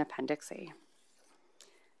detailed in Appendix A.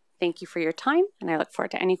 Thank you for your time, and I look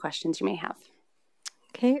forward to any questions you may have.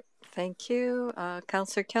 Okay, thank you.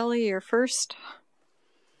 Councillor Kelly, you're first.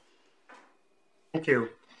 Thank you.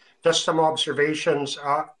 Just some observations.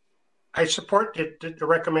 I support the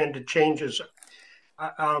recommended changes.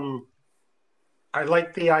 I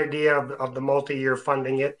like the idea of the multi-year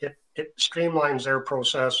funding. It streamlines their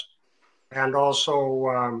process and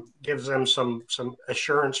also gives them some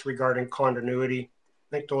assurance regarding continuity.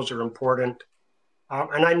 I think those are important.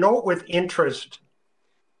 And I note with interest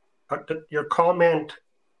your comment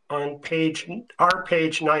on page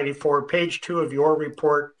 94, page 2 of your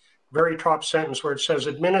report, very top sentence where it says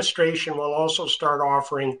administration will also start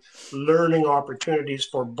offering learning opportunities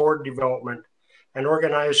for board development and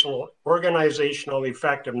organizational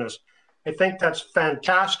effectiveness. I think that's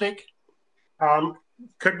fantastic.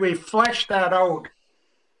 Could we flesh that out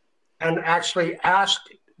and actually ask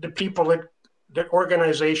the people the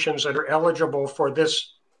organizations that are eligible for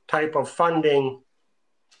this type of funding,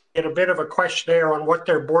 get a bit of a questionnaire on what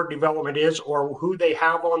their board development is or who they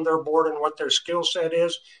have on their board and what their skill set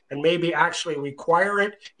is, and maybe actually require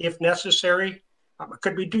it if necessary?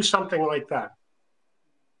 Could we do something like that?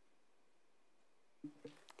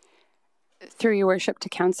 Through your worship to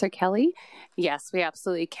Councillor Kelly, yes, we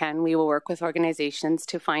absolutely can. We will work with organizations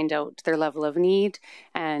to find out their level of need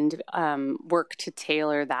and work to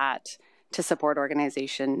tailor that to support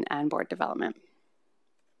organization and board development.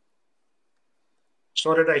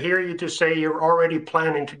 So did I hear you to say you're already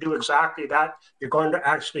planning to do exactly that? You're going to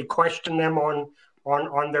actually question them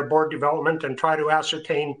on their board development and try to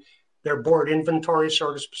ascertain their board inventory,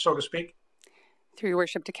 so to speak? Through your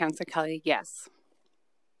worship to Councillor Kelly, yes.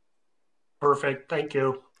 Perfect, thank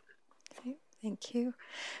you. Okay. Thank you.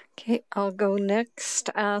 Okay, I'll go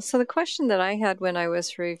next. So the question that I had when I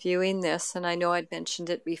was reviewing this, and I know I'd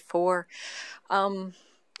mentioned it before, and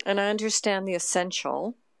I understand the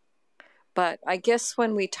essential, but I guess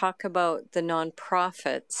when we talk about the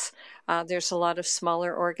nonprofits, there's a lot of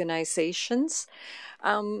smaller organizations.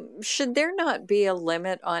 Should there not be a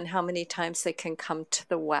limit on how many times they can come to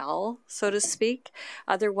the well, so to speak?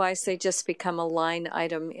 Otherwise, they just become a line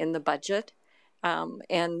item in the budget.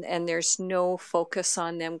 And there's no focus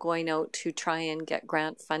on them going out to try and get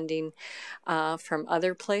grant funding from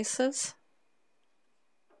other places.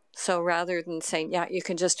 So rather than saying, yeah, you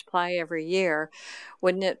can just apply every year,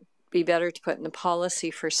 wouldn't it be better to put in the policy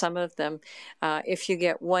for some of them, if you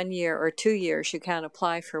get 1 year or 2 years, you can't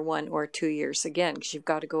apply for 1 or 2 years again, because you've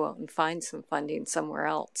got to go out and find some funding somewhere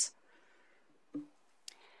else.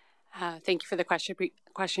 Thank you for the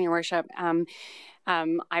question, Your Worship.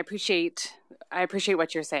 I appreciate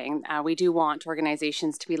what you're saying. We do want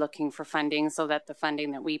organizations to be looking for funding so that the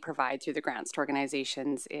funding that we provide through the grants to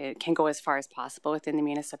organizations can go as far as possible within the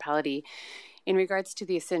municipality. In regards to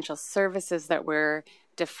the essential services that we're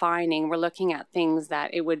defining, we're looking at things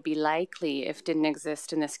that it would be likely if didn't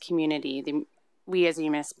exist in this community. We as a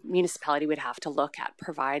municipality would have to look at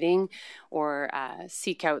providing or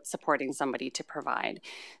seek out supporting somebody to provide.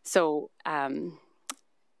 So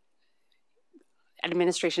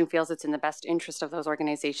administration feels it's in the best interest of those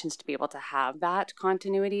organizations to be able to have that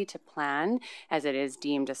continuity to plan, as it is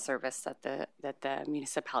deemed a service that the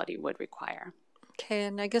municipality would require. Okay,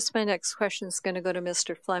 and I guess my next question is going to go to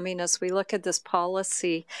Mr. Fleming. As we look at this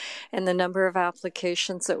policy and the number of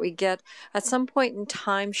applications that we get, at some point in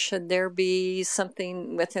time, should there be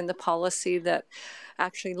something within the policy that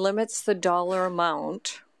actually limits the dollar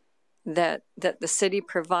amount that the city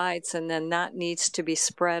provides, and then that needs to be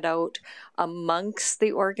spread out amongst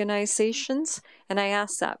the organizations? And I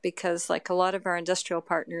ask that because, like, a lot of our industrial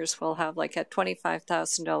partners will have like a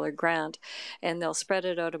 $25,000 grant, and they'll spread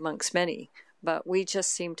it out amongst many. But we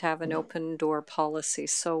just seem to have an open door policy.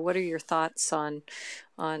 So what are your thoughts on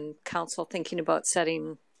council thinking about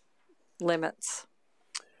setting limits?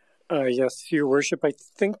 Yes, Your Worship. I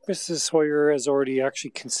think Mrs. Hoyer has already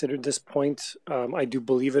actually considered this point. I do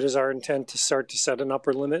believe it is our intent to start to set an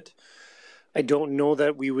upper limit. I don't know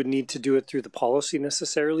that we would need to do it through the policy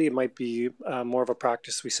necessarily. It might be more of a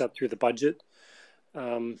practice we set through the budget.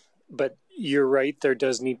 But you're right, there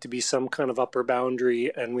does need to be some kind of upper boundary,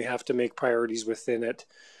 and we have to make priorities within it.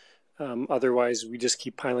 Otherwise, we just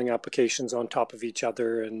keep piling applications on top of each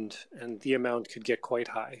other, and the amount could get quite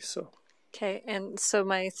high. So. Okay, and so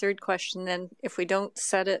my third question then, if we don't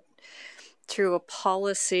set it through a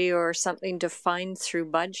policy or something defined through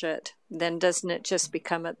budget, then doesn't it just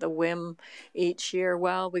become at the whim each year?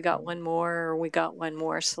 Well, we got one more, or we got one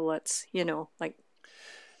more, so let's, like.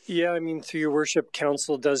 Yeah, I mean, through Your Worship,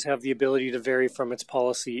 council does have the ability to vary from its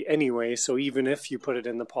policy anyway. So even if you put it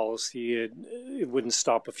in the policy, it wouldn't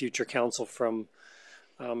stop a future council from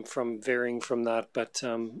varying from that. But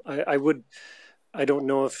I don't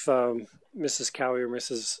know if Mrs. Cowie or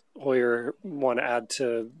Mrs. Hoyer want to add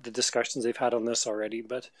to the discussions they've had on this already.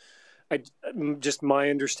 But just my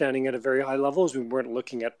understanding at a very high level is we weren't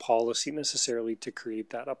looking at policy necessarily to create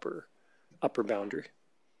that upper boundary.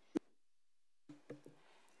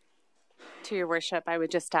 To Your Worship, I would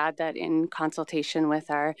just add that in consultation with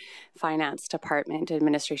our finance department,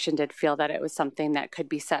 administration did feel that it was something that could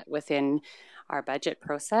be set within our budget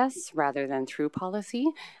process rather than through policy,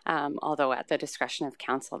 although at the discretion of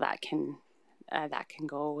council that can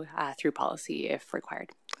go through policy if required.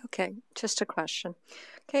 Okay, just a question.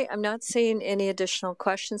 Okay, I'm not seeing any additional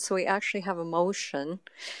questions, so we actually have a motion.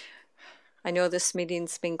 I know this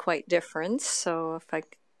meeting's been quite different, so if I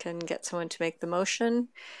can get someone to make the motion.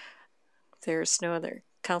 There's no other.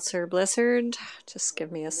 Councillor Blizzard, just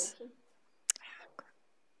give me a...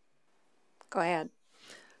 Go ahead.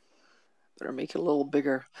 Better make it a little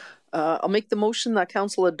bigger. I'll make the motion that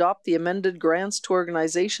council adopt the amended grants to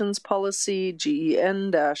organizations policy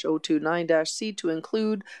GEN-029-C to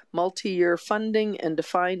include multi-year funding and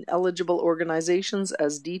define eligible organizations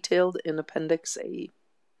as detailed in Appendix A.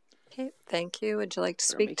 Okay, thank you. Would you like to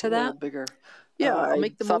speak to that? A little bigger. Yeah, I'll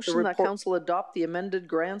make the motion that council adopt the amended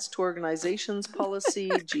grants to organizations policy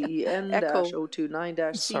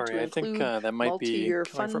GEN-029-C to include that might multi-year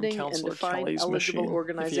funding and define eligible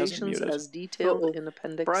organizations as detailed in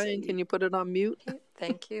Appendix A. Brian, can you put it on mute?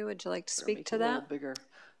 Thank you. Would you like to speak to that? Bigger.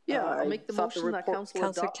 Yeah, I'll make the motion that council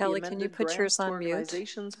adopt the amended grants to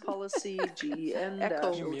organizations policy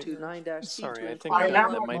GEN-029-C to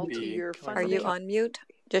include multi-year funding. Are you on mute?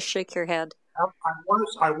 Just shake your head.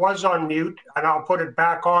 I was on mute, and I'll put it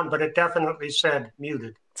back on, but it definitely said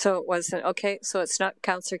muted. So it wasn't, okay, so it's not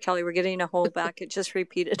Councillor Kelly, we're getting a whole back, it just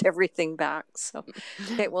repeated everything back. So,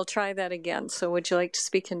 okay, we'll try that again. So would you like to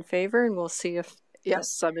speak in favor, and we'll see if...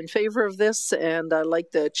 Yes, I'm in favor of this, and I like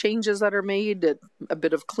the changes that are made, a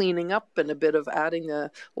bit of cleaning up and a bit of adding a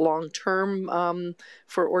long-term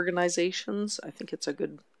for organizations. I think it's a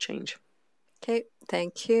good change. Okay,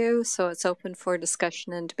 thank you. So it's open for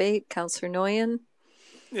discussion and debate. Councillor Nguyen.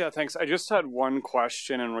 Yeah, thanks. I just had one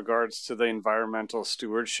question in regards to the environmental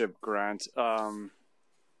stewardship grant.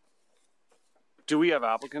 Do we have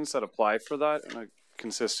applicants that apply for that on a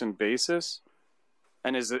consistent basis?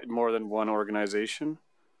 And is it more than one organization?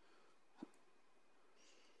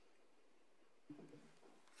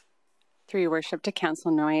 Through your worship to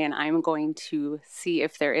Councillor Nguyen, I'm going to see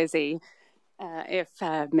if there is a if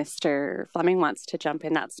Mr. Fleming wants to jump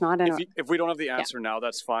in. That's not an... If we don't have the answer now,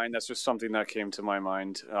 that's fine. That's just something that came to my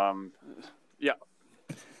mind. Yeah.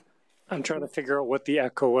 I'm trying to figure out what the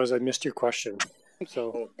echo was. I missed your question.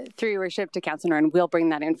 So through your worship to Councillor Nguyen, we'll bring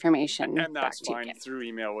that information and that's back fine. To you. Through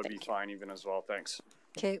email would be fine even as well. Thanks.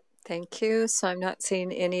 Okay, thank you. So I'm not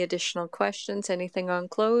seeing any additional questions. Anything on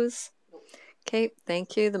close? Okay,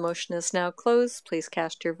 thank you. The motion is now closed. Please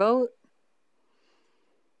cast your vote.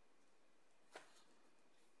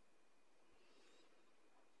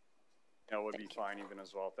 That would be fine even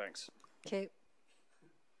as well. Thanks. Okay.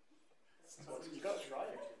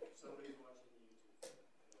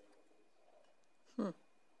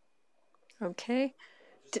 Okay.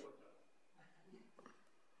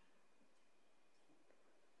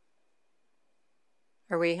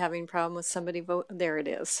 Are we having a problem with somebody vote? There it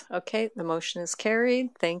is. Okay, the motion is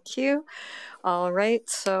carried. Thank you. All right,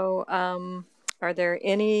 so are there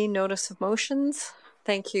any notice of motions?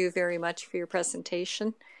 Thank you very much for your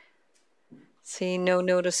presentation. Seeing no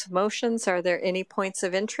notice of motions, are there any points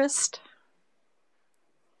of interest?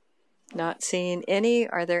 Not seeing any.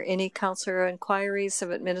 Are there any councillor inquiries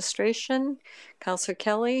of administration? Councillor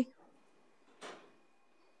Kelly?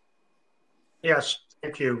 Yes,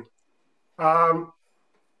 thank you.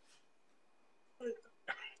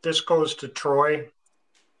 This goes to Troy.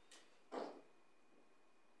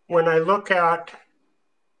 When I look at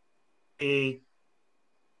the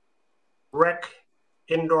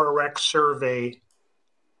indoor rec survey,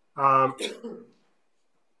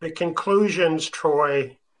 the conclusions,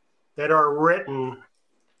 Troy, that are written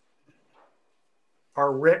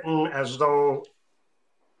as though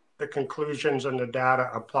the conclusions and the data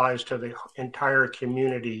applies to the entire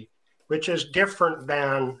community, which is different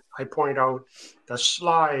than, I point out, the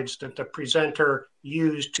slides that the presenter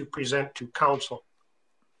used to present to council.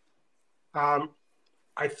 I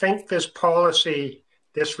think this policy,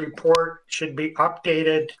 this report should be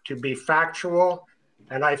updated to be factual,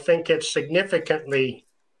 and I think it's significantly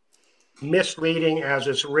misleading as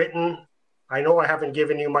it's written. I know I haven't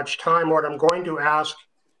given you much time. What I'm going to ask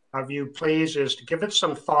of you, please, is to give it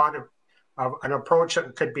some thought of an approach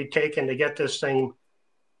that could be taken to get this thing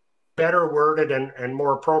better worded and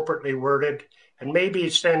more appropriately worded, and maybe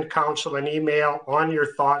send council an email on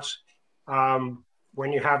your thoughts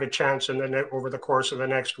when you have a chance over the course of the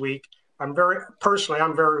next week. I'm very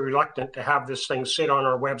reluctant to have this thing sit on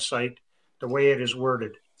our website the way it is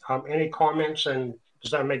worded. Any comments, and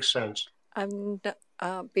does that make sense?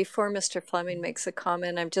 Before Mr. Fleming makes a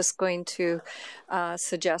comment, I'm just going to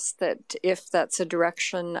suggest that if that's a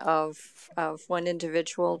direction of one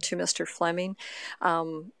individual to Mr. Fleming,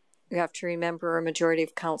 you have to remember a majority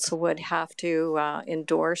of council would have to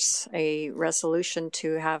endorse a resolution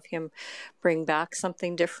to have him bring back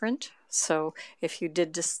something different. So if you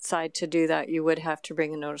did decide to do that, you would have to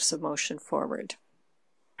bring a notice of motion forward.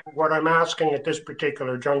 What I'm asking at this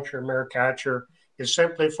particular juncture, Mayor Katcher, is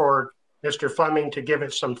simply for Mr. Fleming to give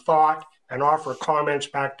it some thought and offer comments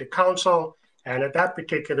back to council. And at that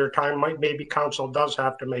particular time, maybe council does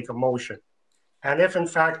have to make a motion. And if in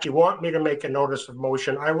fact you want me to make a notice of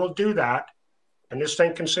motion, I will do that. And this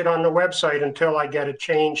thing can sit on the website until I get it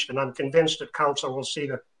changed, and I'm convinced that council will see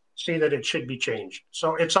that it should be changed.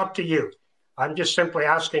 So it's up to you. I'm just simply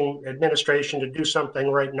asking administration to do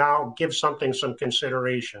something right now, give something some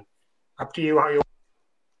consideration. Up to you how you.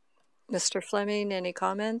 Mr. Fleming, any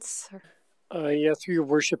comments? Yeah, through your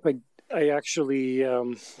worship, I actually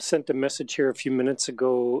sent a message here a few minutes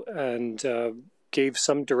ago and gave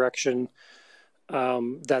some direction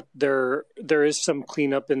that there is some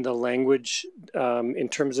cleanup in the language in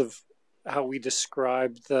terms of how we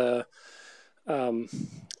describe the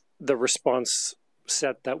response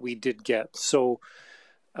set that we did get. So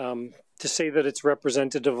to say that it's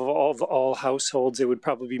representative of all households, it would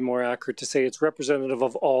probably be more accurate to say it's representative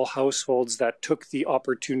of all households that took the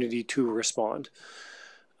opportunity to respond.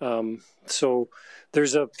 So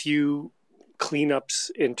there's a few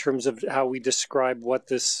cleanups in terms of how we describe what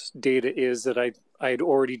this data is that I had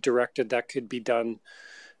already directed that could be done,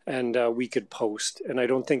 and we could post. And I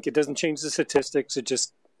don't think it doesn't change the statistics.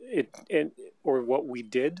 Or what we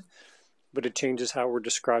did, but it changes how we're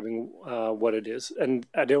describing what it is. And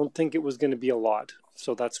I don't think it was going to be a lot,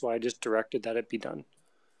 so that's why I just directed that it be done.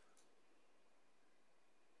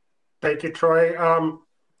 Thank you, Troy.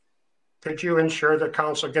 Could you ensure that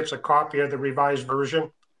council gets a copy of the revised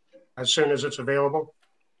version as soon as it's available?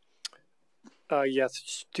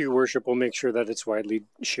 Yes, to your worship, we'll make sure that it's widely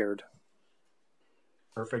shared.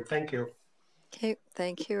 Perfect, thank you. Okay,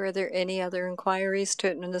 thank you. Are there any other inquiries to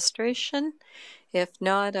administration? If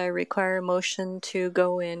not, I require a motion to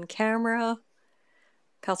go in camera.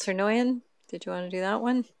 Councillor Nguyen, did you want to do that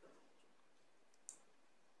one?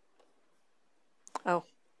 Oh,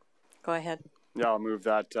 go ahead. Yeah, I'll move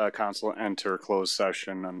that council enter closed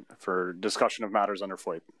session for discussion of matters under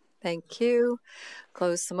FOIP. Thank you.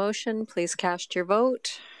 Close the motion. Please cast your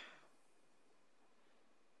vote.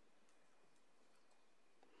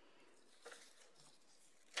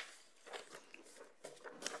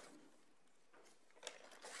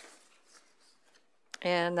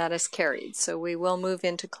 And that is carried. So we will move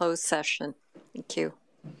into closed session. Thank you.